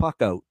get the puck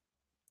out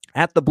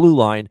at the blue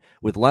line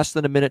with less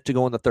than a minute to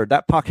go in the third.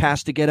 That puck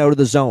has to get out of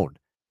the zone,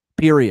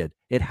 period.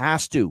 It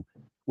has to.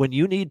 When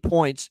you need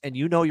points and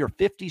you know you're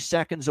 50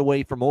 seconds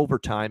away from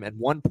overtime and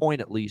 1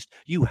 point at least,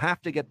 you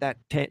have to get that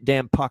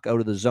damn puck out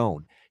of the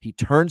zone. He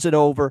turns it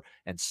over,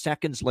 and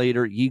seconds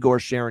later, Yegor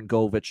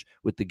Sharangovich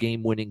with the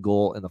game-winning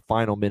goal in the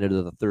final minute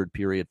of the third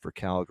period for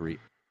Calgary.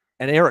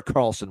 And Erik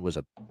Karlsson was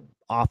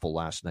awful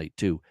last night,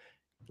 too.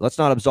 Let's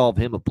not absolve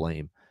him of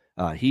blame.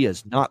 He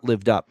has not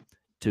lived up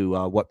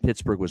to what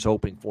Pittsburgh was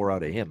hoping for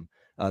out of him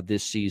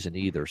this season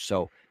either.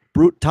 So,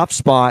 tough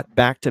spot,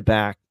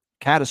 back-to-back,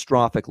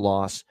 catastrophic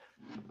loss.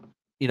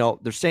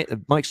 They're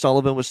saying, Mike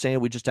Sullivan was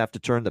saying we just have to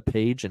turn the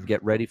page and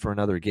get ready for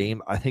another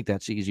game. I think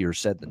that's easier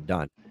said than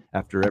done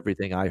after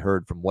everything I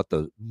heard from what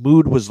the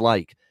mood was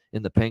like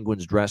in the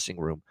Penguins dressing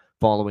room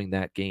following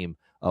that game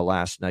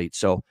last night.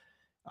 So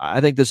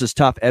I think this is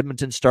tough.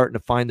 Edmonton's starting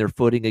to find their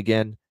footing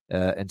again.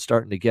 and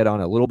starting to get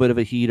on a little bit of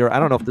a heater. I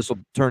don't know if this will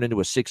turn into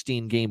a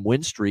 16-game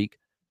win streak,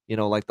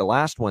 like the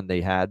last one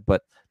they had,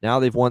 but now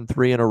they've won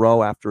 3 in a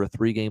row after a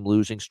 3-game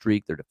losing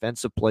streak. Their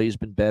defensive play has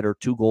been better,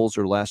 2 goals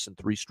or less in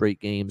 3 straight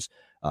games,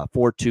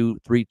 4-2,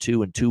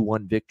 3-2, and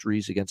 2-1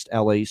 victories against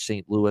LA,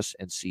 St. Louis,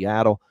 and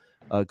Seattle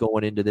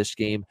going into this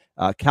game.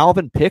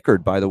 Calvin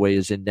Pickard, by the way,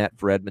 is in net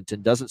for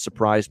Edmonton. Doesn't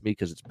surprise me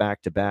because it's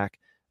back-to-back,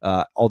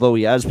 although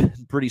he has been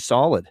pretty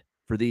solid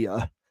for the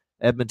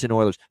Edmonton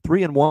Oilers.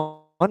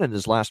 3-1 in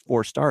his last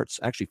 4 starts,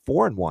 actually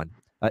 4-1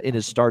 in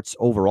his starts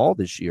overall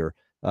this year.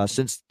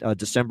 Since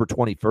December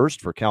 21st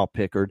for Cal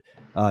Pickard.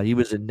 He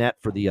was in net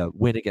for the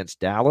win against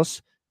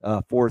Dallas,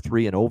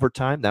 4-3 in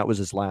overtime. That was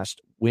his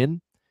last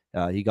win.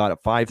 He got a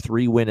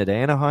 5-3 win at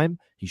Anaheim.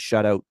 He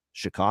shut out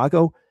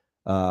Chicago.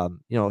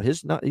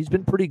 He's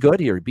been pretty good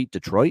here. He beat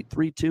Detroit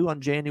 3-2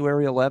 on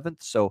January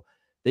 11th. So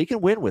they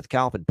can win with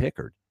Calvin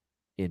Pickard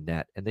in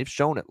net, and they've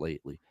shown it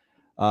lately.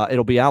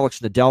 It'll be Alex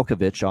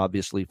Nedeljkovic,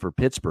 obviously, for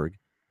Pittsburgh.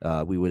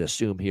 We would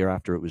assume here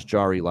after it was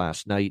Jarry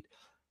last night.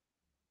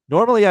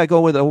 Normally, I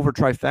go with over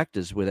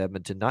trifectas with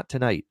Edmonton. Not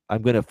tonight.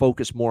 I'm going to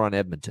focus more on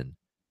Edmonton.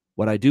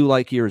 What I do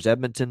like here is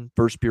Edmonton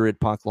first period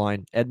puck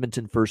line,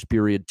 Edmonton first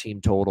period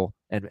team total,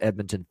 and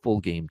Edmonton full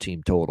game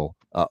team total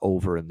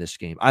over in this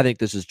game. I think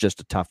this is just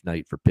a tough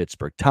night for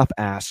Pittsburgh. Tough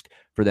ask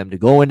for them to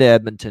go into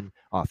Edmonton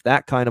off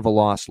that kind of a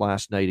loss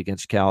last night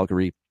against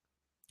Calgary,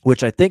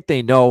 which I think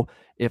they know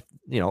if,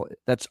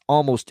 that's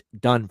almost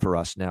done for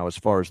us now as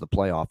far as the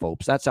playoff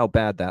hopes. That's how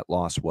bad that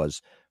loss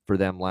was for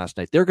them last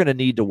night. They're going to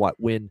need to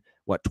win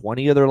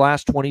 20 of their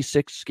last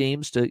 26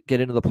 games to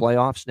get into the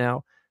playoffs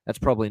now. That's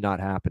probably not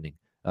happening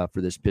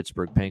for this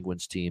Pittsburgh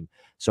Penguins team.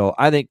 So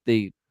I think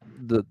the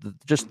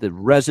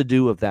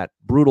residue of that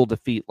brutal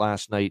defeat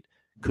last night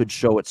could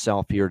show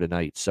itself here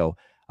tonight. So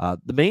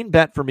the main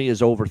bet for me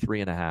is over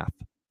 3.5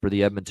 for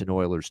the Edmonton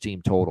Oilers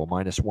team total,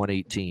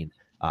 -118.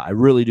 I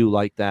really do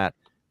like that.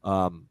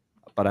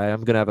 But I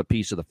am going to have a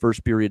piece of the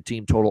first period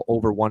team total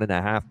over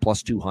 1.5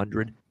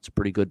 +200. It's a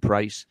pretty good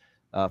price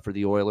for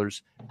the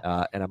Oilers.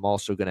 And I'm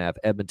also going to have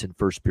Edmonton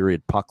first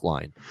period puck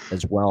line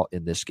as well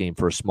in this game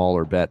for a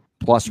smaller bet,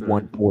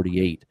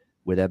 +148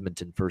 with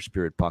Edmonton first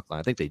period puck line.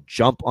 I think they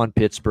jump on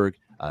Pittsburgh,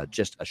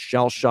 just a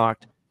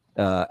shell-shocked,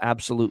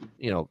 absolute,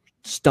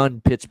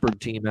 stunned Pittsburgh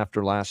team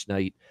after last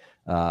night.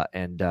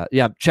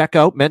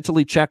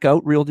 Mentally check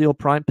out Real Deal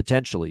Prime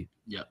potentially.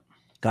 Yeah.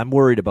 I'm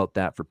worried about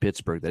that for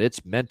Pittsburgh, that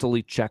it's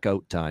mentally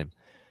check-out time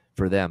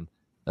for them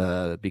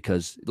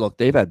because, look,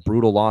 they've had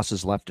brutal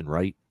losses left and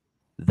right.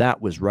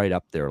 That was right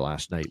up there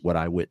last night, what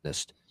I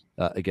witnessed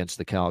against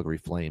the Calgary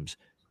Flames.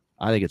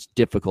 I think it's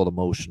difficult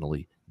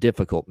emotionally,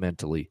 difficult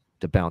mentally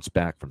to bounce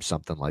back from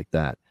something like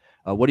that.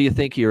 What do you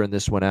think here in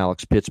this one,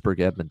 Alex? Pittsburgh,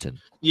 Edmonton.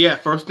 Yeah,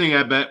 first thing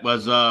I bet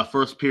was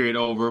first period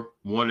over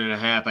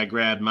 1.5. I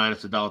grabbed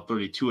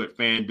 -$1.32 at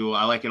FanDuel.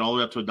 I like it all the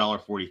way up to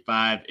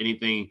 $1.45.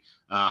 Anything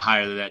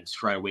higher than that, just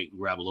try to wait and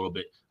grab a little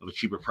bit of a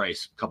cheaper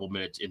price a couple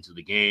minutes into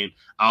the game.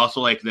 I also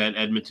like that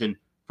Edmonton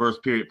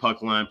first period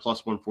puck line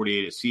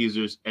 +148 at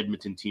Caesars.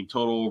 Edmonton team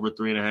total over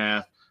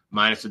 3.5.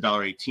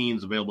 -$1.18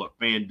 is available at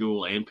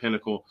FanDuel and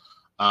Pinnacle.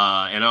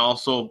 And I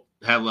also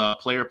have a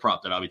player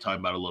prop that I'll be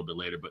talking about a little bit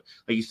later. But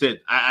like you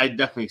said, I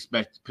definitely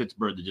expect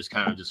Pittsburgh to just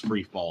kind of just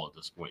free fall at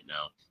this point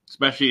now,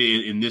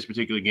 especially in this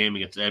particular game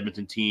against the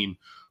Edmonton team,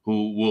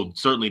 who will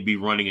certainly be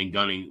running and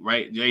gunning,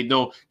 right? They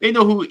know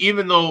who,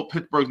 even though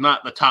Pittsburgh's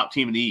not the top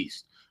team in the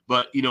East,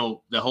 but,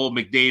 the whole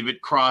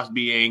McDavid,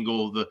 Crosby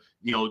angle,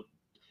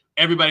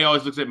 everybody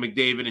always looks at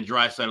McDavid and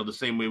Draisaitl the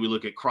same way we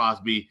look at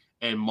Crosby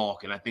and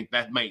Malkin. I think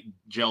that might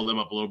gel them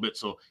up a little bit.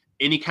 So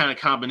any kind of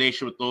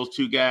combination with those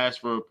two guys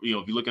for,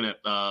 if you're looking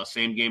at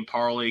same game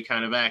parlay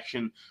kind of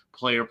action,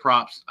 player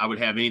props, I would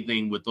have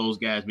anything with those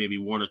guys, maybe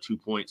 1 or 2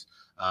 points.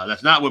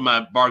 That's not what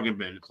my bargain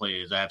bin play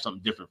is. I have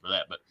something different for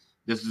that. But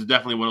this is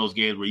definitely one of those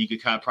games where you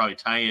could kind of probably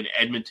tie in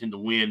Edmonton to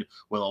win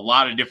with a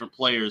lot of different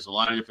players, a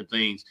lot of different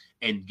things,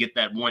 and get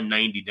that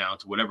 190 down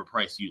to whatever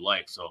price you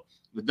like. So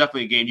it's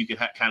definitely a game you can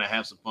kind of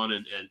have some fun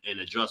and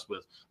adjust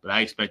with. But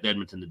I expect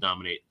Edmonton to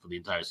dominate for the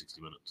entire 60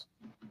 minutes.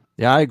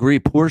 Yeah, I agree.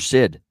 Poor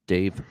Sid,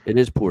 Dave. It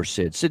is poor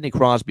Sid. Sidney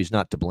Crosby's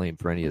not to blame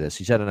for any of this.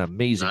 He's had an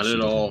amazing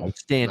season,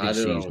 outstanding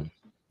season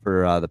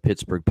for the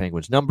Pittsburgh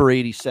Penguins. Number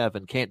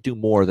 87 can't do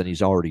more than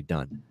he's already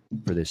done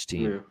for this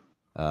team.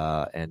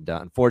 Yeah.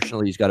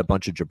 Unfortunately, he's got a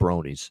bunch of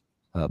jabronis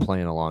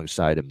playing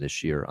alongside him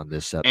this year on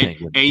this Penguin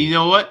team. And you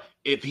know what?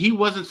 If he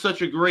wasn't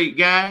such a great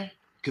guy,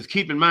 because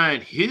keep in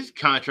mind, his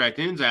contract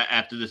ends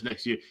after this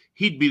next year,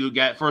 he'd be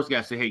the first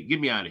guy to say, hey, get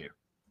me out of here.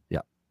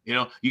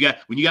 Yeah.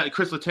 When you got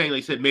Chris Letang, like I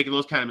said, making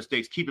those kind of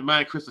mistakes, keep in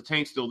mind Chris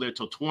Letang's still there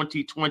till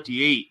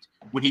 2028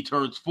 when he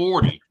turns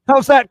 40.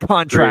 How's that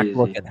contract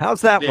looking?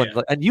 How's that one?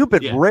 And you've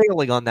been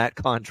railing on that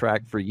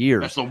contract for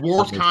years. That's the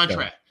worst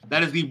contract.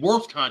 That is the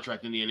worst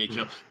contract in the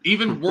NHL.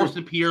 Even worse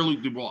than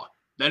Pierre-Luc Dubois.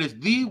 That is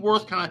the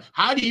worst contract.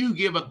 How do you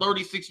give a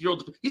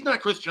 36-year-old – he's not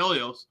Chris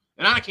Chelios,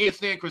 and I can't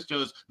stand Chris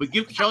Chelios, but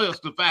give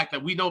Chelios the fact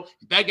that we know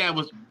that guy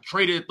was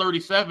traded at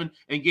 37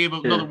 and gave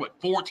up another,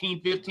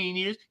 14, 15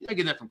 years? You gotta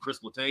get that from Chris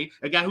Letang,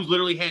 a guy who's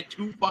literally had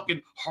 2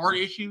 fucking heart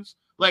issues.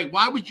 Like,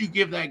 why would you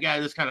give that guy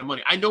this kind of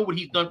money? I know what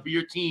he's done for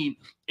your team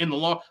in the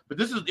long, but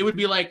it would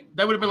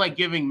have been like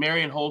giving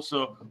Marion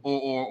Hossa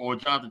or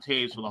Jonathan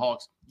Taves for the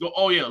Hawks. Go,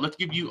 oh yeah, let's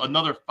give you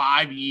another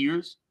 5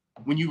 years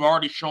when you've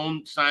already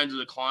shown signs of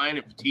decline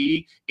and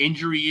fatigue,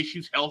 injury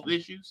issues, health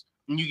issues,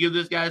 and you give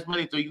this guy his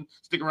money so he can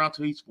stick around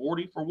till he's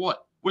 40 for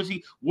what? What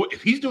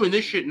if he's doing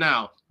this shit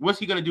now? What's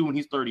he gonna do when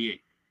he's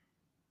 38?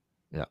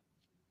 Yeah,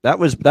 that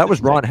was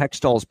Ron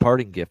Hextall's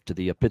parting gift to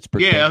the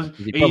Pittsburgh. Yeah, Penguins.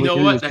 He probably knew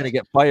he was going to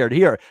get fired.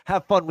 Here,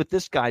 have fun with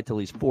this guy till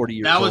he's 40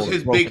 years old. That was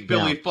his big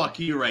Philly fuck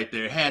you right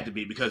there. It had to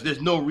be, because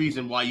there's no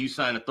reason why you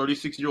sign a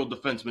 36-year-old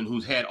defenseman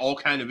who's had all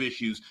kind of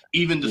issues,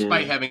 even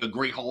despite having a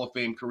great Hall of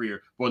Fame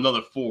career, for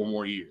another 4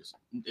 more years.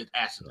 It's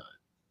asinine.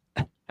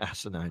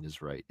 Asinine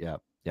is right. Yep.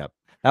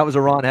 That was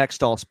a Ron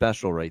Hextall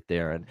special right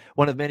there, and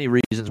one of many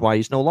reasons why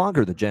he's no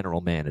longer the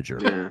general manager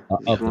of the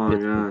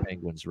Pittsburgh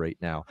Penguins right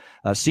now.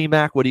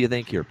 C-Mac, what do you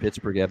think here?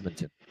 Pittsburgh,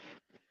 Edmonton.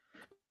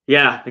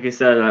 Yeah, like I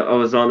said, I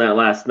was on that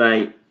last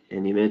night,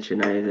 and you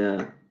mentioned I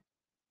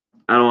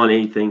don't want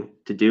anything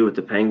to do with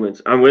the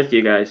Penguins. I'm with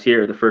you guys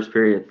here. The first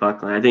period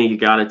puck line, I think you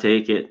got to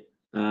take it.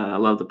 I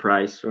love the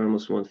price, for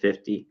almost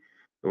 150,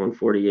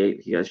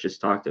 148. You guys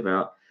just talked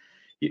about.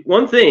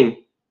 One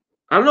thing.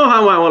 I don't know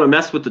how I want to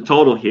mess with the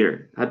total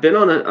here. I've been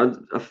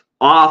on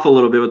off a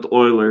little bit with the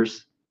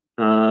Oilers,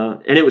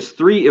 and it was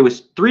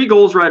three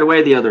goals right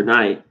away the other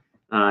night.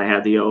 I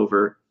had the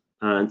over,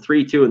 and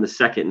 3-2 in the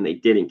second, and they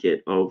didn't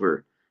get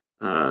over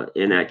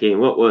in that game.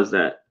 What was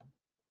that?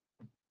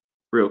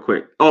 Real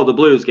quick. Oh, the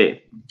Blues game.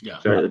 Yeah.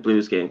 Sorry, the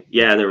Blues game.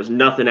 Yeah, there was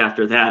nothing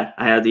after that.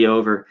 I had the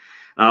over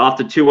off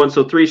the 2-1,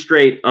 so 3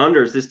 straight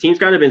unders. This team's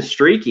kind of been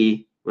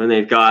streaky when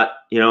they've got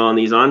on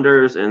these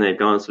unders, and they've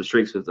gone some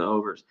streaks with the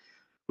overs.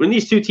 When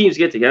these two teams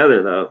get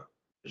together, though,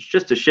 it's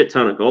just a shit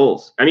ton of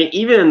goals. I mean,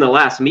 even in the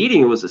last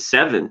meeting, it was a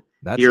 7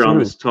 on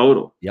this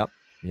total. Yep.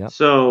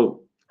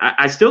 So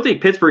I still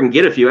think Pittsburgh can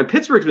get a few. And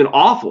Pittsburgh's been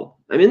awful.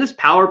 I mean, this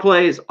power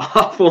play is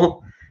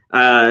awful.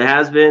 It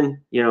has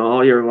been,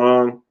 all year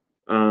long.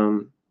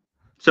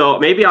 So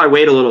maybe I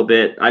wait a little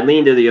bit. I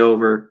lean to the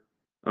over,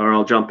 or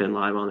I'll jump in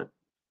live on it.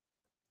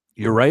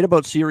 You're right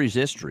about series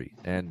history,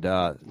 and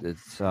I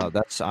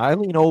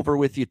lean over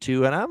with you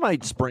too, and I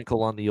might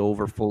sprinkle on the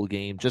over full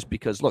game just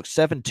because, look,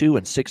 7-2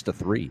 and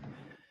 6-3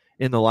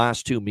 in the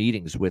last 2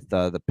 meetings with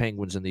the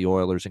Penguins and the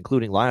Oilers,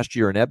 including last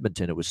year in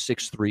Edmonton. It was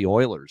 6-3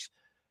 Oilers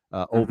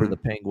over the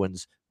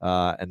Penguins,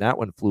 and that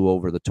one flew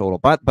over the total.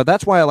 But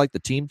that's why I like the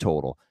team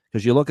total,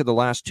 because you look at the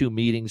last 2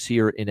 meetings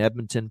here in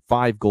Edmonton,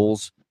 5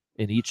 goals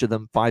in each of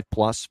them,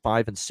 5+,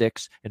 5 and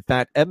 6. In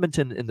fact,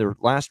 Edmonton, in their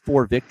last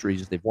 4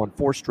 victories, they've won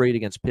 4 straight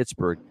against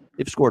Pittsburgh.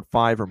 They've scored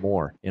 5 or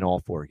more in all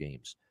 4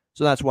 games.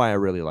 So that's why I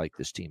really like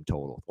this team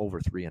total,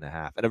 over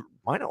 3.5. And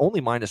only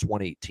minus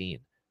 118,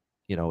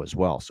 as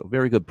well. So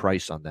very good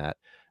price on that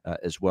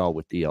as well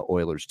with the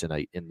Oilers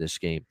tonight in this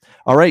game.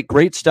 All right,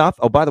 great stuff.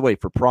 Oh, by the way,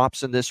 for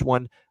props in this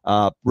one,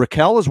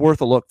 Raquel is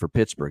worth a look for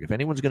Pittsburgh. If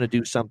anyone's going to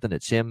do something,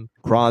 it's him,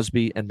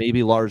 Crosby, and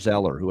maybe Lars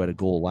Eller, who had a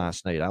goal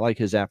last night. I like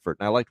his effort,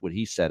 and I liked what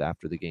he said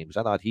after the game, because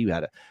I thought he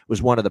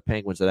was one of the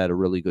Penguins that had a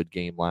really good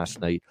game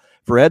last night.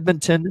 For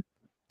Edmonton,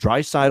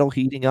 Draisaitl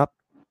heating up.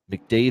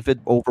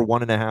 McDavid over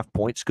 1.5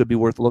 points could be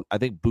worth a look. I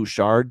think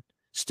Bouchard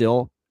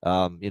still,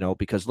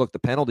 because look, the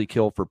penalty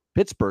kill for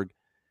Pittsburgh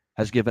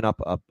has given up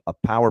a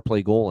power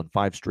play goal in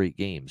 5 straight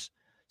games.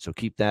 So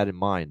keep that in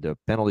mind. The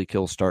penalty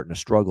kill's starting to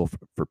struggle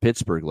for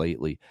Pittsburgh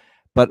lately.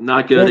 But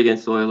not good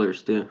against the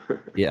Oilers, too.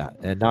 Yeah,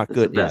 and not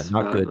good. Yeah,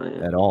 not good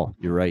at all.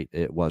 You're right.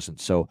 It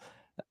wasn't. So,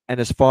 and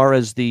as far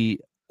as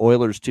the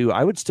Oilers, too,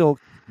 I would still,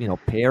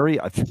 Perry.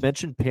 I've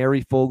mentioned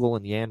Perry, Fogle,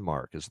 and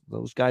Janmark, because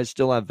those guys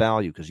still have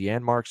value, because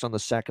Janmark's on the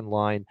second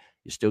line.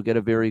 You still get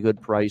a very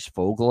good price.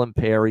 Fogle and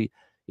Perry,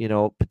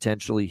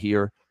 potentially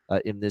here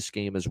in this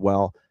game as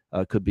well.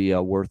 Could be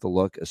worth a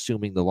look,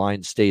 assuming the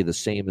lines stay the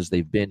same as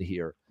they've been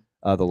here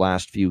the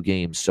last few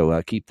games.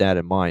 So keep that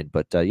in mind.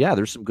 But,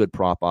 there's some good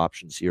prop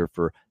options here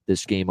for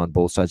this game on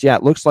both sides. Yeah,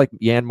 it looks like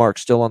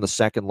Janmark's still on the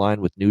second line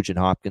with Nugent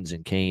Hopkins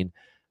and Kane.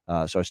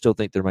 So I still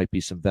think there might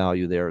be some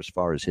value there as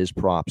far as his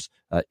props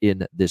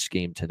in this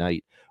game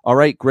tonight. All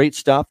right, great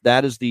stuff.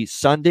 That is the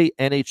Sunday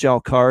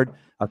NHL card.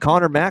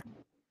 Connor Mack,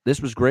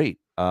 this was great.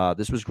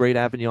 This was great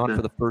having you on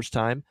for the first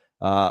time.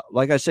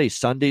 Like I say,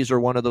 Sundays are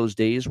one of those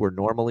days where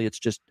normally it's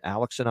just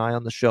Alex and I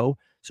on the show.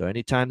 So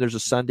anytime there's a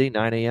Sunday,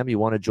 9 a.m., you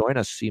want to join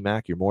us,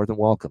 C-Mac, you're more than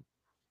welcome.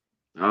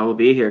 I will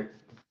be here.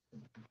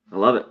 I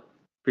love it.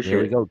 Appreciate it.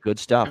 There we go. Good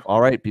stuff.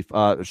 All right.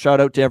 Shout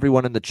out to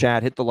everyone in the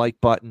chat. Hit the like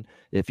button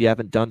if you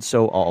haven't done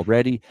so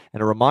already.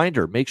 And a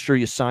reminder, make sure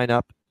you sign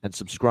up and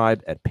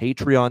subscribe at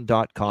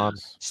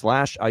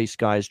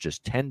patreon.com/iceguys,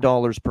 just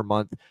 $10 per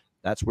month.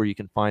 That's where you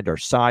can find our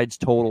sides,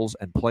 totals,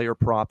 and player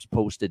props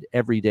posted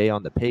every day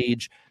on the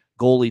page.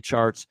 Goalie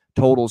charts,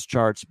 totals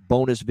charts,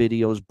 bonus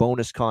videos,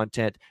 bonus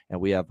content,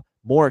 and we have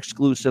more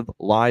exclusive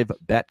live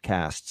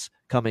betcasts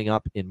coming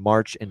up in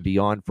March and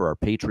beyond for our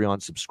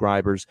Patreon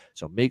subscribers.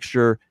 So make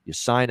sure you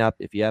sign up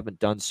if you haven't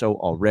done so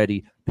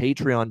already.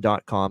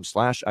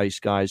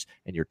 Patreon.com/IceGuys,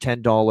 and your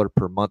 $10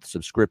 per month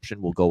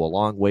subscription will go a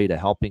long way to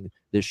helping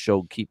this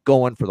show keep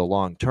going for the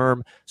long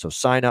term. So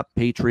sign up,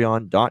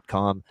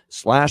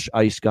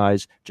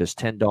 patreon.com/IceGuys, just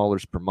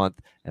 $10 per month.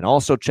 And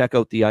also check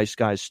out the Ice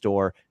Guys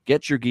store.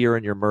 Get your gear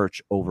and your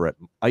merch over at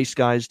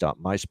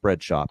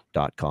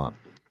iceguys.myspreadshop.com.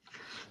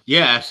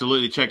 Yeah,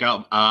 absolutely. Check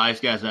out Ice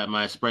Guys at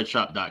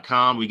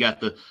myspreadshop.com. We got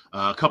the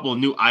couple of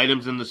new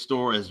items in the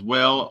store as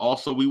well.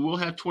 Also, we will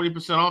have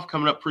 20% off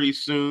coming up pretty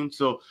soon.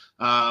 So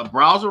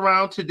browse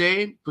around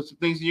today, put some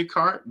things in your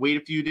cart, wait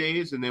a few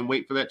days, and then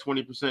wait for that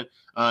 20%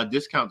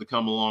 discount to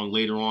come along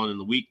later on in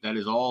the week. That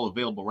is all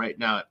available right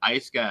now at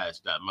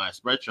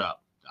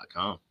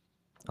iceguys.myspreadshop.com.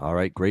 All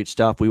right, great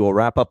stuff. We will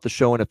wrap up the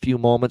show in a few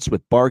moments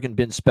with Bargain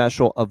Bin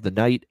Special of the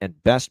Night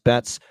and Best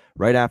Bets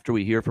right after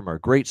we hear from our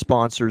great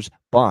sponsors,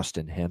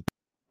 Boston Hemp.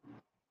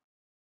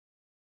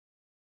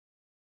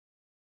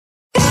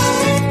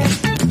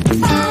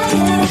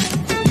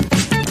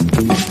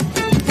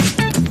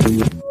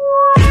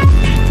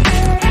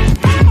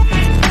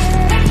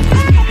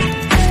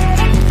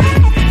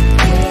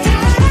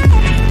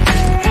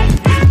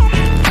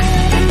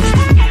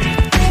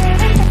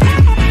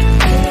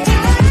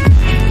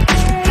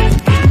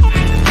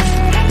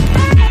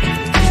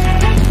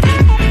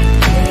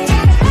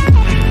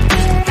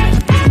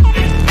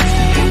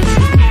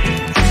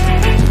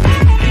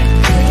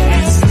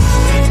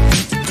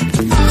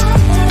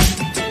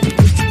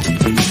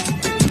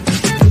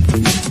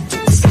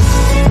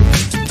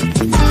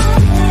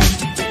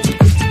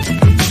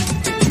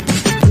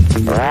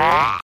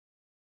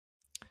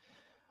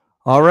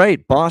 All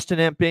right, Boston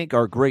Hemp Inc.,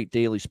 our great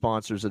daily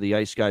sponsors of the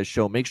Ice Guys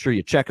show. Make sure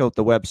you check out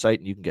the website,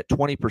 and you can get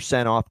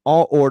 20% off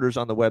all orders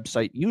on the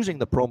website using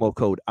the promo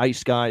code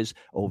IceGuys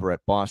over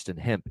at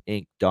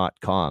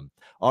bostonhempinc.com.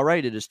 All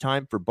right, it is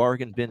time for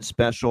Bargain Bin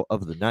Special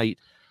of the Night.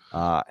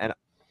 And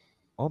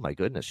oh my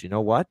goodness, you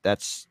know what?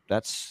 But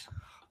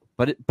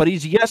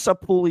he's Jesse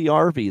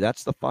Puljujärvi.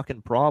 That's the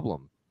fucking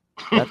problem.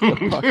 That's the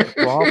fucking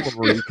problem,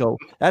 Rico.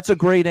 That's a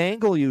great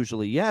angle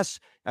usually. Yes,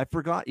 I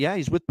forgot. Yeah,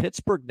 he's with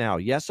Pittsburgh now.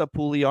 Jesse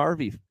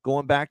Puljujärvi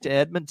going back to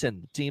Edmonton,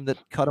 the team that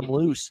cut him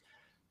loose.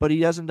 But he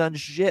hasn't done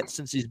shit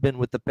since he's been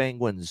with the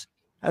Penguins.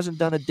 Hasn't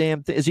done a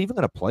damn thing. Is he even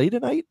going to play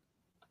tonight?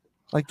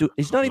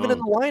 He's not even in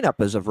the lineup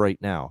as of right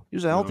now. He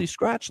was a healthy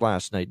scratch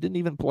last night. Didn't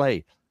even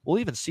play. We'll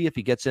even see if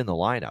he gets in the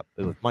lineup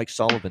if Mike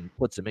Sullivan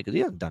puts him in, because he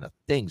hasn't done a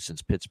thing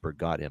since Pittsburgh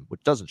got him,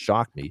 which doesn't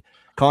shock me.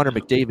 Connor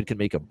McDavid can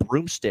make a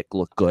broomstick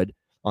look good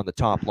on the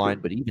top line,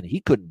 but even he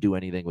couldn't do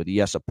anything with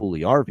Jesse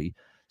Puljujärvi.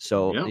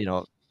 So,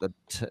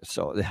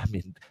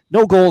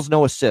 no goals,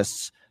 no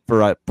assists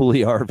for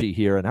Puljujärvi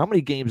here. And how many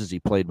games has he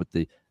played with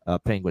the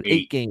Penguins?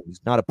 8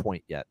 games, not a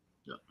point yet.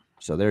 Yeah.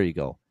 So there you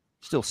go.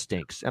 Still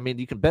stinks. I mean,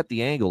 you can bet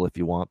the angle if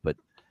you want, but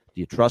do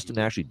you trust him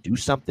to actually do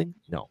something?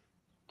 No.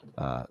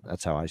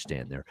 That's how I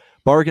stand there.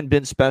 Bargain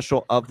Bin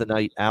Special of the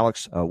night.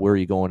 Alex, where are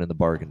you going in the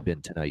bargain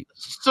bin tonight?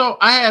 So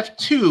I have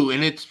 2,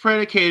 and it's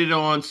predicated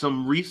on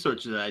some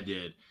research that I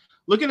did.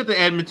 Looking at the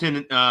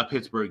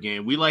Edmonton-Pittsburgh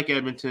game, we like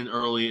Edmonton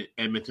early,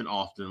 Edmonton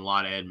often, a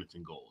lot of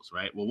Edmonton goals,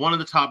 right? Well, one of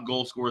the top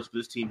goal scorers for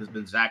this team has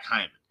been Zach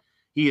Hyman.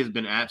 He has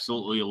been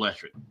absolutely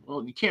electric.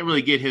 Well, you can't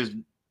really get his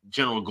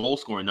general goal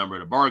scoring number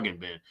in a bargain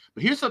bin.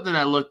 But here's something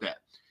I looked at.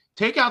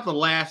 Take out the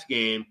last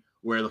game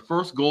where the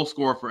first goal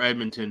scorer for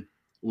Edmonton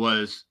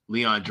was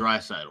Leon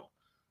Draisaitl.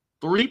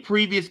 3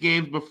 previous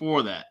games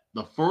before that,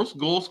 the first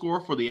goal scorer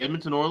for the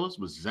Edmonton Oilers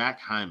was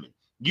Zach Hyman.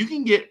 You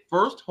can get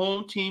first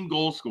home team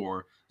goal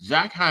scorer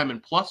Zach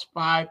Hyman plus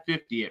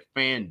 550 at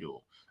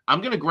FanDuel. I'm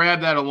going to grab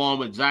that along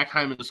with Zach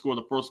Hyman to score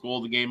the first goal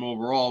of the game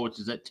overall, which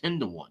is at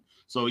 10-1.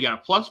 So we got a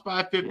plus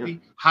 550,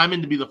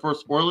 Hyman to be the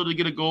first Oiler to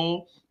get a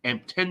goal,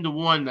 and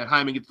 10-1 that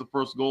Hyman gets the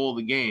first goal of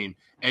the game.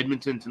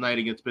 Edmonton tonight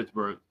against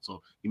Pittsburgh.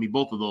 So give me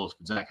both of those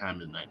for Zach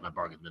Hyman tonight, my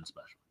bargain bin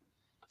special.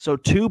 So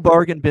 2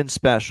 bargain bin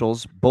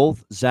specials,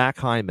 both Zach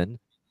Hyman.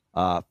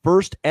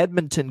 First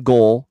Edmonton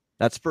goal.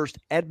 That's first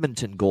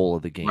Edmonton goal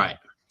of the game. Right.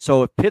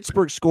 So if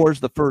Pittsburgh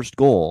scores the first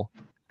goal,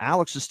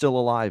 Alex is still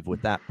alive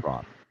with that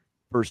prop.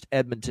 First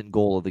Edmonton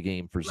goal of the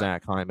game for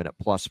Zach Hyman at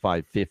plus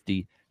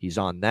 550. He's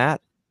on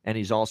that, and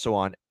he's also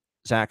on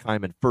Zach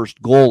Hyman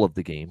first goal of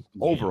the game,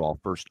 overall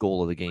first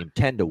goal of the game,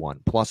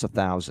 10-1, plus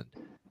 1,000.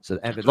 So,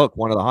 and look,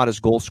 one of the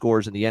hottest goal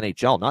scorers in the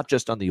NHL, not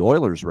just on the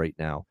Oilers right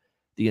now,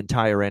 the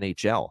entire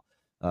NHL.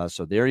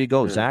 So there you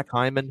go. Zach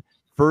Hyman,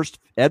 first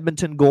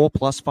Edmonton goal,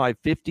 plus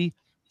 550.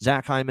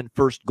 Zach Hyman,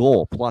 first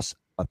goal, plus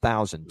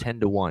 1,000,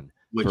 10-1.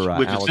 Which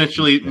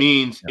essentially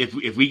means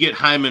if we get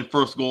Hyman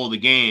first goal of the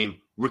game,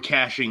 we're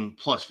cashing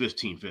plus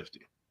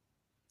 1550.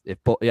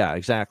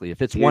 Exactly.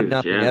 If it's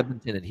 1-0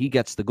 Edmonton and he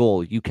gets the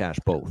goal, you cash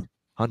both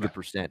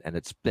 100%, and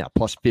it's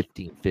plus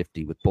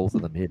 1550 with both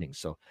of them hitting.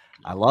 So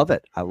I love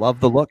it. I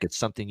love the look. It's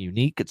something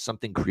unique. It's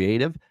something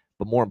creative,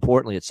 but more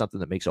importantly, it's something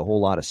that makes a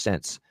whole lot of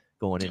sense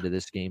going into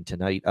this game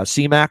tonight.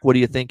 C-Mac, what do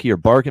you think here?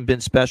 Bargain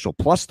bin special,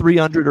 plus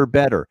 300 or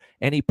better.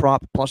 Any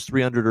prop plus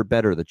 300 or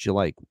better that you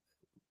like.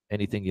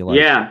 Anything you like?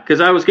 Yeah,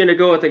 because I was going to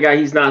go with the guy.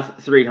 He's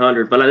not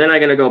 300, but then I'm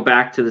going to go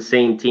back to the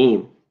same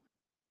team,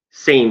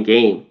 same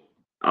game.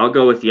 I'll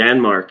go with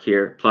Janmark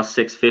here, plus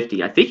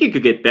 650. I think he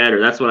could get better.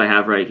 That's what I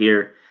have right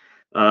here.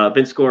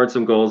 Been scoring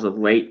some goals of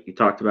late. You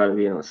talked about him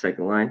being on the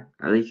second line.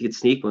 I think he could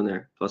sneak one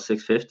there, plus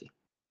 650.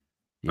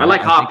 Yeah, I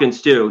like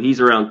Hopkins too. He's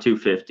around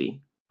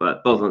 250,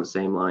 but both on the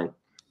same line.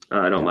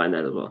 I don't mind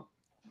that as well.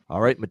 All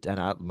right,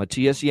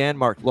 Matthias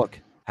Janmark, look,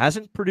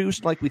 hasn't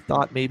produced like we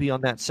thought maybe on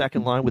that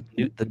second line with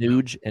the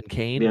Nuge and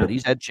Kane, but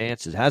he's had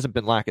chances. Hasn't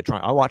been lack of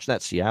trying. I watched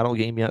that Seattle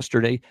game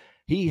yesterday.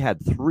 He had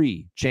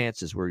 3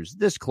 chances where he was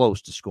this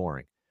close to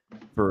scoring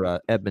for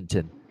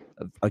Edmonton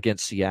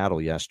against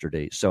Seattle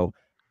yesterday. So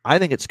I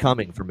think it's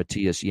coming for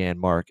Matthias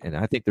Janmark, and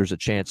I think there's a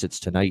chance it's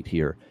tonight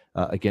here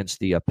against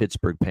the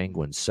Pittsburgh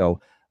Penguins. So,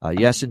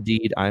 yes,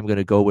 indeed, I'm going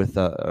to go with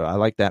I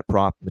like that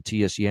prop,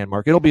 Matthias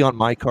Janmark. It'll be on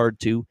my card,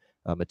 too.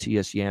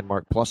 Matthias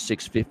Janmark plus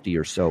 650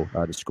 or so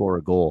to score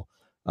a goal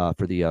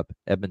for the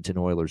Edmonton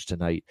Oilers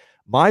tonight.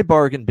 My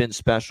bargain bin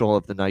special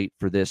of the night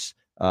for this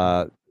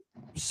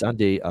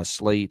Sunday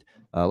slate.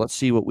 Let's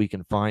see what we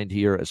can find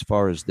here as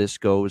far as this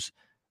goes.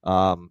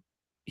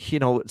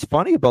 It's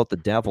funny about the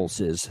Devils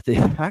is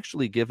they've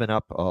actually given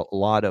up a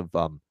lot of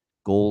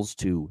goals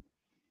to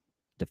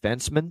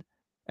defensemen,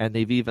 and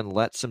they've even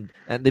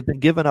they've been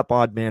giving up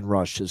odd man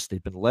rushes.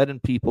 They've been letting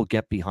people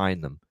get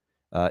behind them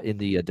in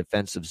the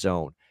defensive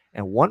zone.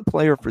 And one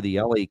player for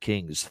the LA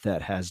Kings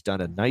that has done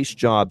a nice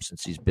job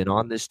since he's been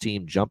on this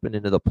team, jumping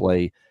into the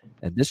play,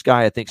 and this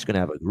guy I think is going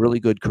to have a really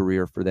good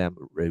career for them,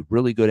 a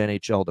really good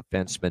NHL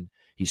defenseman.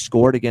 He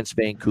scored against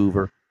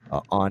Vancouver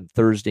on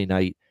Thursday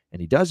night, and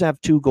he does have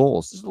 2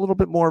 goals. This is a little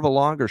bit more of a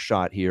longer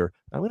shot here.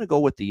 I'm going to go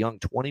with the young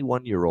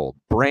 21-year-old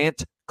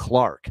Brandt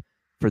Clark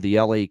for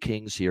the LA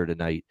Kings here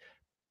tonight,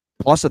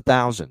 plus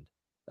 1,000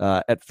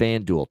 at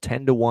FanDuel,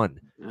 10-1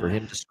 for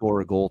him to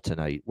score a goal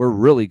tonight. We're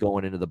really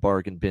going into the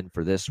bargain bin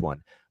for this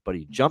one. But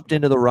he jumped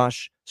into the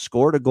rush,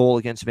 scored a goal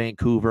against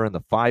Vancouver in the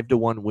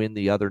 5-1 win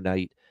the other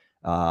night.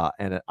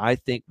 And I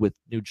think with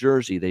New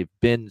Jersey, they've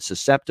been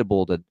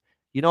susceptible to,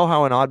 you know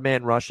how in odd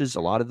man rushes,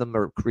 a lot of them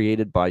are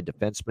created by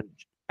defensemen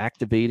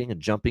activating and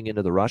jumping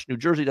into the rush. New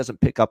Jersey doesn't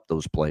pick up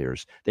those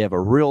players. They have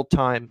a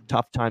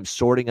tough time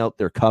sorting out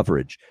their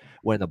coverage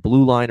when the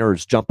blue liner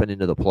is jumping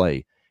into the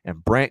play.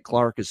 And Brandt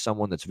Clark is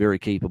someone that's very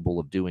capable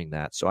of doing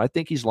that. So I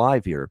think he's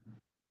live here.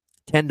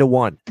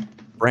 10-1,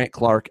 Brandt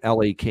Clark,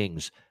 LA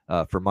Kings,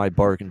 for my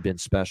bargain bin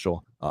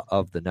special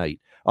of the night.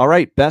 All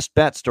right, best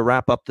bets to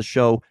wrap up the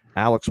show.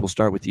 Alex, we'll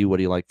start with you. What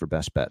do you like for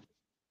best bet?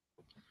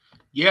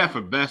 Yeah,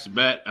 for best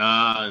bet,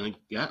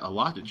 got a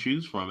lot to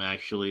choose from,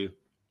 actually.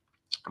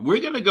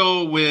 We're going to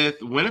go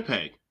with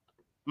Winnipeg,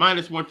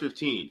 minus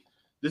 115.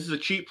 This is a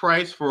cheap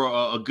price for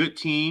a good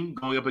team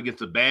going up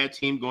against a bad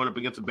team, going up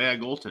against a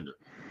bad goaltender.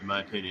 In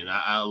my opinion,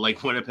 I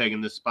like Winnipeg in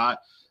this spot.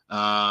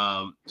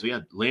 Laying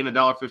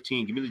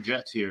 $1.15. Give me the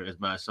Jets here as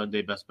my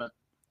Sunday best bet.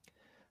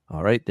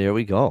 All right, there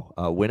we go.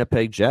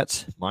 Winnipeg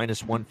Jets,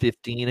 minus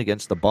 115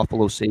 against the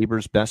Buffalo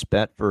Sabres. Best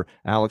bet for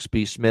Alex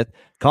B. Smith.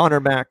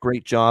 Connor Mack,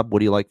 great job. What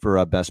do you like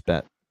for best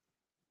bet?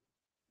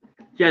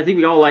 Yeah, I think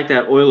we all like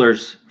that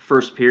Oilers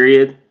first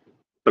period,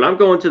 but I'm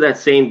going to that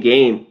same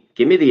game.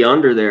 Give me the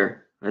under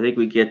there. I think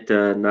we get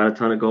not a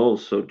ton of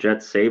goals, so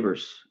Jets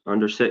Sabres,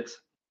 under 6.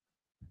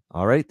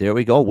 All right, there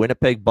we go.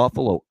 Winnipeg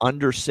Buffalo,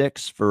 under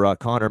 6 for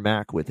Connor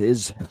Mack with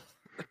his,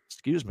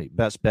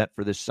 best bet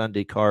for this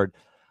Sunday card.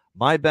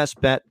 My best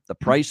bet, the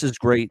price is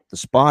great. The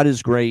spot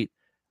is great.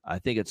 I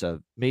think it's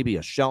maybe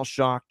a shell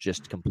shock,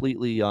 just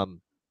completely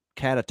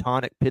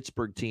catatonic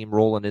Pittsburgh team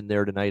rolling in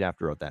there tonight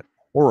after that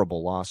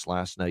horrible loss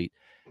last night.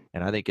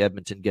 And I think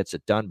Edmonton gets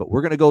it done. But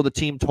we're going to go the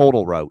team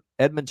total route.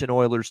 Edmonton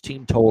Oilers,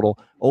 team total,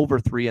 over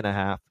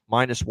 3.5,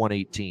 minus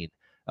 118.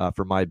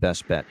 For my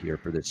best bet here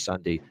for this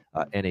Sunday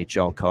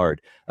NHL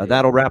card.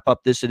 That'll wrap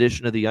up this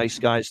edition of the Ice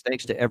Guys.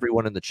 Thanks to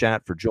everyone in the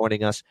chat for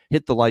joining us.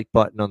 Hit the like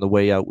button on the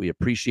way out. We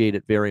appreciate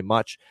it very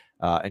much.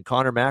 And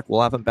Connor Mack, we'll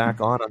have him back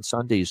on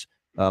Sundays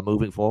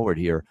moving forward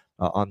here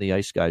on the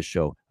Ice Guys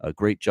show. A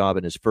great job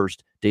in his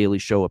first daily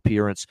show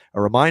appearance.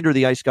 A reminder,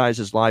 the Ice Guys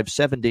is live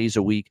 7 days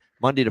a week,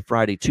 Monday to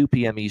Friday, 2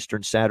 p.m.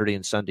 Eastern, Saturday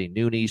and Sunday,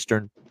 noon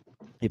Eastern.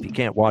 If you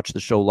can't watch the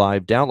show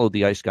live, download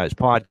the Ice Guys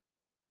podcast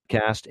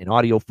in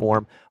audio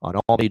form on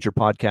all major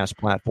podcast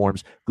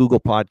platforms: Google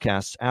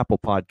Podcasts, Apple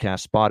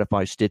Podcasts,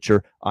 Spotify,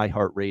 Stitcher,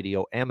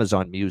 iHeartRadio,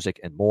 Amazon Music,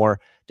 and more.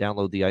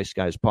 Download the Ice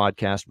Guys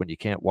podcast when you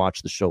can't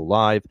watch the show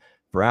live.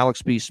 For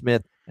Alex B.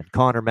 Smith and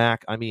Connor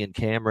Mack, I'm Ian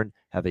Cameron.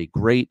 Have a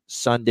great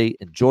Sunday.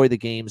 Enjoy the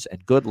games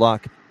and good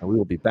luck. And we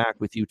will be back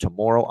with you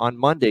tomorrow on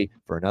Monday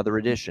for another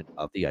edition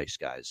of the Ice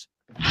Guys.